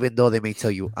 even though they may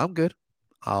tell you, "I'm good,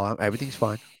 everything's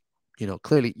fine." You know,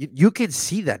 clearly you can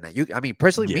see that now. I mean,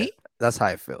 personally, Yeah. me, that's how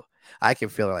I feel. I can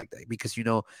feel it like that because you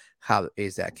know how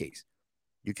is that case.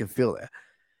 You can feel that.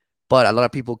 But a lot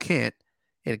of people can't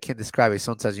and can't describe it.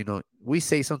 Sometimes, you know,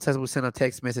 sometimes we send a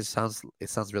text message, it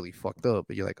sounds really fucked up,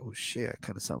 but you're like, oh shit, I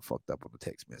kind of sound fucked up on the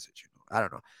text message. You know, I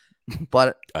don't know.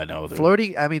 But I know, dude.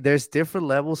 flirting, I mean, there's different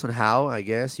levels on how I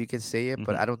guess you can say it,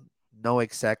 but Hmm. I don't know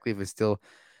exactly if it's still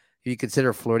if you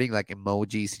consider flirting like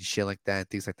emojis and shit like that and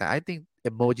things like that. I think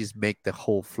emojis make the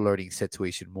whole flirting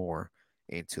situation more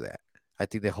into that. I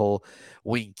think the whole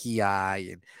winky eye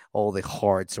and all the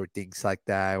hearts or things like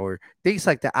that or things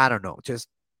like that. I don't know. Just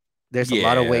there's a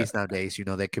lot of Yeah. ways nowadays, you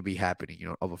know, that could be happening, you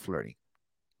know, of a flirting.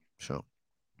 So,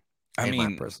 I in my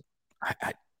mean, person,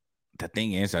 I the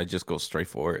thing is, I just go straight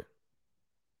for it.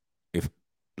 If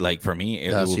like for me,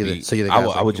 it so would be you're the guys I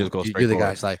like would just go you're straight the for it.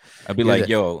 guys like I'd be you're like, the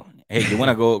 "Yo, hey, you want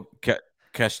to go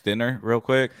catch dinner real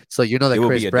quick?" so you know It that will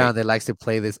Chris be a date. Brown that likes to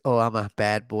play this. Oh, I'm a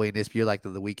bad boy in this. You're like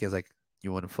the weekends, like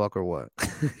you want to fuck or what?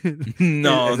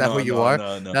 No, Is that no, what you no, are?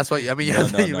 no, no, That's what I mean. no,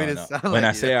 That's what no, you made no, it no. sound When like. I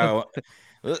You say know?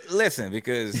 Listen,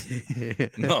 because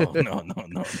no, no, no, no,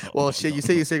 no, Well, no, shit, no, you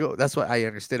no, say go. That's what I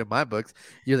understood in my books.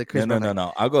 You're the no, Chris no, Brown, no, like,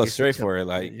 no. I'll go it's the straight for it.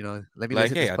 let me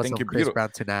Like, listen. hey, Let's I put think some you're Chris beautiful. Brown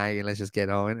tonight, and let's just get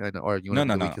on. Or you No, want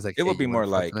no, the no. week is like, It hey, would be you want more to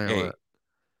fuck like, tonight or hey, what?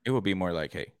 it would be more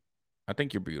like, hey, I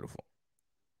think you're beautiful.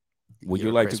 Would you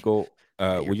You're like to Chris. go?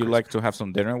 Hey, you're Would you Chris like Brown. to have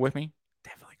some dinner with me?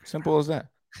 Definitely Chris Brown. Simple as that.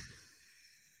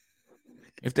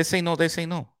 If they say no, they say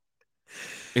no.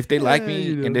 If they like Yeah,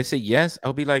 me and they say yes,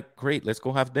 I'll be like, great, let's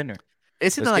go have dinner.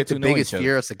 Isn't it Let's like get the to know biggest each other.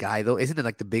 fear as a guy though? Isn't it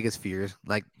like the biggest fear?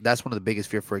 Like that's one of the biggest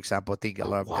fear. For example, I think a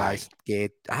lot of Why? guys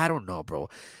get. I don't know, bro.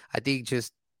 I think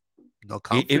just not It it,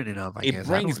 confident enough. I it guess I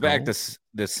brings don't back know.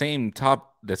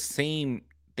 the same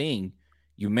thing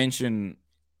you mentioned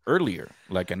earlier,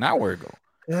 like an hour ago.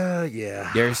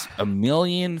 Yeah, There's a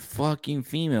million fucking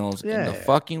females in the yeah.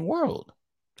 fucking world.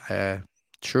 Uh,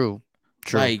 true,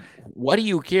 true. Like, what do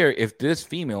you care if this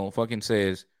female fucking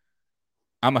says,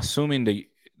 I'm assuming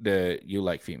that you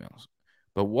like females.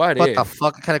 But what What the if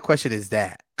fuck kind of question is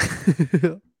that?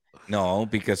 no,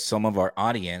 because some of our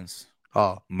audience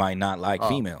Oh, might not like oh,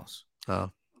 females. oh.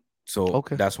 So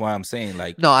Okay. that's why I'm saying,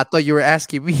 like, No, I thought you were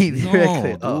asking me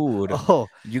directly. no, dude. Oh,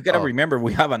 You gotta oh, remember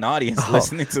we have an audience oh.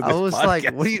 listening to I this was like,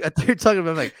 what are podcast. you? I thought you were talking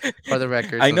about like for the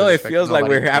record, I for the know it respect. feels like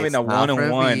Nobody. we're having It's a not for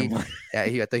me. one-on-one. Yeah,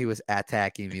 I thought he was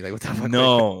attacking me. Like, what the fuck? Were you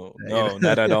No, you no,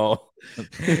 not at all. know?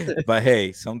 But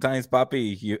hey, sometimes,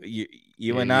 Papi, you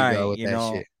Here and you I, go with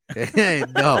that shit.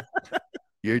 No,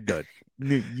 you're done.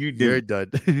 you're You're done.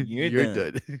 done. You're You're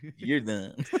done. done. You're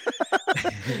done.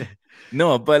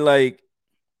 No, but like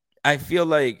I feel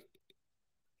like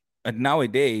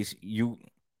nowadays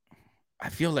I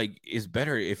feel like it's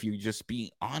better if you just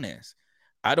be honest.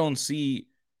 I don't see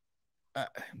uh,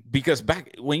 because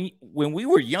back when we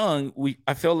were young,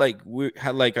 I felt like we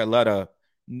had like a lot of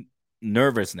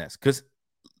nervousness. Because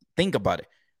think about it,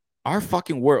 our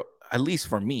fucking world, at least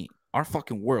for me, our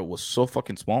fucking world was so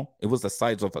fucking small. It was the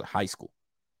size of a high school.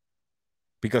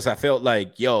 Because I felt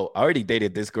like, yo, I already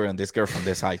dated this girl and this girl from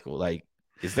this high school. Like,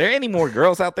 is there any more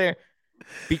girls out there?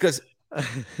 Because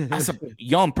as a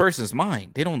young person's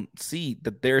mind, they don't see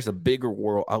that there's a bigger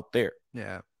world out there.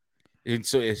 Yeah. And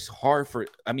so it's hard for,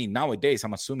 I mean, nowadays,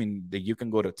 I'm assuming that you can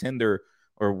go to Tinder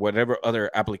or whatever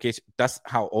other application. That's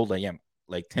how old I am.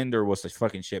 Like, Tinder was the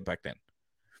fucking shit back then.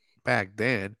 Back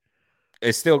then,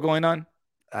 It's still going on?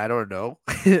 I don't know.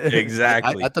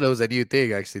 Exactly. I thought it was a new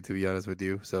thing, actually, to be honest with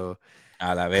you. So,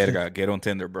 A la verga. Get on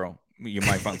Tinder, bro. You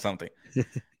might find something. no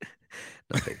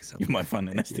thanks. You might find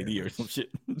an Thank you. STD or some shit.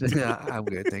 I'm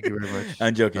good. Thank you very much.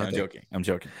 I'm joking. No, I'm thank joking. I'm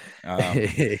joking.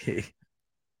 you.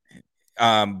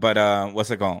 But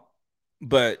what's it called?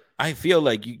 But I feel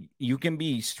like you can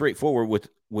be straightforward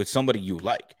with somebody you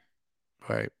like,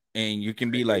 Right. and you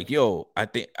can be like, "Yo, I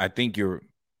think you're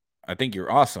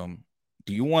awesome.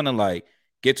 Do you want to like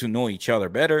get to know each other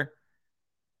better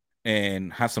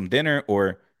and have some dinner,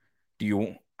 or do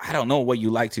you? I don't know what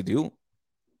you like to do.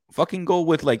 Fucking go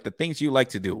with like the things you like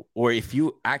to do, or if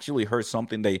you actually heard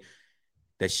something that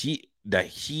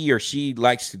he or she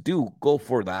likes to do, go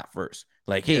for that first.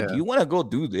 Like, hey, do Yeah. you want to go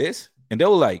do this? And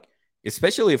they'll like,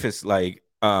 especially if it's like,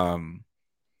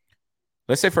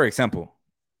 let's say for example,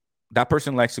 that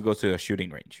person likes to go to a shooting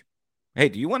range. Hey,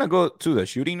 do you want to go to the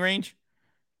shooting range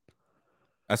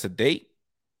as a date?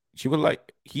 She would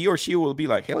like, he or she will be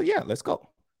like, hell yeah, let's go.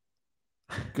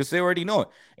 Because they already know it.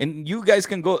 And you guys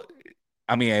can go.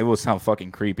 I mean, it will sound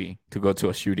fucking creepy to go to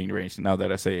a shooting range now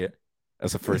that I say it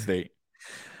as a first date.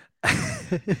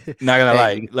 Not gonna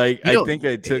lie. Like, you I know, think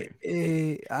I took.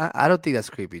 I don't think that's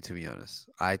creepy, to be honest.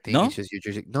 I think it's No? just you're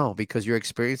just no, because you're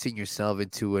experiencing yourself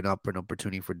into an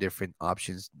opportunity for different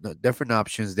options,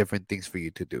 different things for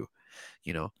you to do.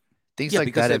 You know, things Yeah, like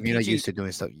because that. the If you're not used PG to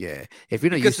doing stuff, yeah. If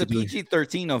you're not because used to the doing,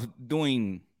 PG-13 of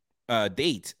doing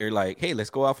dates are like, hey, let's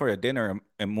go out for a dinner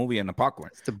and movie and a popcorn.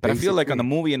 it's the But I feel basic like on a thing.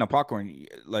 movie and a popcorn,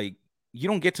 like you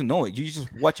don't get to know it. You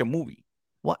just watch a movie.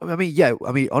 What I mean, yeah.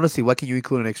 I mean, honestly, what can you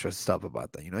include an extra stuff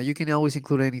about that? You know, you can always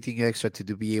include anything extra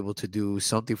to be able to do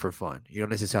something for fun. You don't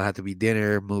necessarily have to be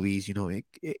dinner, movies. You know,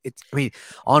 it's. I mean,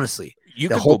 honestly, You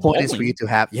the could whole go point is for you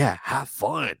bowling. to have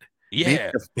fun, make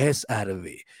Yeah. the best out of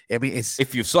it. I mean, it's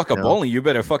If you suck you at know, bowling, you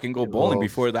better fucking go bowling well,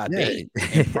 before that yeah. date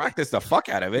and practice the fuck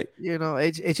out of it. You know,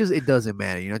 it just it doesn't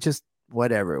matter. You know, just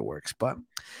whatever it works. But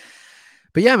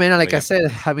yeah, man. But Like I yeah.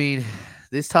 said, I mean,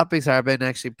 these topics have been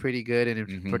actually pretty good and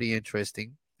Hmm. pretty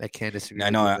interesting. I can't disagree I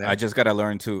with know you on I that. just gotta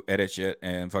learn to edit shit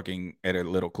and fucking edit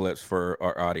little clips for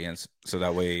our audience, so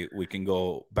that way we can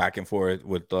go back and forth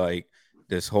with like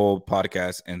this whole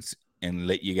podcast and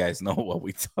let you guys know what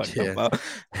we talked Yeah. about,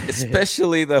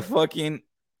 especially the fucking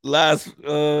last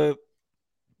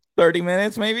 30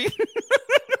 minutes maybe.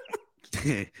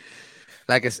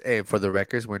 like I said, for the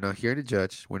records, we're not here to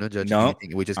judge. We're not judging No,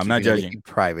 anything. We're just I'm not keeping judging. everything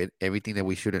private. Everything that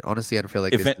we shouldn't. Honestly, I don't feel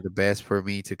like If this is it, the best for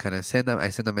me to kind of send them. I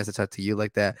send a message out to you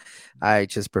like that. I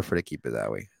just prefer to keep it that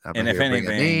way. I'm not and here if to bring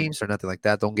up anything, names or nothing like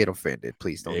that. Don't get offended,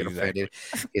 please. Don't get offended.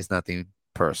 exactly. It's nothing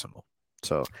personal.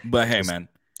 So But hey, just man,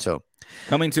 so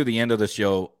coming to the end of the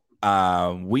show,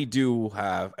 we do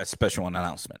have a special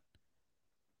announcement.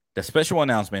 The special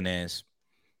announcement is: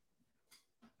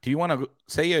 do you want to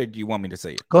say it, or do you want me to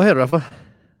say it? go ahead, Rafa.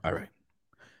 All right.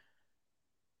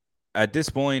 At this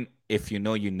point, if you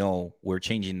know, we're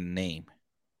changing the name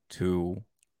to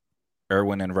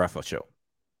Erwin and Rafa Show.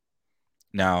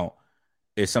 Now,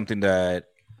 it's something that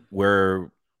we're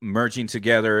merging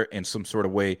together in some sort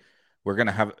of way. We're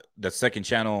gonna have the second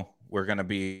channel. We're gonna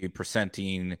be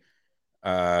presenting,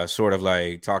 sort of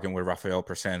like Talking with Raphael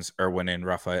presents Erwin and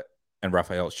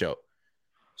Raphael Show.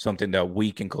 Something that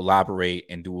we can collaborate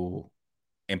and do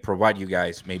and provide you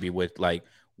guys maybe with like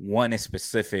one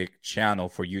specific channel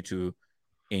for you to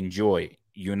enjoy,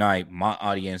 unite my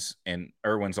audience and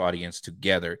Erwin's audience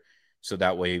together, so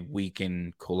that way we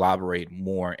can collaborate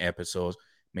more episodes,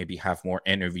 maybe have more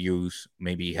interviews,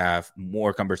 maybe have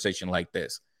more conversation like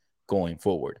this going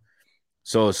forward.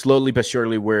 So slowly but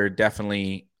surely, we're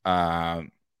definitely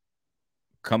coming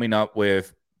up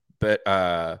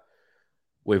but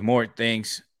with more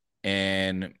things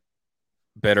and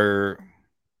better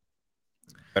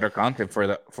content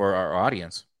for our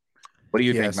audience. What do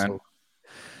you Yeah. think, man?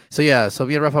 So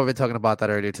me and Rafa have been talking about that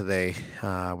earlier today.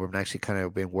 We've actually kind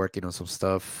of been working on some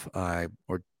stuff,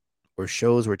 or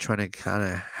shows. We're trying to kind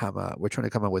of we're trying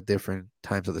to come up with different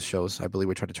times of the shows. I believe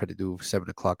we're trying to do 7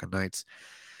 o'clock at nights.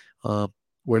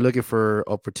 We're looking for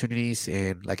opportunities,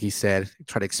 and like he said,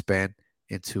 try to expand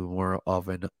into more of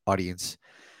an audience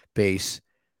base.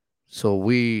 So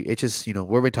it's just,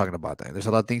 we've been talking about that. There's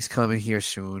a lot of things coming here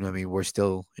soon. I mean, we're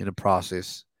still in the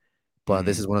process, but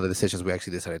this Mm-hmm. is one of the decisions we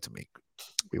actually decided to make.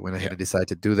 We went ahead Yeah. and decided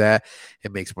to do that.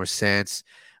 It makes more sense.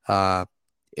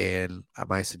 And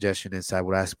my suggestion is I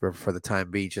would ask for the time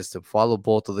being just to follow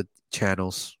both of the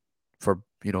channels for,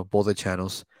 both the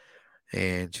channels,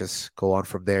 and just go on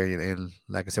from there. And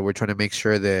like I said, we're trying to make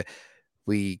sure that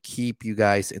we keep you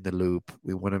guys in the loop.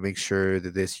 We want to make sure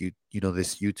that this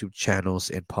YouTube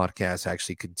channels and podcasts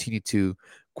actually continue to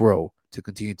grow, to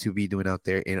continue to be doing out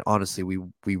there. And honestly, we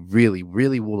really,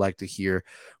 really would like to hear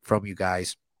from you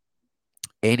guys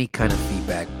any kind of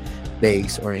feedback,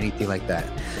 base, or anything like that.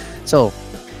 So,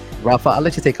 Rafa, I'll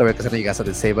let you take over because I know you got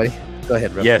something to say, buddy. Go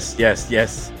ahead, Rafa.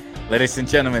 Yes. Ladies and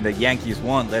gentlemen, the Yankees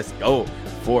won. Let's go.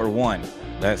 4-1.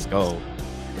 Let's go.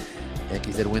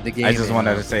 Yankees did win the game. I just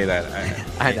wanted to say that.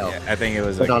 I know. I think it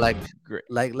was great.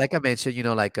 Like I mentioned,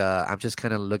 I'm just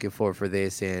kind of looking forward for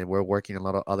this, and we're working a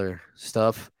lot of other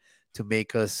stuff to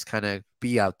make us kind of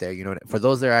be out there. For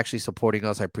those that are actually supporting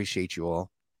us, I appreciate you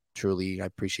all. Truly, I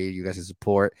appreciate you guys'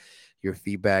 support, your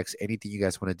feedbacks, anything you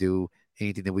guys want to do,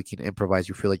 anything that we can improvise.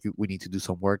 You feel like we need to do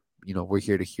some work. We're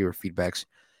here to hear feedbacks.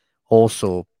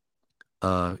 Also,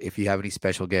 if you have any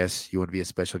special guests, you want to be a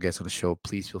special guest on the show,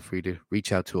 please feel free to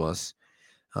reach out to us.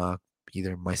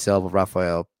 Either myself or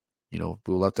Raphael. We would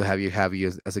love to have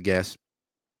you as a guest,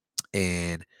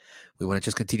 and we want to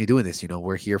just continue doing this.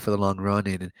 We're here for the long run,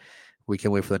 and we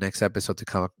can't wait for the next episode to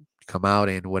come out,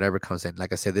 and whatever comes in.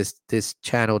 Like I said, this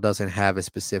channel doesn't have a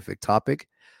specific topic.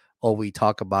 All we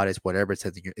talk about is whatever it's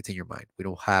in your mind. We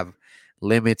don't have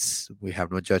limits. We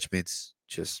have no judgments.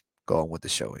 Just go on with the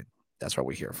show, and that's what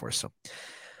we're here for. So,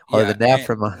 other than that,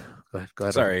 go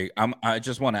ahead. Sorry, I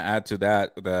just want to add to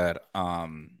that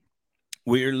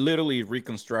we're literally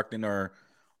reconstructing our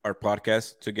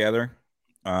podcast together.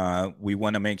 We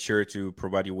want to make sure to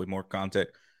provide you with more content.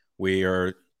 We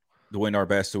are doing our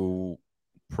best to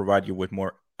provide you with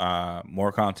more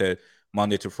content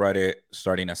Monday to Friday,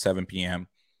 starting at 7 p.m.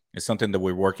 It's something that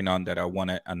we're working on that I want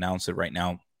to announce it right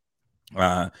now.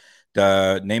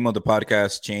 The name of the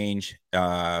podcast change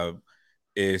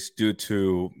is due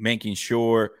to making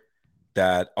sure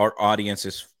that our audience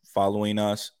is following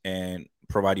us and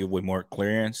provide you with more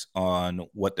clearance on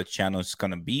what the channel is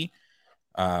going to be.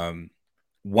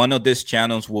 One of these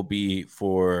channels will be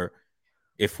for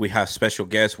if we have special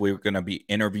guests, we're going to be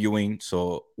interviewing.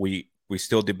 So we're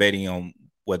still debating on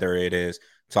whether it is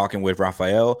Talking with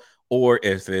Raphael or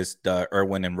if it's the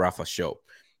Erwin and Rafa Show.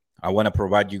 I want to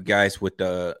provide you guys with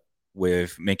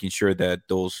making sure that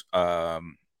those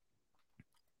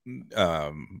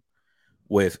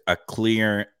with a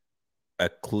clear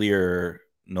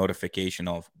notification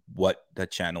of what the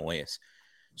channel is,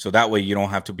 so that way you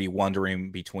don't have to be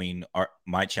wondering between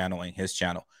my channel and his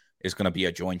channel. It's going to be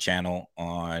a joint channel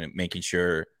on making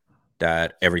sure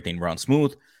that everything runs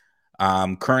smooth.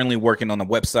 I'm currently working on the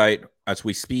website as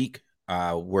we speak.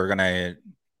 We're gonna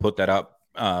put that up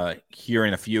here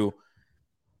in a few.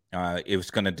 It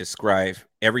was gonna describe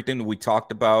everything that we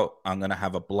talked about. I'm gonna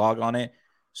have a blog on it.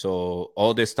 So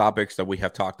all these topics that we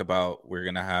have talked about, we're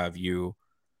gonna have you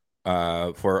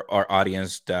for our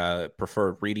audience that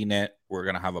prefer reading it. We're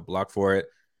gonna have a blog for it.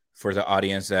 For the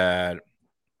audience that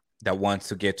wants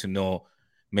to get to know,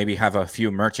 maybe have a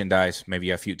few merchandise, maybe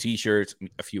a few T-shirts,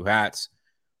 a few hats.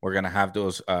 We're gonna have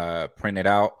those printed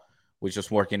out. We're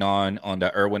just working on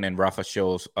the Erwin and Rafa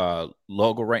Show's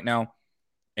logo right now,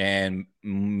 and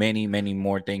many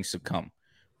more things to come.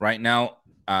 Right now,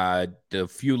 the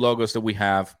few logos that we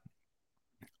have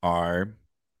are,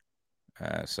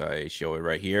 so I show it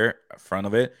right here in front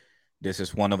of it. This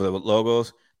is one of the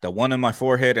logos, the one on my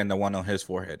forehead and the one on his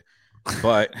forehead.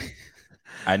 But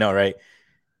I know, right?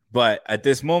 But at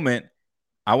this moment,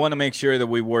 I want to make sure that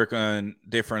we work on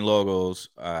different logos,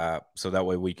 so that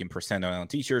way we can present it on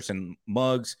T-shirts and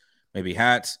mugs, maybe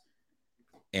hats,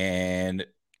 and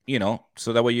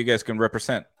so that way you guys can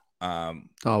represent. I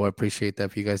appreciate that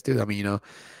if you guys do. I mean, like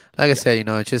I said,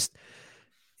 it's just,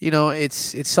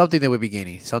 it's something that we're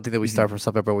beginning, something that we start from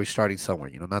somewhere, but we're starting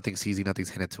somewhere. Nothing's easy, nothing's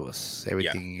handed to us.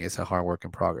 Everything is a hard work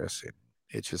in progress, and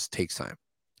it just takes time.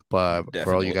 But Definitely.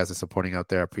 for all you guys that are supporting out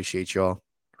there, I appreciate y'all.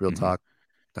 Real talk.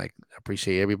 Like, I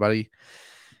appreciate everybody.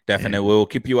 Definitely. And we'll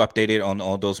keep you updated on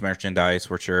all those merchandise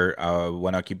for sure. We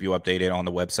want to keep you updated on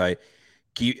the website.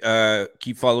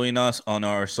 Keep following us on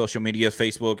our social media,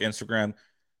 Facebook, Instagram,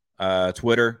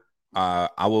 Twitter.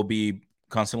 I will be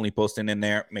constantly posting in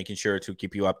there, making sure to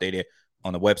keep you updated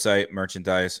on the website,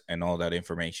 merchandise, and all that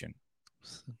information.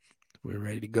 We're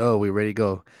ready to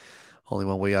go. Only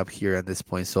one way up here at this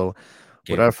point. So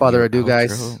without further ado,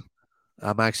 guys,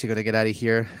 I'm actually going to get out of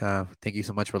here. Thank you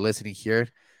so much for listening here.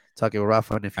 Talking with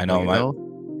Rafa, and if you know.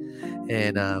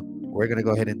 And we're going to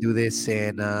go ahead and do this.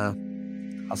 And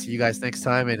I'll see you guys next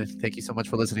time. And thank you so much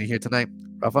for listening here tonight.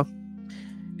 Rafa?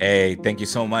 Hey, thank you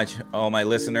so much, all my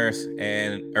listeners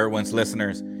and Erwin's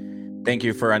listeners. Thank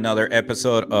you for another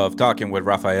episode of Talking with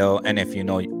Rafael. And if you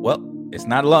know, well, it's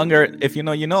not longer if you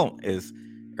know, it's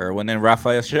Erwin and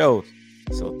Rafael shows.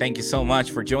 So thank you so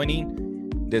much for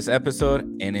joining this episode,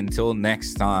 and until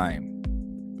next time,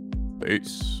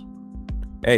 peace.